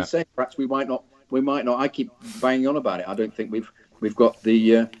as we say, perhaps we might not. I keep banging on about it. I don't think we've got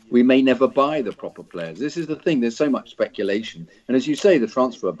the. We may never buy the proper players. This is the thing. There's so much speculation, and as you say, the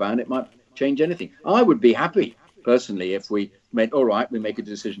transfer ban, it might change anything. I would be happy personally if we made all right. We make a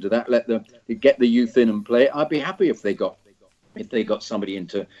decision to that. Get the youth in and play. I'd be happy if they got somebody in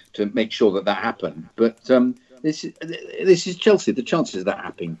to make sure that happened. But this is Chelsea. The chances of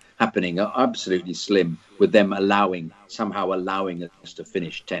that happening are absolutely slim, with them somehow allowing us to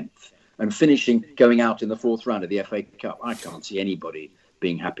finish 10th and going out in the 4th round of the FA Cup. I can't see anybody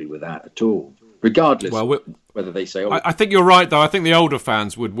being happy with that at all, regardless whether they say... I think you're right, though. I think the older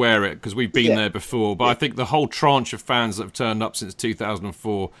fans would wear it because we've been there before. But I think the whole tranche of fans that have turned up since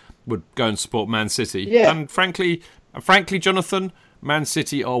 2004 would go and support Man City. Yeah. And frankly, Jonathan, Man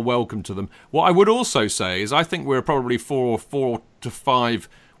City are welcome to them. What I would also say is I think we're probably 4 to 5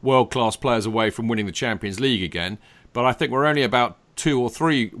 world-class players away from winning the Champions League again, but I think we're only about 2 or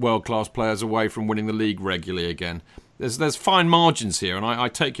 3 world-class players away from winning the league regularly again. There's fine margins here, and I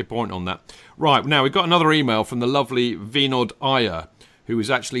take your point on that. Right, now we've got another email from the lovely Vinod Iyer, who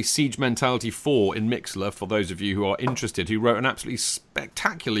is actually Siege Mentality 4 in Mixlr, for those of you who are interested, who wrote an absolutely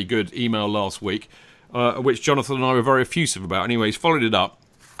spectacularly good email last week, which Jonathan and I were very effusive about. Anyway, he's followed it up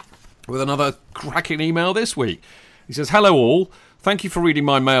with another cracking email this week. He says, "Hello all. Thank you for reading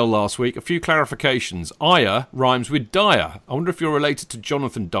my mail last week. A few clarifications. Iyer rhymes with Dyer. I wonder if you're related to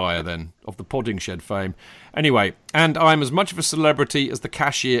Jonathan Dyer, then, of the Podding Shed fame. Anyway, and I'm as much of a celebrity as the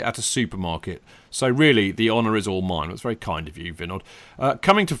cashier at a supermarket. So really, the honour is all mine." That's very kind of you, Vinod.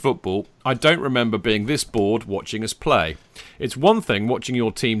 Coming to football, I don't remember being this bored watching us play. It's one thing watching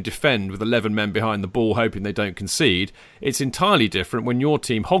your team defend with 11 men behind the ball hoping they don't concede. It's entirely different when your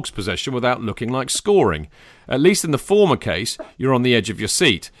team hogs possession without looking like scoring. At least in the former case, you're on the edge of your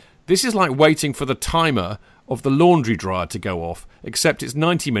seat. This is like waiting for the timer of the laundry dryer to go off, except it's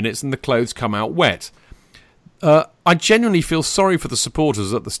 90 minutes and the clothes come out wet. I genuinely feel sorry for the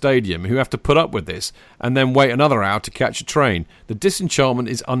supporters at the stadium who have to put up with this and then wait another hour to catch a train. The disenchantment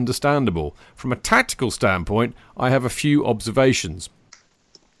is understandable. From a tactical standpoint, I have a few observations.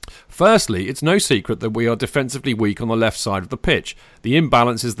 Firstly, it's no secret that we are defensively weak on the left side of the pitch. The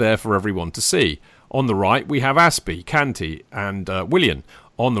imbalance is there for everyone to see. On the right, we have Aspie, Kanté and Willian.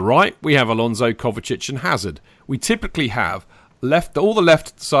 On the right, we have Alonso, Kovacic and Hazard. We typically have all the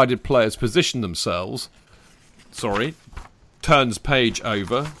left-sided players position themselves... Sorry, turns page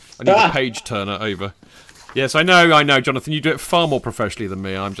over. I need a page turner over. Yes, I know, Jonathan. You do it far more professionally than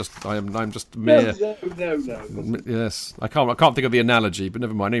me. I'm just mere. No. Yes, I can't think of the analogy, but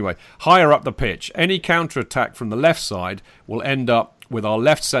never mind. Anyway, higher up the pitch, any counter attack from the left side will end up with our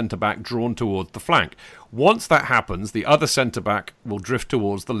left centre back drawn towards the flank. Once that happens, the other centre back will drift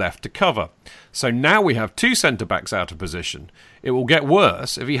towards the left to cover. So now we have two centre backs out of position. It will get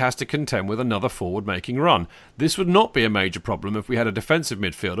worse if he has to contend with another forward-making run. This would not be a major problem if we had a defensive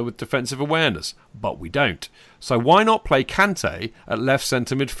midfielder with defensive awareness, but we don't. So why not play Kante at left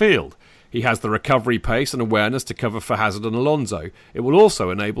centre midfield? He has the recovery pace and awareness to cover for Hazard and Alonso. It will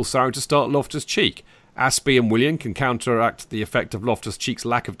also enable Sarri to start Loftus-Cheek. Aspie and Willian can counteract the effect of Loftus-Cheek's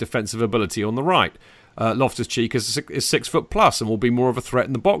lack of defensive ability on the right. Loftus-Cheek is 6 foot plus and will be more of a threat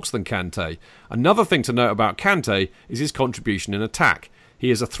in the box than Kante. Another thing to note about Kante is his contribution in attack. He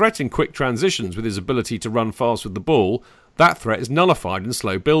is a threat in quick transitions with his ability to run fast with the ball. That threat is nullified in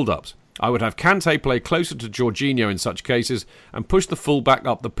slow build-ups. I would have Kante play closer to Jorginho in such cases and push the fullback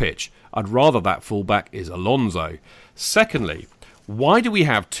up the pitch. I'd rather that fullback is Alonso. Secondly, why do we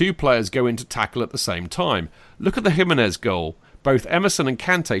have two players go in to tackle at the same time? Look at the Jimenez goal. Both Emerson and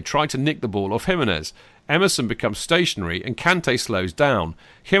Kante try to nick the ball off Jimenez. Emerson becomes stationary and Kante slows down.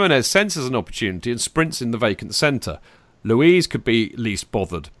 Jimenez senses an opportunity and sprints in the vacant centre. Luiz could be least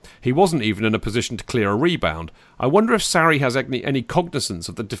bothered. He wasn't even in a position to clear a rebound. I wonder if Sarri has any cognizance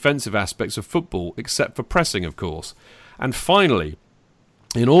of the defensive aspects of football, except for pressing, of course. And finally,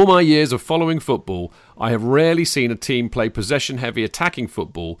 in all my years of following football, I have rarely seen a team play possession-heavy attacking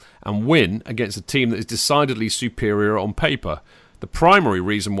football and win against a team that is decidedly superior on paper. The primary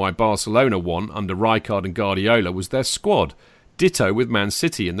reason why Barcelona won under Rijkaard and Guardiola was their squad. Ditto with Man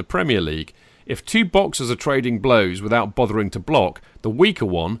City in the Premier League. If two boxers are trading blows without bothering to block, the weaker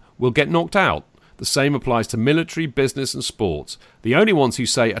one will get knocked out. The same applies to military, business and sports. The only ones who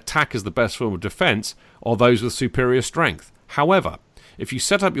say attack is the best form of defence are those with superior strength. However, if you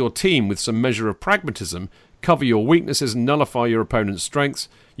set up your team with some measure of pragmatism, cover your weaknesses and nullify your opponent's strengths,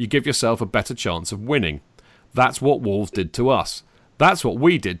 you give yourself a better chance of winning. That's what Wolves did to us. That's what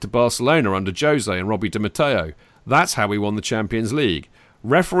we did to Barcelona under Jose and Robbie Di Matteo. That's how we won the Champions League.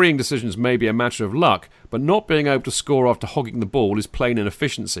 Refereeing decisions may be a matter of luck, but not being able to score after hogging the ball is plain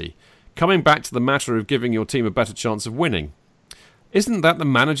inefficiency. Coming back to the matter of giving your team a better chance of winning. Isn't that the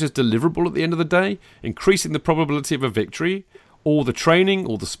manager's deliverable at the end of the day? Increasing the probability of a victory? All the training,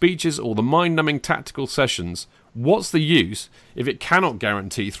 all the speeches, all the mind-numbing tactical sessions, what's the use if it cannot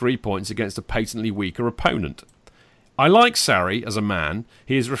guarantee 3 points against a patently weaker opponent? I like Sarri as a man.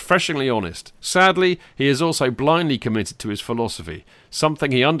 He is refreshingly honest. Sadly, he is also blindly committed to his philosophy,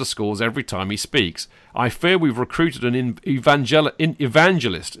 something he underscores every time he speaks. I fear we've recruited an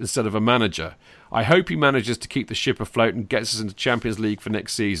evangelist instead of a manager. I hope he manages to keep the ship afloat and gets us into Champions League for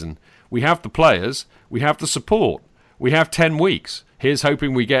next season. We have the players. We have the support. We have 10 weeks. Here's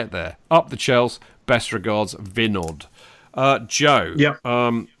hoping we get there. Up the Chelsea. Best regards, Vinod. Joe. Yeah.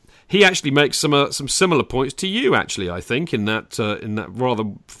 He actually makes some similar points to you, actually, I think, in that rather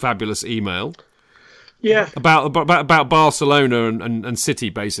fabulous email. Yeah. About Barcelona and City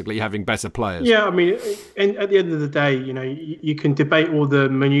basically having better players. Yeah, I mean, at the end of the day, you can debate all the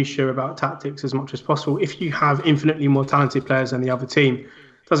minutiae about tactics as much as possible. If you have infinitely more talented players than the other team,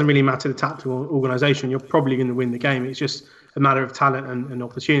 it doesn't really matter the tactical organisation. You're probably going to win the game. It's just a matter of talent and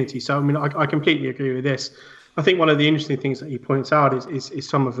opportunity. So, I mean, I completely agree with this. I think one of the interesting things that he points out is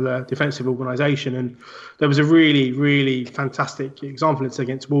some of the defensive organisation. And there was a really, really fantastic example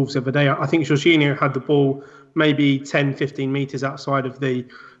against Wolves the other day. I think Jorginho had the ball maybe 10, 15 metres outside of the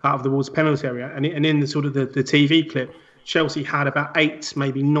Wolves penalty area. And in the sort of the TV clip, Chelsea had about 8,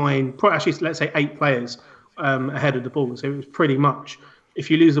 maybe 9, actually let's say 8 players ahead of the ball. So it was pretty much,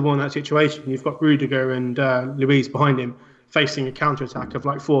 if you lose the ball in that situation, you've got Rudiger and Luiz behind him, facing a counter-attack of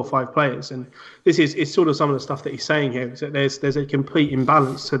like 4 or 5 players. And this is sort of some of the stuff that he's saying here, is that there's a complete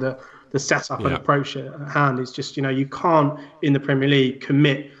imbalance to the setup and approach at hand. It's just, you can't, in the Premier League,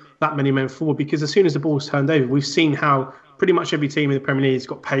 commit that many men forward, because as soon as the ball's turned over, we've seen how pretty much every team in the Premier League has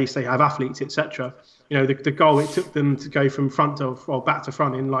got pace, they have athletes, etc. The goal, it took them to go from back to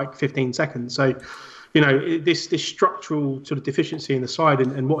front in like 15 seconds. So, this structural sort of deficiency in the side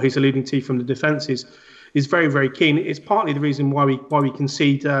and what he's alluding to from the defence is very, very keen. It's partly the reason why we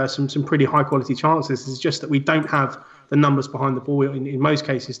concede some pretty high quality chances. It's just that we don't have the numbers behind the ball in most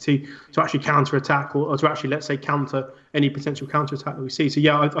cases to actually counter attack or to actually, let's say, counter any potential counter attack that we see. So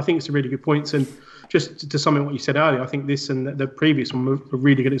yeah, I think it's a really good point. And just to sum up what you said earlier, I think this and the previous one were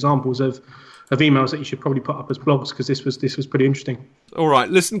really good examples of emails that you should probably put up as blogs, because this was pretty interesting. All right,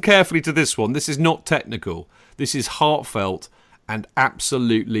 listen carefully to this one. This is not technical. This is heartfelt and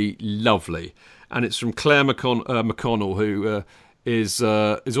absolutely lovely. And it's from Claire McConnell, who is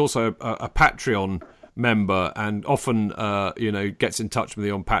also a Patreon member and often gets in touch with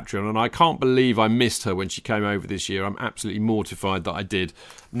me on Patreon, and I can't believe I missed her when she came over this year. I'm absolutely mortified that I did.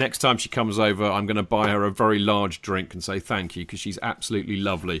 Next time she comes over, I'm going to buy her a very large drink and say thank you, because she's absolutely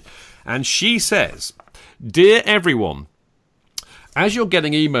lovely. And she says, "Dear everyone, as you're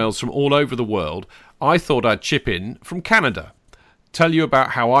getting emails from all over the world, I thought I'd chip in from Canada, tell you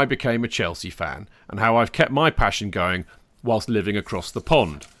about how I became a Chelsea fan and how I've kept my passion going whilst living across the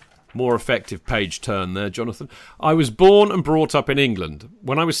pond." More effective page turn there, Jonathan. "I was born and brought up in England.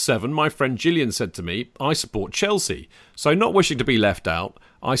 When I was 7, my friend Gillian said to me, I support Chelsea. So not wishing to be left out,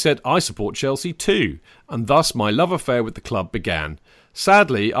 I said I support Chelsea too. And thus my love affair with the club began.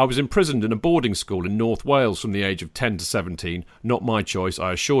 Sadly, I was imprisoned in a boarding school in North Wales from the age of 10 to 17. Not my choice,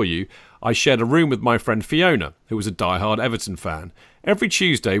 I assure you. I shared a room with my friend Fiona, who was a die-hard Everton fan. Every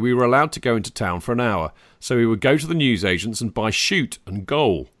Tuesday we were allowed to go into town for an hour, so we would go to the newsagents and buy Shoot and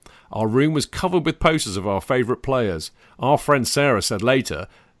Goal. Our room was covered with posters of our favourite players. Our friend Sarah said later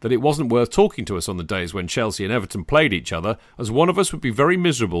that it wasn't worth talking to us on the days when Chelsea and Everton played each other, as one of us would be very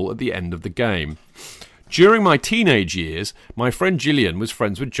miserable at the end of the game. During my teenage years, my friend Gillian was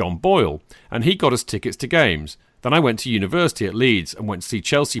friends with John Boyle, and he got us tickets to games. Then I went to university at Leeds and went to see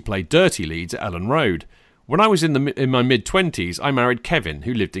Chelsea play Dirty Leeds at Ellen Road. When I was in my mid-20s, I married Kevin,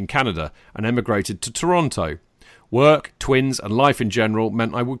 who lived in Canada, and emigrated to Toronto. Work, twins and life in general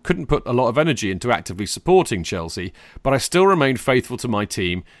meant I couldn't put a lot of energy into actively supporting Chelsea, but I still remained faithful to my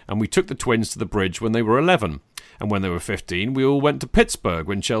team, and we took the twins to the Bridge when they were 11. And when they were 15, we all went to Pittsburgh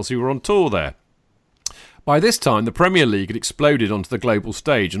when Chelsea were on tour there. By this time, the Premier League had exploded onto the global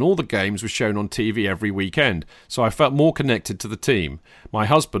stage, and all the games were shown on TV every weekend, so I felt more connected to the team. My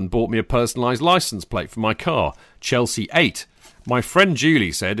husband bought me a personalised licence plate for my car, Chelsea 8. My friend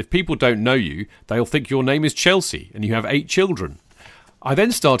Julie said, if people don't know you, they'll think your name is Chelsea and you have 8 children. I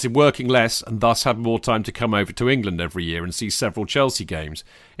then started working less and thus had more time to come over to England every year and see several Chelsea games.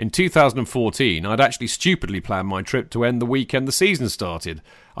 In 2014, I'd actually stupidly planned my trip to end the weekend the season started.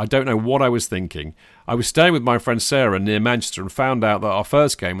 I don't know what I was thinking. I was staying with my friend Sarah near Manchester and found out that our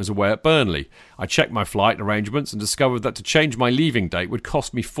first game was away at Burnley. I checked my flight arrangements and discovered that to change my leaving date would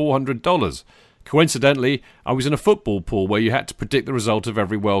cost me $400. Coincidentally, I was in a football pool where you had to predict the result of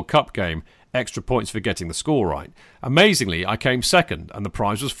every World Cup game, extra points for getting the score right. Amazingly, I came second and the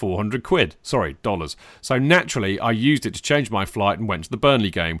prize was $400. So naturally, I used it to change my flight and went to the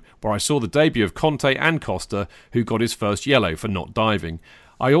Burnley game, where I saw the debut of Conte and Costa, who got his first yellow for not diving.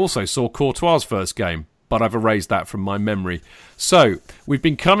 I also saw Courtois' first game, but I've erased that from my memory. So, we've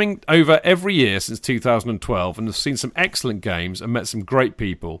been coming over every year since 2012 and have seen some excellent games and met some great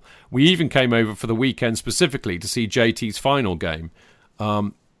people. We even came over for the weekend specifically to see JT's final game.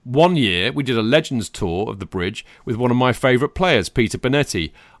 One year, we did a Legends tour of the Bridge with one of my favourite players, Peter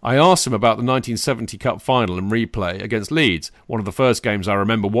Bonetti. I asked him about the 1970 Cup final and replay against Leeds, one of the first games I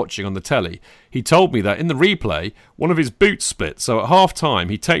remember watching on the telly. He told me that in the replay, one of his boots split, so at half-time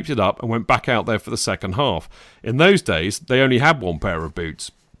he taped it up and went back out there for the second half. In those days, they only had one pair of boots.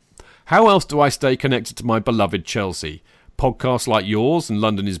 How else do I stay connected to my beloved Chelsea? Podcasts like yours and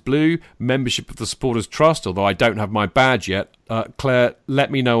London is Blue, membership of the Supporters Trust, although I don't have my badge yet. Claire,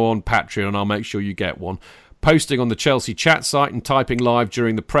 let me know on Patreon and I'll make sure you get one. Posting on the Chelsea chat site and typing live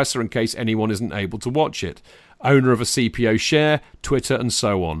during the presser in case anyone isn't able to watch it. Owner of a CPO share, Twitter and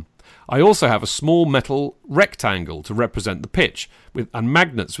so on. I also have a small metal rectangle to represent the pitch and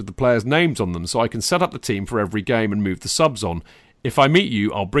magnets with the players' names on them so I can set up the team for every game and move the subs on. If I meet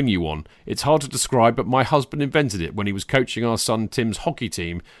you, I'll bring you one. It's hard to describe, but my husband invented it when he was coaching our son Tim's hockey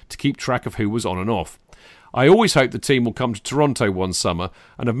team to keep track of who was on and off. I always hope the team will come to Toronto one summer,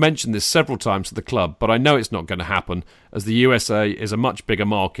 and have mentioned this several times to the club, but I know it's not going to happen, as the USA is a much bigger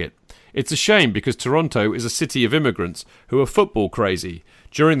market. It's a shame because Toronto is a city of immigrants who are football crazy.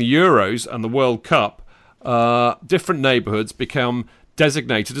 During the Euros and the World Cup, different neighbourhoods become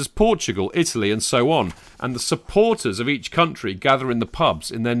designated as Portugal, Italy and so on, and the supporters of each country gather in the pubs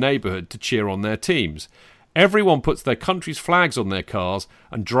in their neighbourhood to cheer on their teams. Everyone puts their country's flags on their cars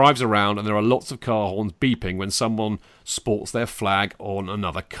and drives around, and there are lots of car horns beeping when someone sports their flag on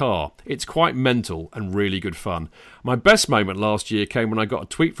another car. It's quite mental and really good fun. My best moment last year came when I got a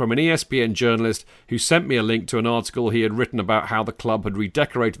tweet from an ESPN journalist who sent me a link to an article he had written about how the club had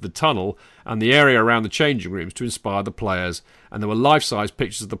redecorated the tunnel and the area around the changing rooms to inspire the players, and there were life-size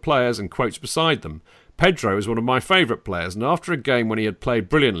pictures of the players and quotes beside them. Pedro is one of my favourite players, and after a game when he had played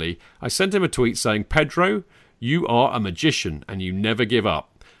brilliantly, I sent him a tweet saying, "Pedro, you are a magician and you never give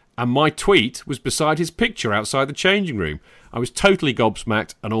up." And my tweet was beside his picture outside the changing room. I was totally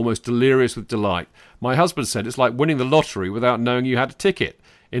gobsmacked and almost delirious with delight. My husband said it's like winning the lottery without knowing you had a ticket.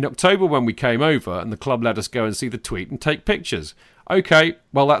 In October when we came over and the club let us go and see the tweet and take pictures. Okay,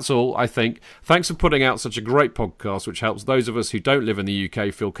 well that's all, I think. Thanks for putting out such a great podcast which helps those of us who don't live in the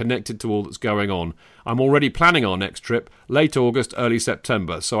UK feel connected to all that's going on. I'm already planning our next trip, late August, early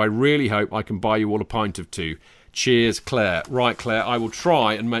September, so I really hope I can buy you all a pint of two. Cheers, Claire. Right, Claire, I will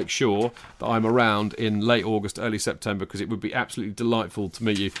try and make sure that I'm around in late August, early September, because it would be absolutely delightful to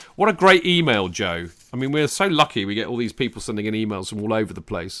meet you. What a great email, Joe. I mean, we're so lucky we get all these people sending in emails from all over the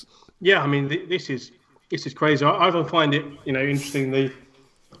place. Yeah, I mean, this is crazy. I often find it, interesting, the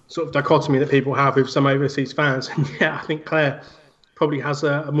sort of dichotomy that people have with some overseas fans. And yeah, I think Claire probably has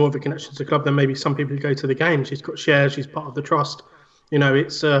a more of a connection to the club than maybe some people who go to the game. She's got shares. She's part of the trust.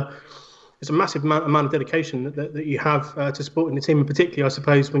 It's a massive amount of dedication that you have to supporting the team, and particularly, I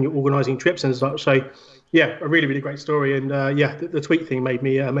suppose, when you're organising trips and such. So, yeah, a really, really great story. And the tweet thing made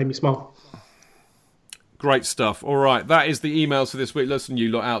me smile. Great stuff. All right, that is the emails for this week. Listen,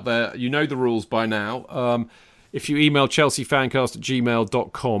 you lot out there, you know the rules by now. If you email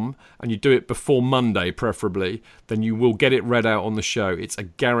chelseafancast@gmail.com and you do it before Monday, preferably, then you will get it read out on the show. It's a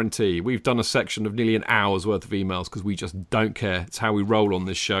guarantee. We've done a section of nearly an hour's worth of emails because we just don't care. It's how we roll on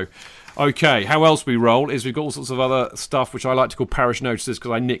this show. Okay, how else we roll is we've got all sorts of other stuff which I like to call parish notices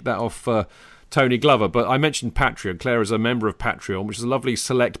because I nicked that off Tony Glover. But I mentioned Patreon. Claire is a member of Patreon, which is a lovely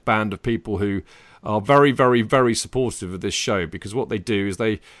select band of people who are very, very, very supportive of this show, because what they do is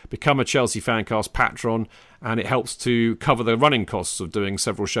they become a Chelsea Fancast patron, and it helps to cover the running costs of doing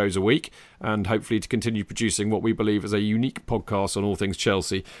several shows a week and hopefully to continue producing what we believe is a unique podcast on all things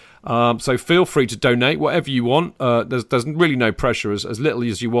Chelsea. So feel free to donate whatever you want. There's really no pressure. As little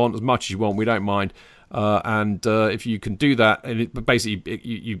as you want, as much as you want, we don't mind. And if you can do that, and basically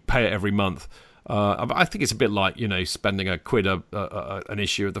you pay it every month. I think it's a bit like, spending £1 an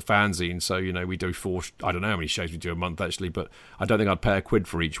issue of the fanzine. So, we do I don't know how many shows we do a month actually, but I don't think I'd pay £1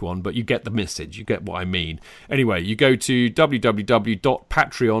 for each one, but you get the message, you get what I mean. Anyway, you go to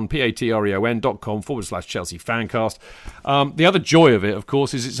www.patreon.com/Chelsea Fancast. The other joy of it, of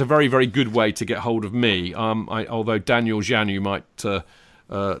course, is it's a very, very good way to get hold of me. Although Daniel Janu might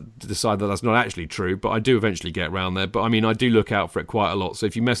decide that that's not actually true, but I do eventually get around there. But I mean, I do look out for it quite a lot. So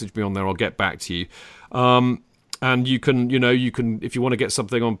if you message me on there, I'll get back to you. And you can, if you want to get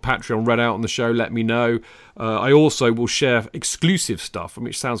something on Patreon read out on the show, let me know. I also will share exclusive stuff,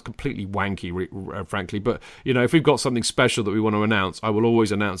 which sounds completely wanky, frankly. But, if we've got something special that we want to announce, I will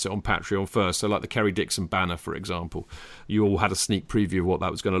always announce it on Patreon first. So like the Kerry Dixon banner, for example. You all had a sneak preview of what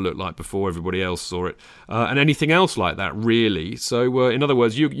that was going to look like before everybody else saw it. And anything else like that, really. So, in other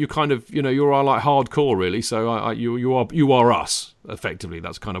words, you kind of, you're all like hardcore, really. So you are us, effectively.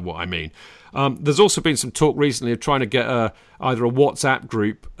 That's kind of what I mean. There's also been some talk recently of trying to get either a WhatsApp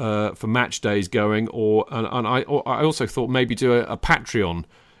group for match days going, and I also thought maybe do a Patreon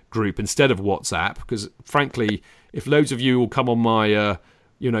group instead of WhatsApp, because frankly, if loads of you will come on my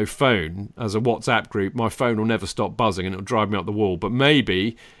phone as a WhatsApp group, my phone will never stop buzzing and it'll drive me up the wall. But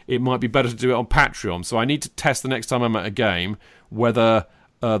maybe it might be better to do it on Patreon. So I need to test the next time I'm at a game whether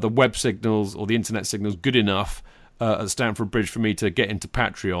the web signals or the internet signal's good enough at Stamford Bridge for me to get into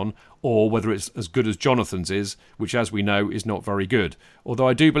Patreon, or whether it's as good as Jonathan's is, which, as we know, is not very good. Although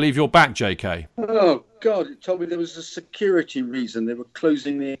I do believe you're back, JK. Oh, God, it told me there was a security reason. They were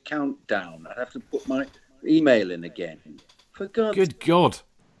closing the account down. I'd have to put my email in again. For God's Good God.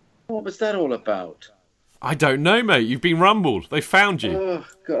 What was that all about? I don't know, mate. You've been rumbled. They found you. Oh,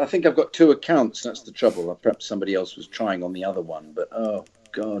 God, I think I've got 2 accounts. That's the trouble. Perhaps somebody else was trying on the other one, but, oh,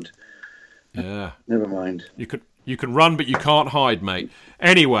 God. Yeah. Never mind. You can run, but you can't hide, mate.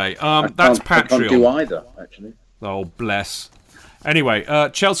 Anyway, that's Patreon. I can't do either, actually. Oh, bless. Anyway,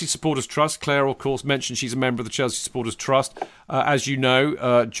 Chelsea Supporters Trust. Claire, of course, mentioned she's a member of the Chelsea Supporters Trust. As you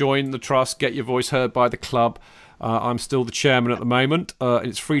know, join the trust, get your voice heard by the club. I'm still the chairman at the moment.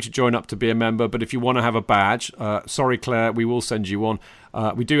 It's free to join up to be a member, but if you want to have a badge, sorry, Claire, we will send you one.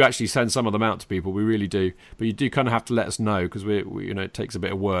 We do actually send some of them out to people, we really do. But you do kind of have to let us know, because we it takes a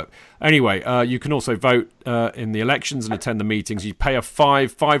bit of work. Anyway, you can also vote in the elections and attend the meetings. You pay a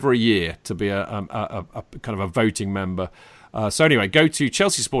fiver a year to be a kind of a voting member. So anyway, go to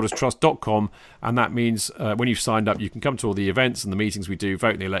chelseasupporterstrust.com, and that means when you've signed up, you can come to all the events and the meetings we do,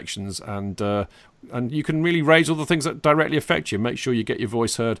 vote in the elections, and you can really raise all the things that directly affect you. Make sure you get your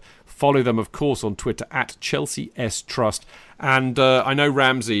voice heard. Follow them, of course, on Twitter at ChelseaSTrust. And I know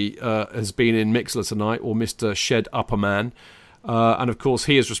Ramsey has been in Mixler tonight, or Mr. Shed Upperman. And of course,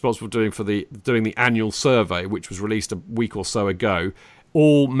 he is responsible for doing the annual survey, which was released a week or so ago.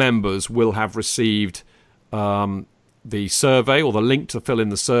 All members will have received the survey or the link to fill in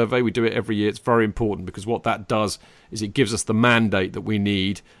the survey. We do it every year. It's very important because what that does is it gives us the mandate that we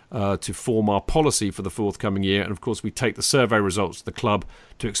need to form our policy for the forthcoming year. And of course, we take the survey results to the club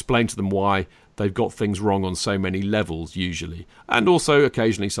to explain to them why they've got things wrong on so many levels usually, and also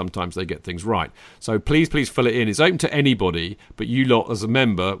occasionally sometimes they get things right. So please fill it in. It's open to anybody, but you lot as a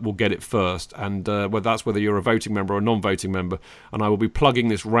member will get it first, and whether you're a voting member or a non-voting member. And I will be plugging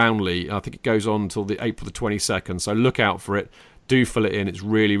this roundly. I think it goes on until the April the 22nd, so look out for it. Do fill it in. It's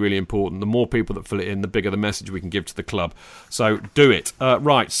really, really important. The more people that fill it in, the bigger the message we can give to the club. So do it.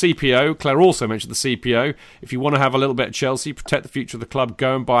 Right, CPO. Claire also mentioned the CPO. If you want to have a little bit of Chelsea, protect the future of the club,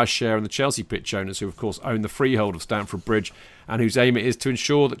 go and buy a share in the Chelsea pitch owners, who of course own the freehold of Stamford Bridge, and whose aim it is to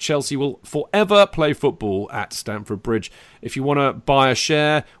ensure that Chelsea will forever play football at Stamford Bridge. If you want to buy a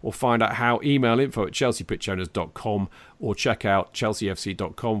share or find out how, email info@chelseapitchowners.com or check out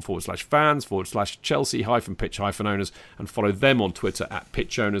chelseafc.com/fans/Chelsea-pitch-owners and follow them on Twitter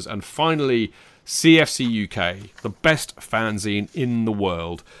 @pitchowners. And finally, CFC UK, the best fanzine in the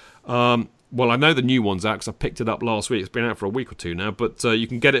world. Well, I know the new one's out because I picked it up last week. It's been out for a week or two now, but you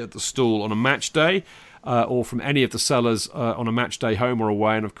can get it at the stall on a match day. Or from any of the sellers on a match day, home or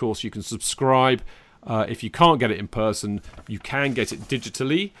away. And of course, you can subscribe. If you can't get it in person, you can get it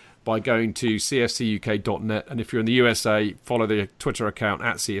digitally by going to cfcuk.net. And if you're in the USA, follow the Twitter account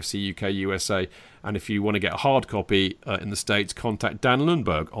 @CFCUKUSA. And if you want to get a hard copy in the States, contact Dan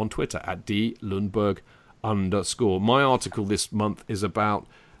Lundberg on Twitter @DLundberg_. My article this month is about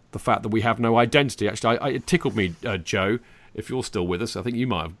the fact that we have no identity. Actually, it tickled me, Joe. If you're still with us, I think you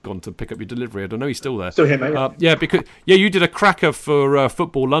might have gone to pick up your delivery. I don't know, he's still there. Still here, mate. Because you did a cracker for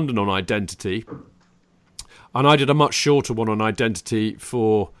Football London on identity, and I did a much shorter one on identity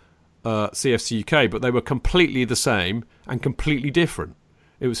for CFC UK, but they were completely the same and completely different.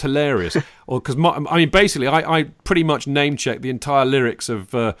 It was hilarious. Basically, I pretty much name-checked the entire lyrics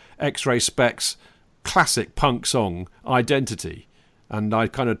of X-Ray Specs' classic punk song, Identity. And I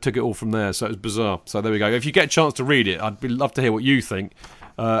kind of took it all from there, so it was bizarre. So there we go. If you get a chance to read it, I'd love to hear what you think,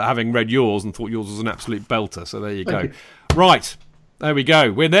 having read yours and thought yours was an absolute belter. So there you go. Right, there we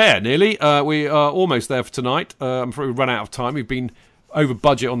go. We're there, nearly. We are almost there for tonight. I'm afraid we've run out of time. We've been over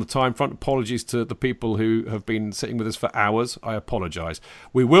budget on the time front. Apologies to the people who have been sitting with us for hours. I apologise.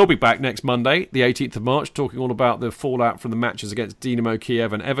 We will be back next Monday, the 18th of March, talking all about the fallout from the matches against Dinamo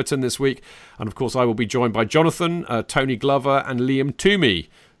Kiev and Everton this week. And of course, I will be joined by Jonathan, Tony Glover and Liam Toomey.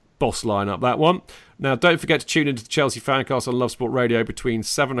 Boss lineup, that one. Now, don't forget to tune into the Chelsea Fancast on Love Sport Radio between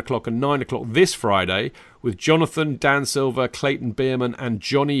 7 o'clock and 9 o'clock this Friday with Jonathan, Dan Silver, Clayton Bierman and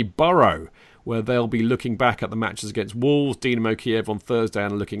Johnny Burrow, where they'll be looking back at the matches against Wolves, Dinamo Kiev on Thursday,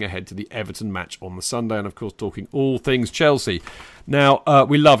 and looking ahead to the Everton match on the Sunday, and of course talking all things Chelsea. Now,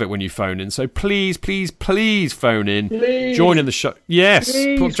 we love it when you phone in, so please phone in. Please. Join in the show. Yes,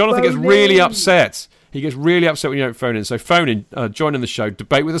 Please, Jonathan gets really upset. He gets really upset when you don't phone in. So phone in, join in the show,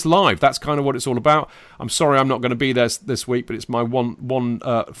 debate with us live. That's kind of what it's all about. I'm sorry I'm not going to be there this week, but it's my one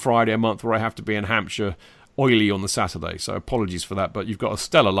Friday a month where I have to be in Hampshire, oily on the Saturday, so apologies for that, but you've got a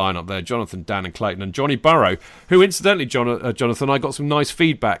stellar lineup there: Jonathan, Dan and Clayton, and Johnny Burrow, who incidentally, Jonathan, I got some nice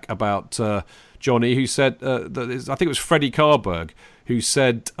feedback about Johnny, who said that I think it was Freddie Carberg who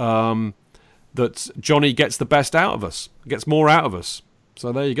said that Johnny gets the best out of us, gets more out of us.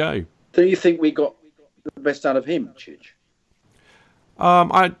 So there you go. Do you think we got the best out of him, Chidge?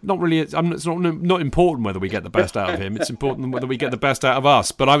 Not really. It's not important whether we get the best out of him. It's important whether we get the best out of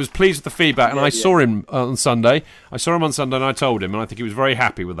us. But I was pleased with the feedback, and I saw him on Sunday. I saw him on Sunday, and I told him, and I think he was very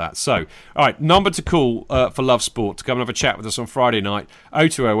happy with that. So, all right, number to call for Love Sport to come and have a chat with us on Friday night: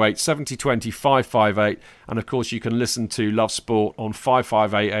 0208 70 20 558. And of course, you can listen to Love Sport on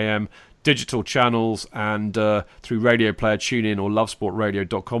 558 AM. Digital channels and through Radio Player, TuneIn, or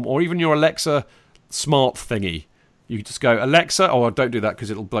lovesportradio.com, or even your Alexa smart thingy. You can just go, Alexa, don't do that because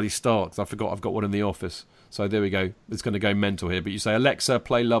it'll bloody start, because I forgot I've got one in the office. So there we go. It's going to go mental here. But you say, Alexa,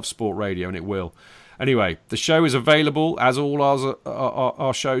 play Love Sport Radio, and it will. Anyway, the show is available, as all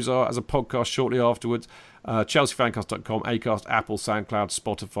our shows are, as a podcast shortly afterwards. ChelseaFancast.com, Acast, Apple, SoundCloud,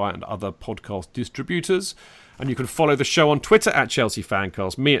 Spotify, and other podcast distributors. And you can follow the show on Twitter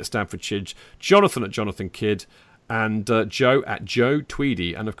 @ChelseaFancast, me at Stamford Chidge, Jonathan at Jonathan Kidd, and Joe at Joe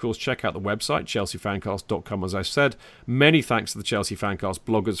Tweedy. And of course, check out the website, chelseafancast.com, as I said. Many thanks to the Chelsea Fancast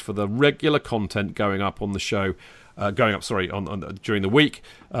bloggers for the regular content going up on the show, during the week.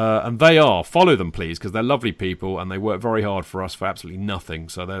 And they are. Follow them, please, because they're lovely people and they work very hard for us for absolutely nothing.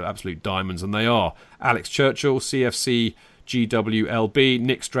 So they're absolute diamonds, and they are Alex Churchill, CFC GWLB,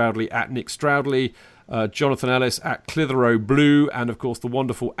 Nick Stroudley at Nick Stroudley, Jonathan Ellis at Clitheroe Blue, and of course the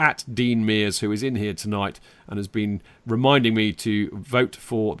wonderful at Dean Mears, who is in here tonight and has been reminding me to vote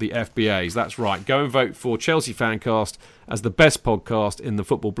for the FBAs. That's right, go and vote for Chelsea Fancast as the best podcast in the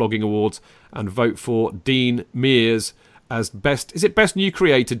Football Blogging Awards, and vote for Dean Mears as best... Is it best new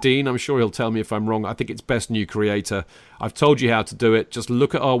creator, Dean? I'm sure he'll tell me if I'm wrong. I think it's best new creator. I've told you how to do it. Just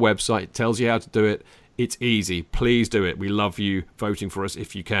look at our website. It tells you how to do it. It's easy. Please do it. We love you voting for us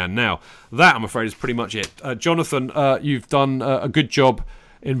if you can. Now, that, I'm afraid, is pretty much it. Jonathan, you've done a good job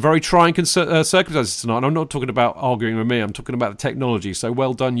in very trying circumstances tonight. And I'm not talking about arguing with me. I'm talking about the technology. So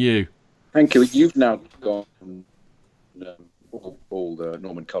well done, you. Thank you. You've now gone all the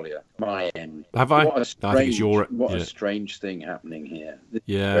Norman Collier. My end. Have I? What a strange, I think it's your... a strange thing happening here. This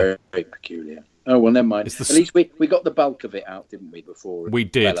is very, very peculiar. Oh, well, never mind. At least we got the bulk of it out, didn't we, before we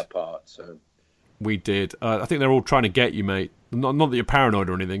did. Fell apart, so... We did. I think they're all trying to get you, mate. Not that you're paranoid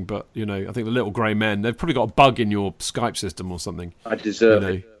or anything, but, you know, I think the little grey men, they've probably got a bug in your Skype system or something. I deserve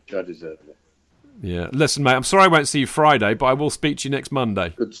it. I deserve it. Yeah. Listen, mate, I'm sorry I won't see you Friday, but I will speak to you next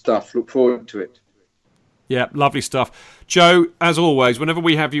Monday. Good stuff. Look forward to it. Yeah, lovely stuff. Joe, as always, whenever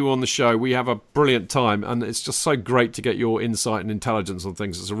we have you on the show, we have a brilliant time, and it's just so great to get your insight and intelligence on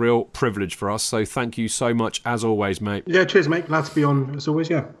things. It's a real privilege for us, so thank you so much, as always, mate. Yeah, cheers, mate. Glad to be on, as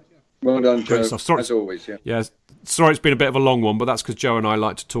always, yeah. Well done, Joe. As always, yeah. Yeah, sorry it's been a bit of a long one, but that's because Joe and I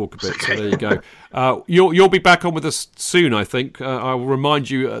like to talk a bit, so there you go. You'll be back on with us soon, I think. I will remind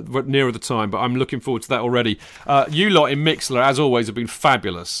you nearer the time, but I'm looking forward to that already. You lot in Mixlr, as always, have been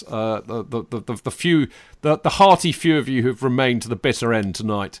fabulous. The hearty few of you who've remained to the bitter end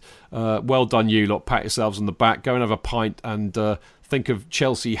tonight, well done you lot. Pat yourselves on the back. Go and have a pint and think of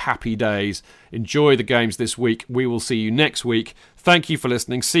Chelsea happy days. Enjoy the games this week. We will see you next week. Thank you for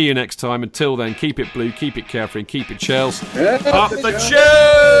listening. See you next time. Until then, keep it blue, keep it carefree, and keep it Chels. Up the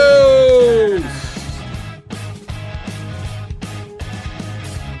Chels!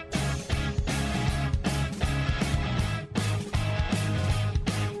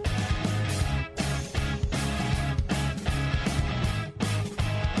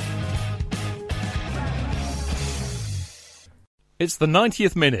 It's the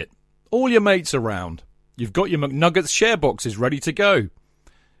 90th minute. All your mates around. You've got your McNuggets share boxes ready to go.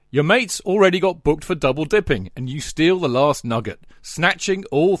 Your mates already got booked for double dipping, and you steal the last nugget, snatching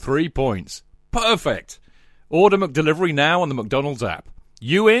all 3 points. Perfect. Order McDelivery now on the McDonald's app.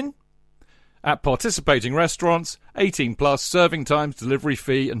 You in? At participating restaurants, 18 plus, serving times, delivery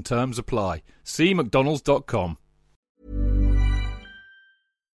fee and terms apply. See mcdonalds.com.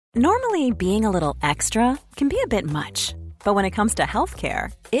 Normally, being a little extra can be a bit much. But when it comes to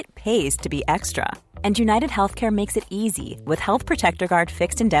healthcare, it pays to be extra. And United Healthcare makes it easy with Health Protector Guard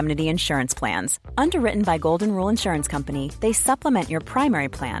fixed indemnity insurance plans. Underwritten by Golden Rule Insurance Company, they supplement your primary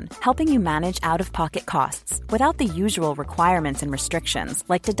plan, helping you manage out-of-pocket costs without the usual requirements and restrictions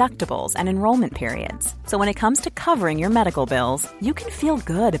like deductibles and enrollment periods. So when it comes to covering your medical bills, you can feel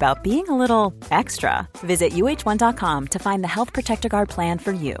good about being a little extra. Visit UH1.com to find the Health Protector Guard plan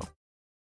for you.